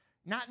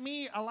 not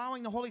me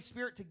allowing the Holy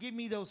Spirit to give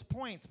me those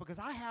points, because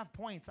I have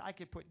points I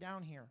could put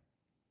down here.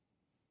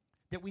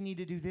 That we need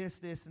to do this,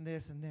 this, and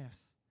this, and this.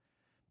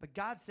 But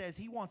God says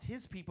he wants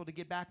his people to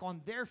get back on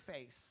their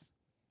face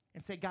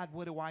and say, God,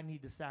 what do I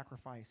need to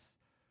sacrifice?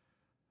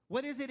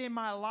 What is it in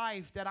my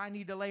life that I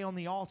need to lay on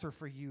the altar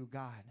for you,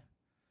 God?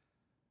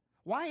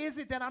 Why is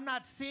it that I'm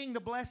not seeing the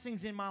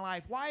blessings in my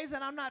life? Why is it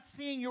I'm not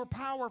seeing your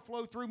power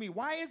flow through me?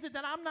 Why is it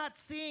that I'm not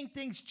seeing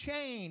things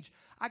change?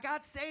 I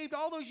got saved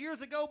all those years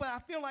ago, but I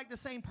feel like the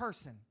same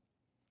person.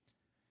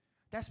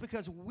 That's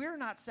because we're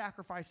not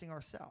sacrificing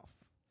ourselves.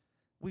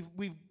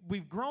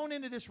 We've grown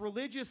into this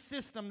religious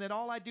system that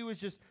all I do is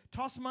just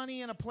toss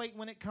money in a plate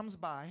when it comes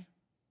by.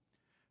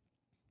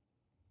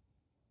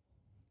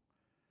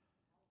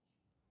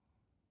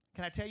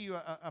 Can I tell you,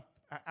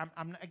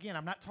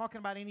 I'm not talking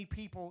about any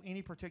people,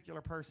 any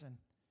particular person.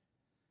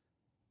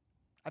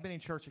 I've been in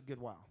church a good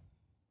while,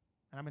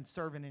 and I've been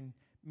serving in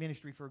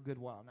ministry for a good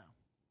while now.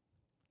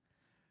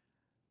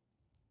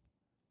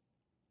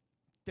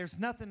 There's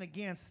nothing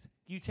against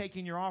you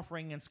taking your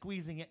offering and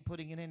squeezing it and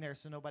putting it in there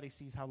so nobody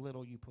sees how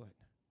little you put.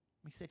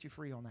 Let me set you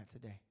free on that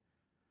today.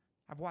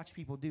 I've watched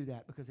people do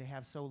that because they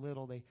have so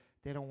little they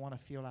don't want to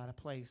feel out of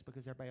place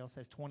because everybody else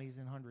has 20s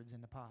and 100s in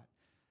the pot.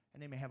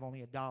 And they may have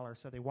only $1,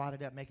 so they wad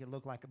it up, make it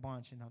look like a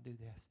bunch, and they'll do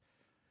this.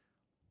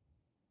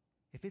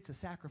 If it's a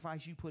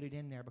sacrifice, you put it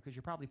in there because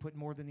you're probably putting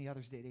more than the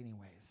others did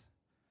anyways.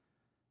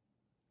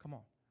 Come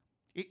on.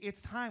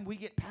 It's time we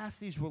get past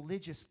these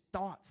religious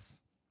thoughts.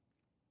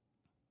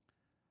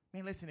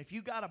 Man, listen, if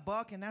you got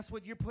 $1 and that's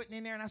what you're putting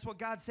in there and that's what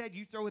God said,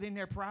 you throw it in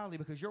there proudly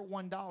because your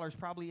 $1 is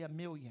probably $1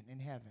 million in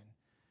heaven.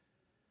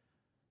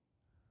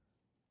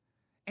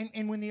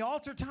 And when the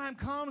altar time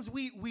comes,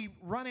 we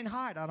run and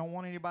hide. I don't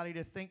want anybody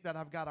to think that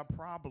I've got a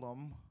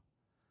problem.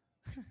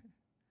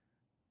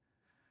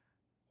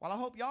 Well, I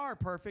hope y'all are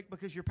perfect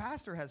because your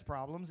pastor has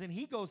problems and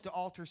he goes to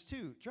altars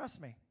too.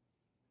 Trust me.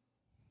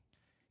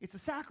 It's a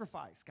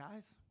sacrifice,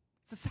 guys.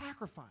 It's a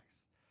sacrifice.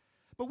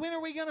 But when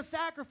are we going to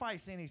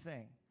sacrifice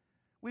anything?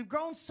 We've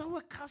grown so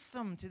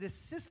accustomed to this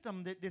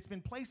system that's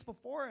been placed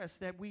before us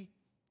that we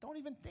don't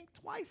even think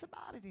twice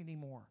about it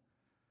anymore.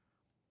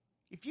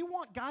 If you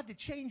want God to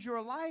change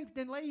your life,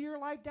 then lay your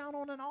life down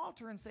on an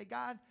altar and say,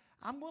 God,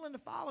 I'm willing to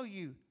follow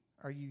you.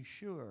 Are you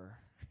sure?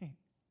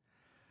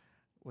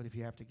 What if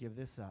you have to give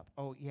this up?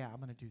 Oh, yeah, I'm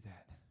going to do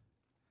that.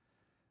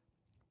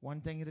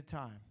 One thing at a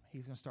time,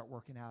 he's going to start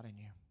working out in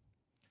you.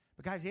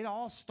 But guys, it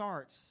all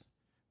starts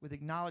with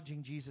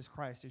acknowledging Jesus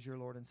Christ as your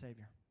Lord and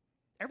Savior.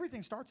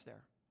 Everything starts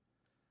there.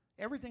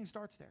 Everything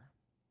starts there.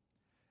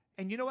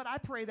 And you know what? I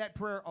pray that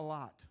prayer a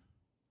lot.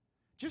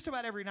 Just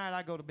about every night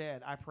I go to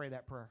bed, I pray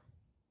that prayer.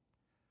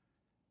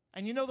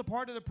 And you know the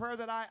part of the prayer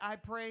that I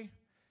pray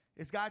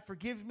is, God,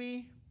 forgive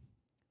me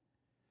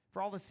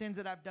for all the sins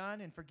that I've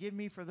done, and forgive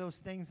me for those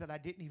things that I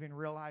didn't even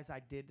realize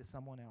I did to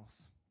someone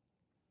else.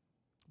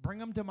 Bring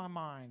them to my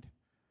mind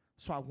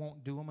so I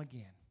won't do them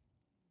again.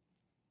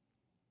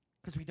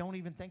 Because we don't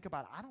even think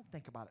about it. I don't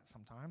think about it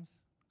sometimes.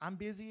 I'm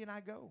busy and I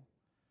go.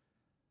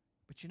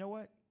 But you know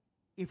what?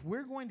 If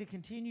we're going to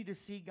continue to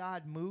see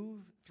God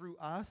move through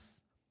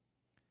us,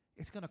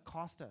 it's going to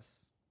cost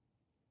us.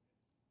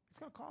 It's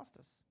going to cost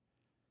us.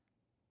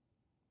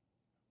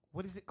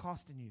 What is it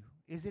costing you?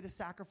 Is it a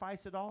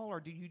sacrifice at all, or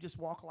do you just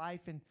walk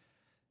life and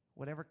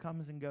whatever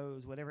comes and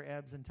goes, whatever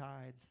ebbs and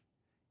tides?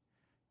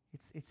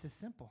 It's as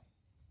simple.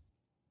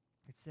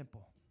 It's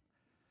simple.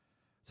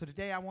 So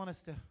today I want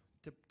us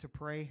to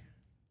pray.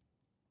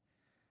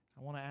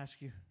 I want to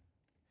ask you,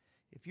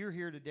 if you're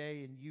here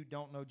today and you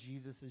don't know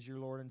Jesus as your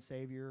Lord and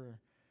Savior, or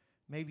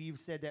maybe you've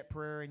said that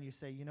prayer and you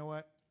say, you know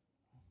what?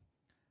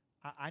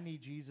 I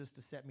need Jesus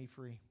to set me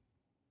free.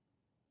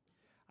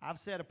 I've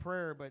said a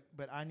prayer, but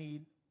I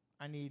need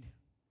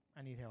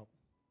help.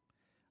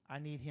 I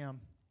need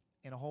Him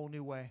in a whole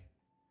new way.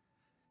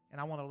 And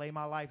I want to lay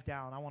my life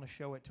down. I want to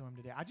show it to Him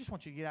today. I just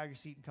want you to get out of your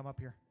seat and come up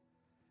here.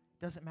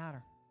 Doesn't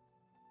matter.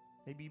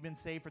 Maybe you've been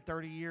saved for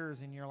 30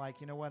 years and you're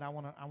like, you know what, I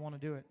want to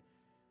do it.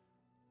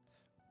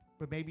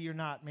 But maybe you're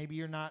not. Maybe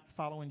you're not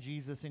following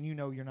Jesus and you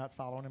know you're not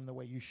following Him the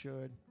way you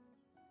should.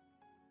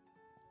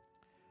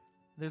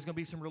 There's going to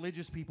be some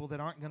religious people that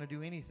aren't going to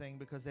do anything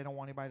because they don't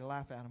want anybody to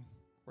laugh at them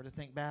or to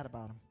think bad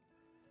about them.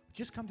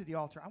 Just come to the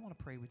altar. I want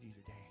to pray with you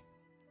today.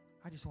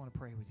 I just want to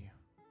pray with you.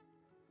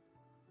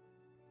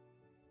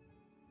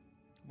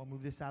 I'm going to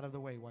move this out of the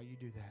way while you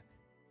do that.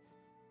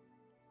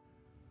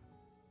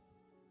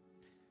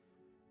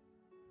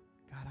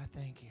 God, I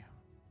thank you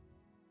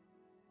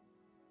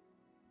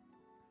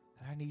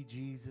that I need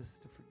Jesus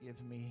to forgive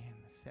me and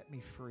set me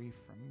free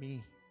from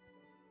me.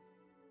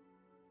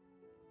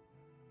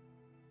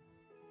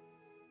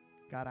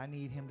 God, I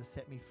need Him to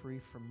set me free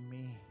from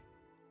me.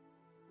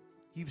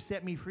 You've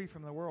set me free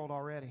from the world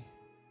already.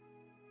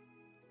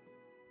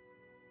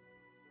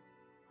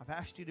 I've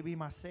asked you to be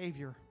my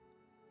Savior,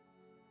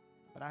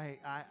 but I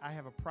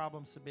have a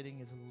problem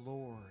submitting as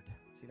Lord.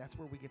 See, that's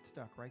where we get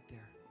stuck, right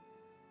there.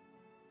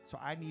 So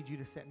I need you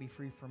to set me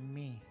free from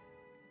me,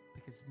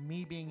 because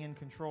me being in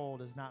control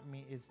is not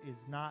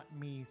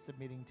me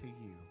submitting to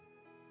you.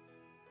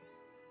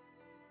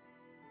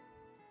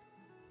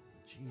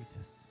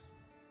 Jesus,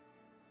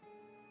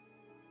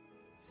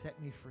 set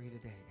me free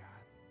today, God.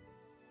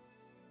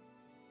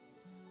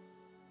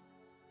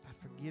 God,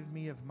 forgive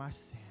me of my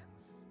sins.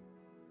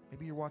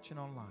 Maybe you're watching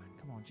online.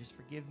 Come on, just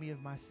forgive me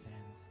of my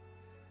sins.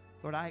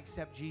 Lord, I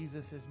accept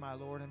Jesus as my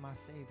Lord and my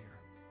Savior.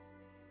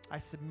 I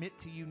submit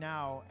to you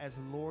now as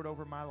Lord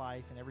over my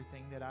life, and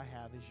everything that I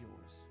have is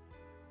yours.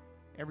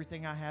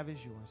 Everything I have is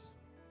yours.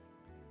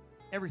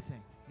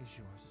 Everything is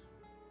yours.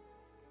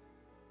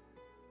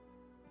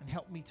 And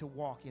help me to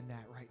walk in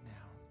that right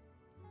now.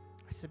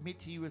 I submit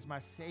to you as my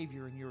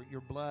Savior, and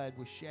your blood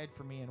was shed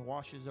for me and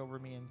washes over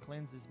me and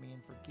cleanses me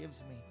and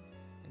forgives me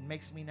and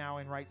makes me now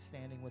in right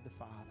standing with the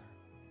Father.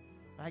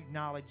 I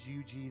acknowledge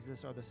you,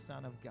 Jesus, are the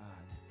Son of God.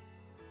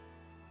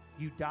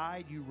 You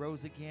died, you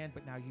rose again,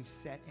 but now you've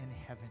sat in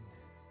heaven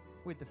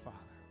with the Father.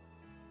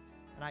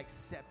 And I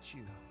accept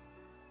you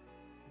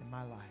in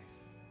my life.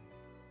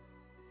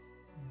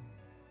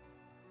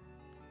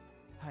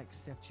 I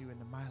accept you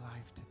into my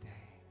life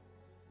today.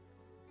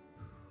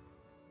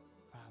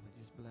 Father,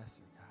 just bless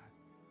her, God.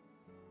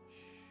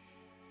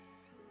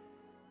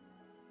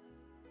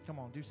 Come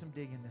on, do some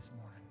digging this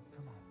morning.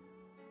 Come on.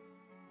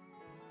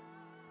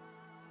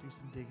 Do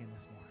some digging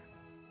this morning.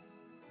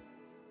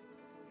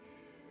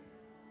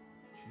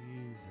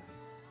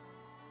 Jesus.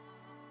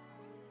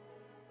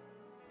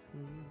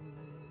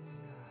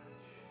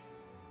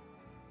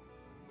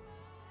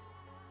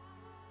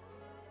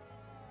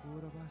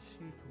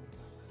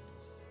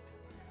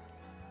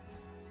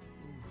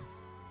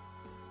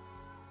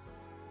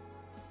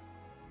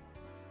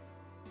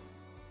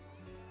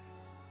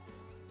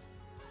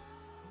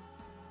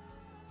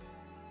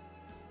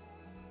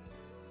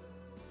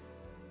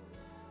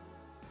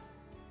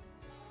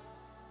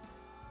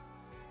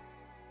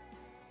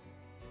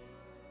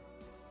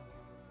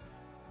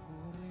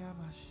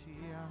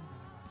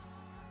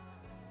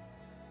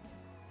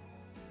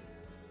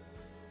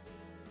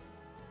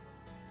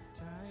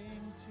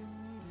 Dying to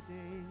me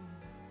today.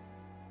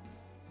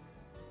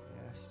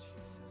 Yes,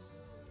 Jesus.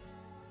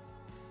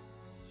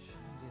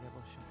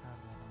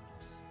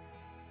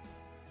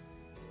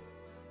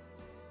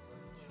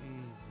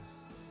 Jesus.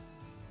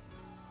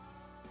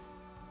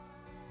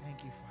 Thank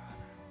you,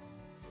 Father.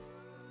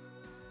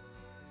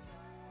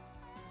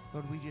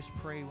 Lord, we just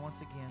pray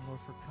once again, Lord,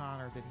 for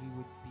Connor, that he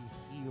would be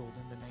healed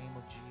in the name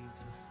of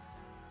Jesus.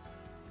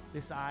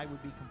 This eye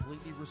would be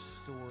completely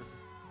restored.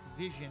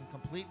 Vision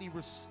completely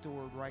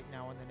restored right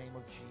now in the name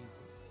of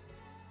Jesus.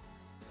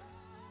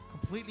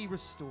 Completely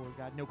restored,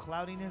 God. No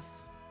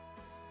cloudiness,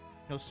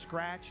 no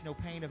scratch, no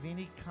pain of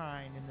any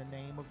kind in the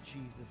name of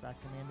Jesus. I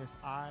command this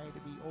eye to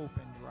be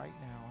opened right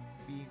now and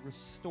be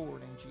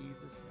restored in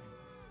Jesus' name.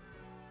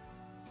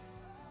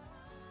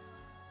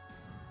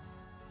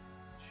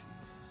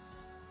 Jesus.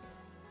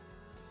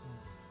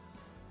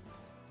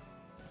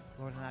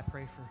 Lord, and I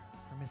pray for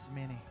Miss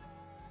Minnie.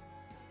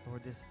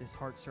 Lord, this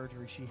heart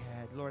surgery she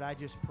had. Lord, I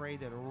just pray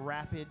that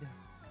rapid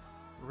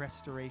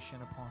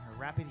restoration upon her,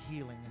 rapid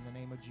healing in the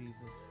name of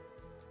Jesus.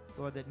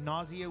 Lord, that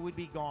nausea would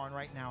be gone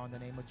right now in the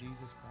name of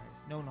Jesus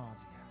Christ. No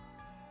nausea.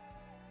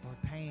 Lord,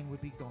 pain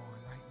would be gone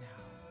right now.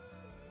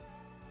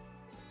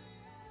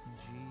 In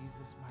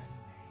Jesus' mighty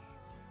name.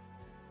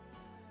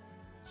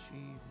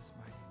 Jesus'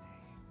 mighty name.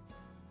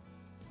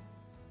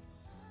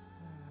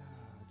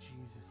 Oh,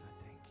 Jesus, I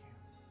thank you.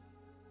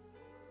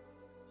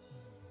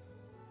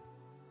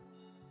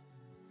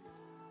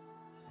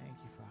 Thank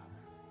you, Father.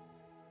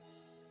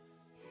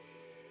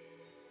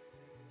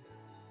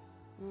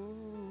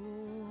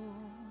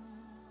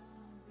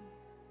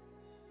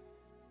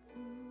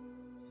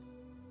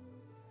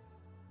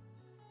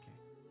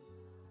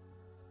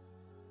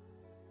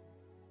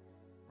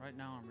 Right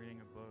now I'm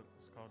reading a book.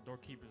 It's called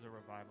Doorkeepers of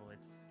Revival.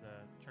 It's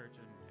the church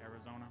in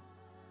Arizona.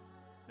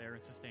 They're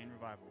in sustained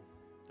revival.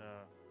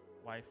 The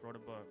wife wrote a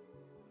book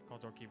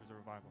called Doorkeepers of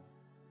Revival.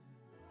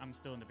 I'm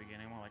still in the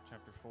beginning. I'm on like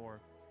chapter 4.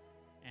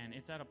 And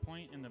it's at a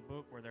point in the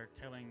book where they're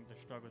telling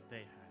the struggles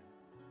they had.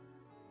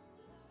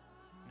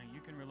 Now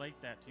you can relate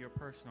that to your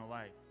personal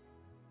life.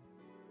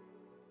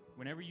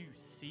 Whenever you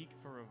seek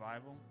for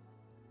revival,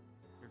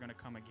 you're going to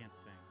come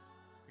against things.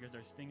 Because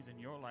there's things in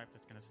your life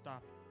that's going to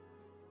stop you.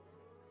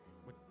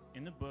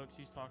 In the book,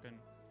 she's talking,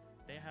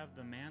 they have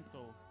the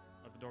mantle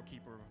of the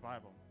doorkeeper of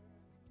revival.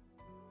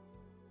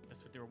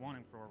 That's what they were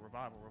wanting for,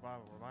 revival,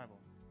 revival, revival.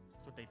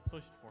 That's what they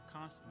pushed for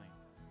constantly.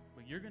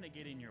 But you're going to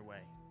get in your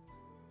way.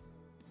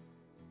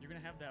 You're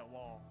going to have that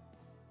wall.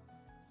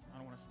 I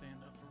don't want to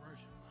stand up for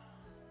worship.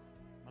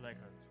 My leg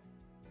hurts.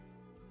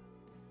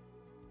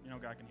 You know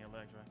God can heal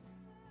legs, right?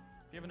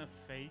 If you have enough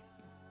faith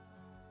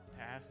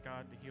to ask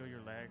God to heal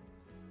your leg,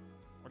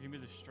 or give me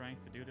the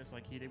strength to do this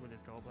like he did with his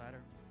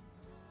gallbladder,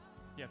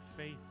 you have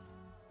faith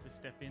to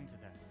step into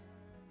that.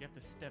 You have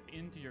to step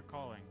into your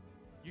calling.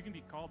 You can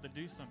be called to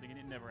do something and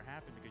it never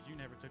happened because you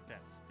never took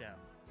that step.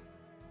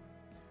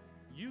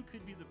 You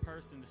could be the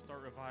person to start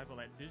revival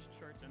at this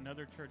church,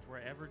 another church,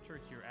 wherever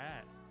church you're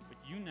at, but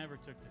you never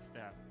took the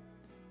step.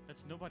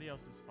 That's nobody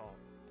else's fault.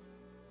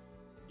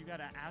 You got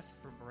to ask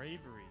for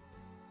bravery.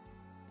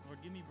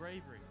 Lord, give me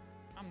bravery.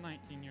 I'm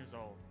 19 years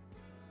old.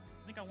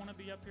 I think I want to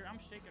be up here. I'm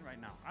shaking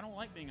right now. I don't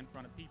like being in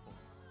front of people,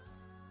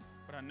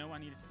 but I know I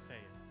needed to say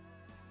it.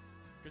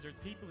 Because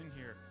there's people in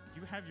here,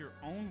 you have your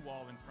own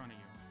wall in front of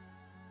you.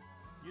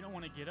 You don't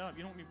want to get up.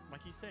 You don't,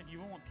 like he said, you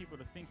don't want people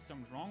to think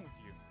something's wrong with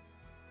you.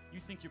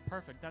 You think you're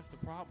perfect. That's the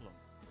problem.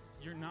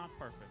 You're not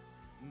perfect.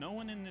 No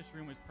one in this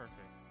room is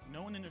perfect.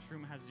 No one in this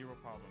room has zero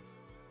problems.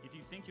 If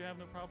you think you have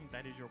no problem,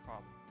 that is your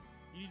problem.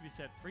 You need to be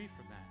set free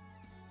from that.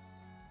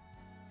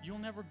 You'll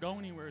never go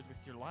anywhere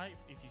with your life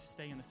if you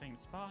stay in the same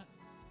spot.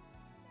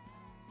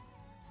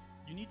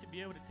 You need to be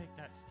able to take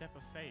that step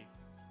of faith.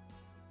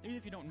 Even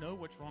if you don't know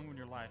what's wrong in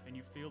your life and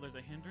you feel there's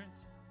a hindrance,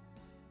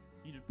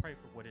 you need to pray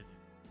for what is it?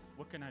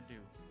 What can I do?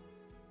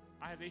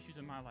 I have issues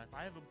in my life.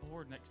 I have a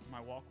board next to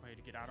my walkway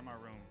to get out of my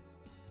room.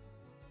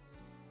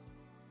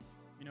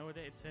 You know what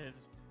it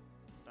says?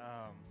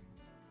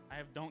 I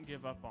have don't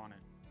give up on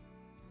it.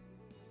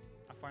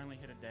 I finally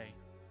hit a day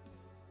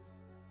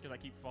because I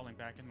keep falling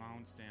back in my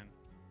own sin.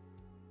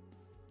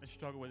 I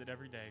struggle with it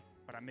every day,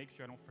 but I make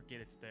sure I don't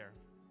forget it's there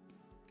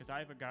because I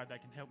have a God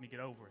that can help me get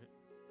over it.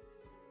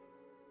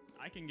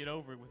 I can get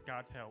over it with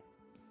God's help.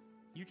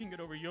 You can get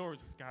over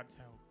yours with God's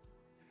help.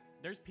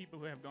 There's people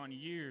who have gone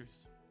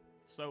years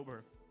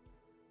sober,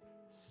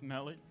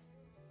 smell it,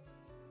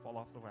 fall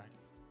off the wagon.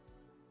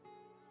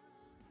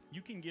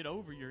 You can get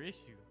over your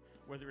issue,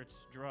 whether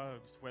it's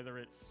drugs, whether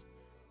it's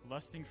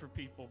lusting for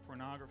people,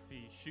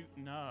 pornography,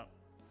 shooting up,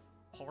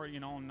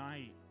 partying all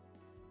night.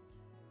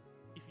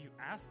 If you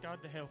ask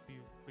God to help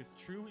you with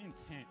true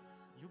intent,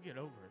 you'll get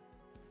over it.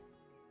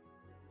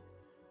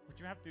 But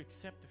you have to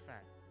accept the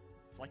fact.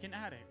 It's like an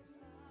addict.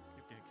 You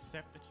have to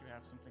accept that you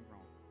have something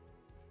wrong.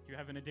 You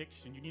have an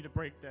addiction. You need to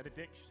break that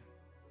addiction.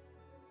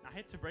 I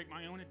had to break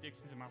my own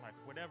addictions in my life.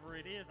 Whatever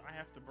it is, I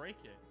have to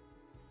break it.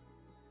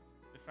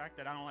 The fact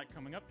that I don't like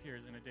coming up here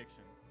is an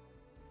addiction.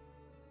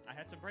 I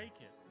had to break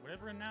it.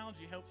 Whatever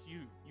analogy helps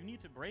you, you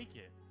need to break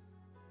it.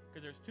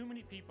 Because there's too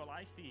many people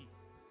I see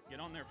get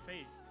on their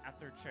face at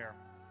their chair.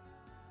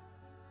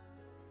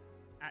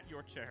 At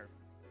your chair.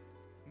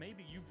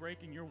 Maybe you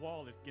breaking your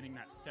wall is getting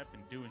that step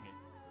and doing it.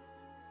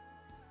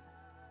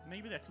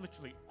 Maybe that's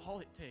literally all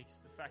it takes,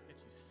 the fact that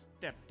you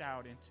stepped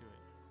out into it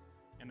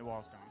and the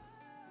wall's gone.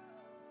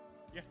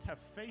 You have to have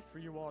faith for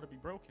your wall to be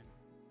broken.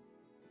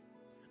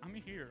 I'm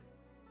here,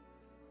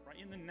 right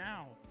in the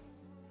now.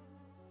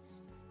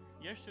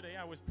 Yesterday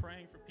I was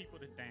praying for people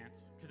to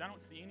dance because I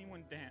don't see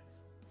anyone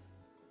dance.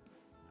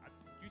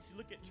 You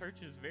look at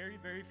churches, very,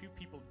 very few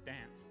people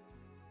dance.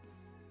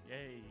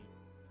 Yay,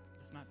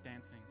 that's not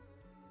dancing.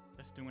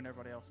 that's doing what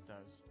everybody else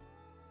does.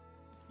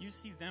 You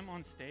see them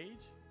on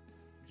stage,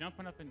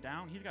 jumping up and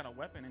down. He's got a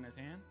weapon in his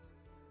hand.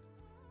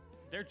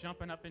 They're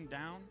jumping up and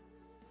down,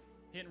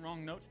 hitting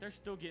wrong notes. They're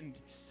still getting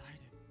excited.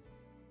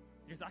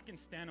 Because I can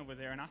stand over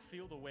there and I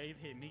feel the wave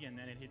hit me and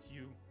then it hits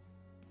you.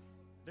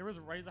 There was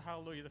a raise of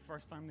hallelujah the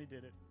first time they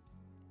did it.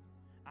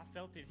 I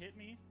felt it hit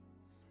me.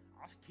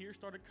 Tears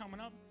started coming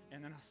up,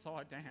 and then I saw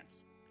it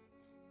dance.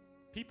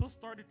 People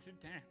started to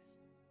dance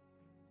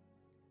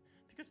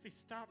because they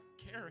stopped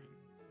caring.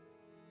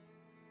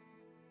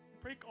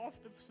 Break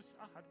off the facade.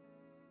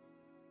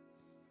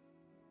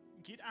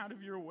 Get out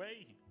of your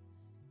way.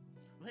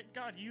 Let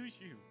God use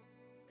you,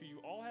 because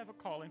you all have a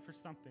calling for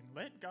something.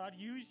 Let God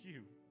use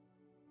you.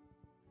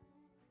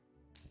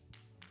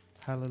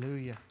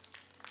 Hallelujah.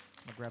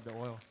 I'm going to grab the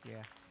oil.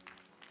 Yeah.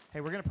 Hey,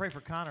 we're going to pray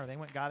for Connor. They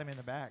went and got him in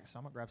the back, so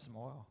I'm going to grab some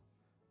oil.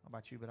 I don't know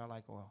about you, but I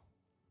like oil.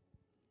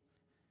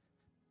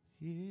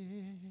 Yeah.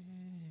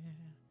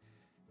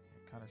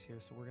 Connor's here,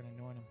 so we're going to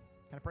anoint him.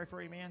 Can I pray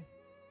for you, man?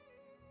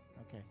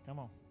 Okay, come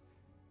on.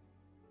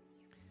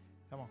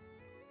 Come on.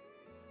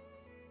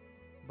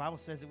 The Bible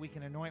says that we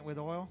can anoint with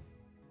oil.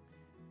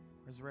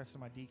 Where's the rest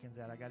of my deacons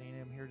at? I got any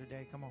of them here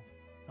today? Come on.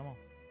 Come on.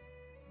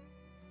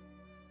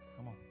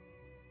 Come on.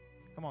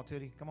 Come on,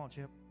 Tootie. Come on,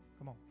 Chip.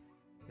 Come on.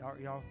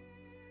 Y'all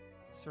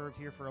served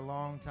here for a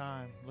long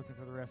time. Looking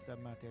for the rest of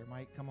them out there.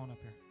 Mike, come on up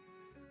here.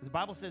 The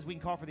Bible says we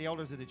can call for the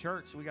elders of the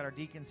church. So we got our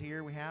deacons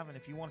here. We have. And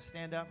if you want to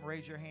stand up and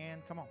raise your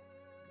hand, come on.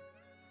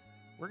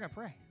 We're going to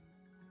pray.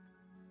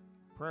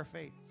 Prayer of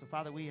faith. So,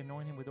 Father, we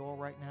anoint him with oil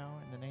right now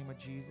in the name of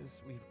Jesus.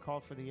 We've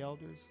called for the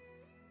elders.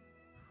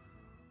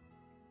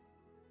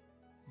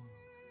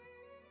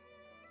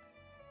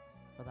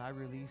 Father, I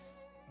release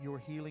your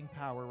healing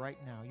power right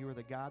now. You are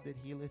the God that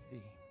healeth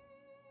thee.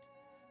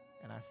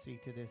 And I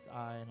speak to this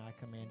eye and I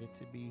command it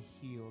to be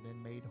healed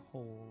and made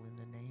whole in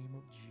the name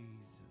of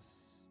Jesus.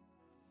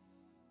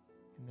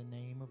 In the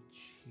name of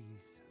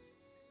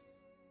Jesus.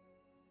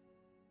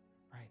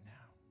 Right now.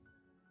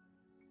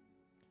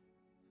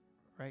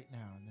 Right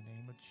now, in the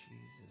name of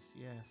Jesus.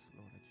 Yes,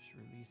 Lord, I just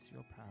release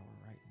your power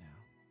right now.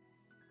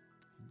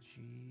 In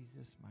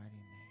Jesus' mighty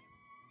name.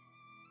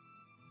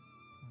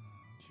 In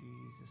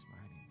Jesus'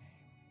 mighty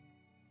name.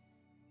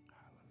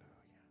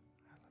 Hallelujah.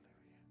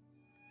 Hallelujah.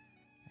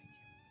 Thank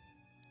you.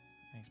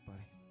 Thanks,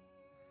 buddy.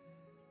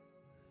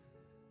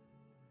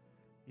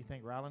 You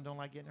think Ryland don't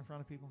like getting in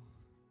front of people?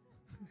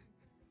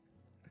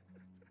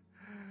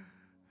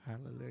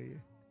 Hallelujah.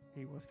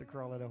 He wants to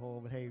crawl in a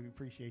hole, but hey, we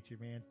appreciate you,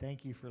 man.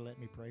 Thank you for letting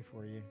me pray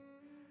for you.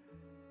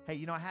 Hey,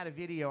 you know, I had a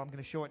video. I'm going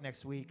to show it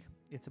next week.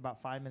 It's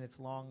about 5 minutes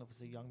long. It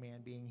was a young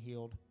man being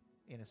healed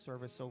in a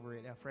service over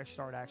at Fresh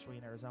Start, actually,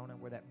 in Arizona,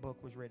 where that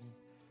book was written.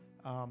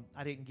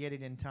 I didn't get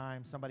it in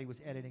time. Somebody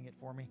was editing it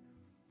for me.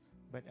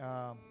 But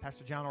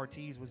Pastor John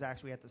Ortiz was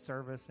actually at the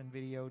service and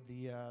videoed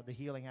the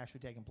healing actually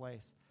taking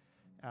place.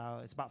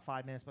 It's about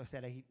 5 minutes, but I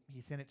said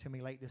he sent it to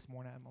me late this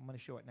morning. I'm going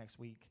to show it next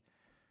week.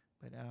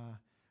 But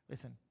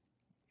listen,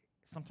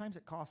 sometimes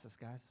it costs us,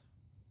 guys.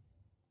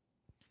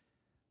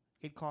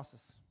 It costs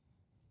us.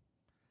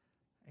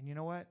 And you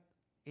know what?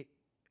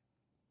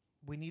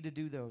 We need to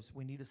do those.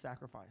 We need to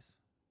sacrifice.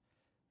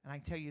 And I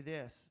can tell you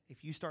this,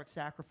 if you start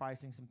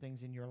sacrificing some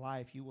things in your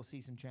life, you will see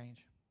some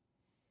change.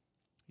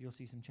 You'll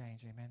see some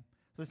change, amen.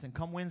 So listen,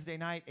 come Wednesday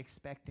night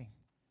expecting,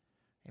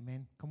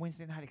 amen. Come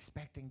Wednesday night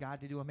expecting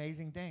God to do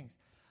amazing things.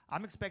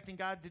 I'm expecting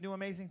God to do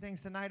amazing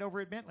things tonight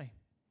over at Bentley.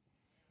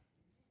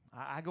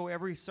 I go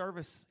every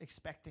service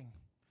expecting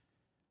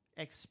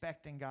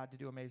God to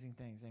do amazing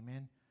things,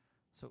 amen.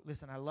 So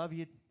listen, I love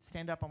you.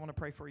 Stand up. I want to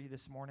pray for you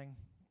this morning.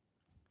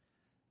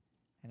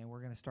 And then we're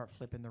going to start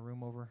flipping the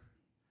room over.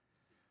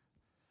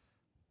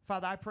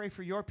 Father, I pray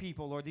for your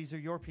people, Lord. These are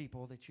your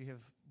people that you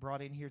have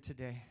brought in here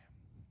today.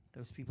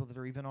 Those people that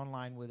are even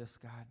online with us,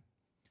 God.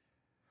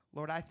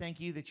 Lord, I thank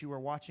you that you are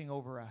watching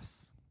over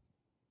us.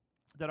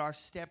 That our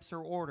steps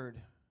are ordered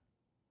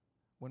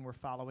when we're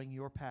following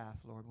your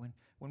path, Lord.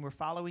 When we're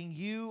following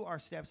you, our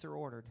steps are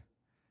ordered.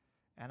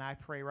 And I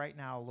pray right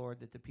now, Lord,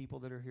 that the people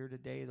that are here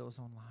today, those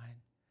online,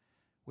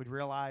 would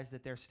realize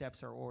that their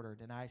steps are ordered.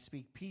 And I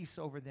speak peace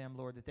over them,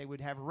 Lord, that they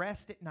would have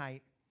rest at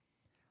night.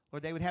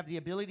 Lord, they would have the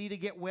ability to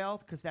get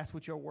wealth because that's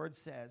what your word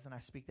says. And I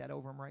speak that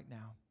over them right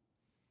now.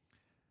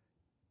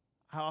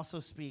 I also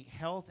speak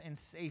health and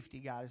safety,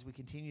 God, as we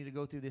continue to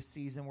go through this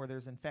season where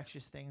there's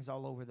infectious things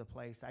all over the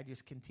place. I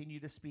just continue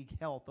to speak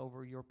health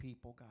over your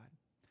people, God.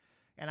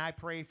 And I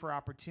pray for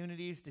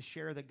opportunities to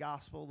share the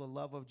gospel, the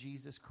love of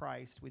Jesus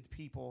Christ with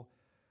people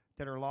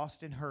that are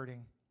lost and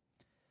hurting.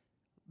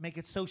 Make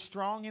it so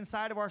strong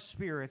inside of our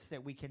spirits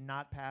that we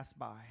cannot pass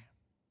by.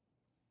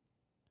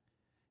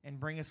 And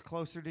bring us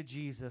closer to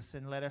Jesus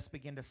and let us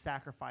begin to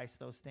sacrifice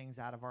those things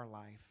out of our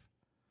life.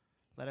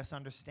 Let us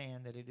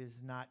understand that it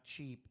is not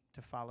cheap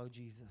to follow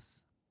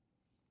Jesus.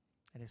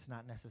 And it's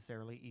not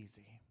necessarily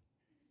easy.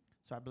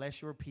 So I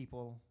bless your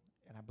people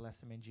and I bless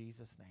them in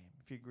Jesus' name.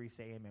 If you agree,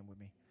 say amen with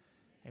me.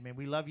 Amen.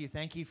 We love you.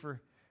 Thank you for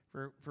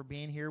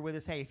being here with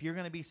us. Hey, if you're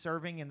going to be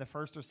serving in the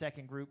first or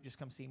second group, just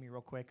come see me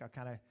real quick.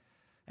 I'll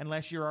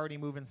unless you're already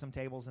moving some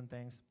tables and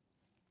things.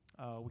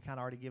 We kind of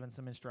already given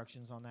some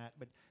instructions on that.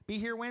 But be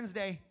here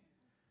Wednesday,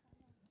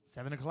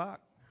 7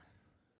 o'clock.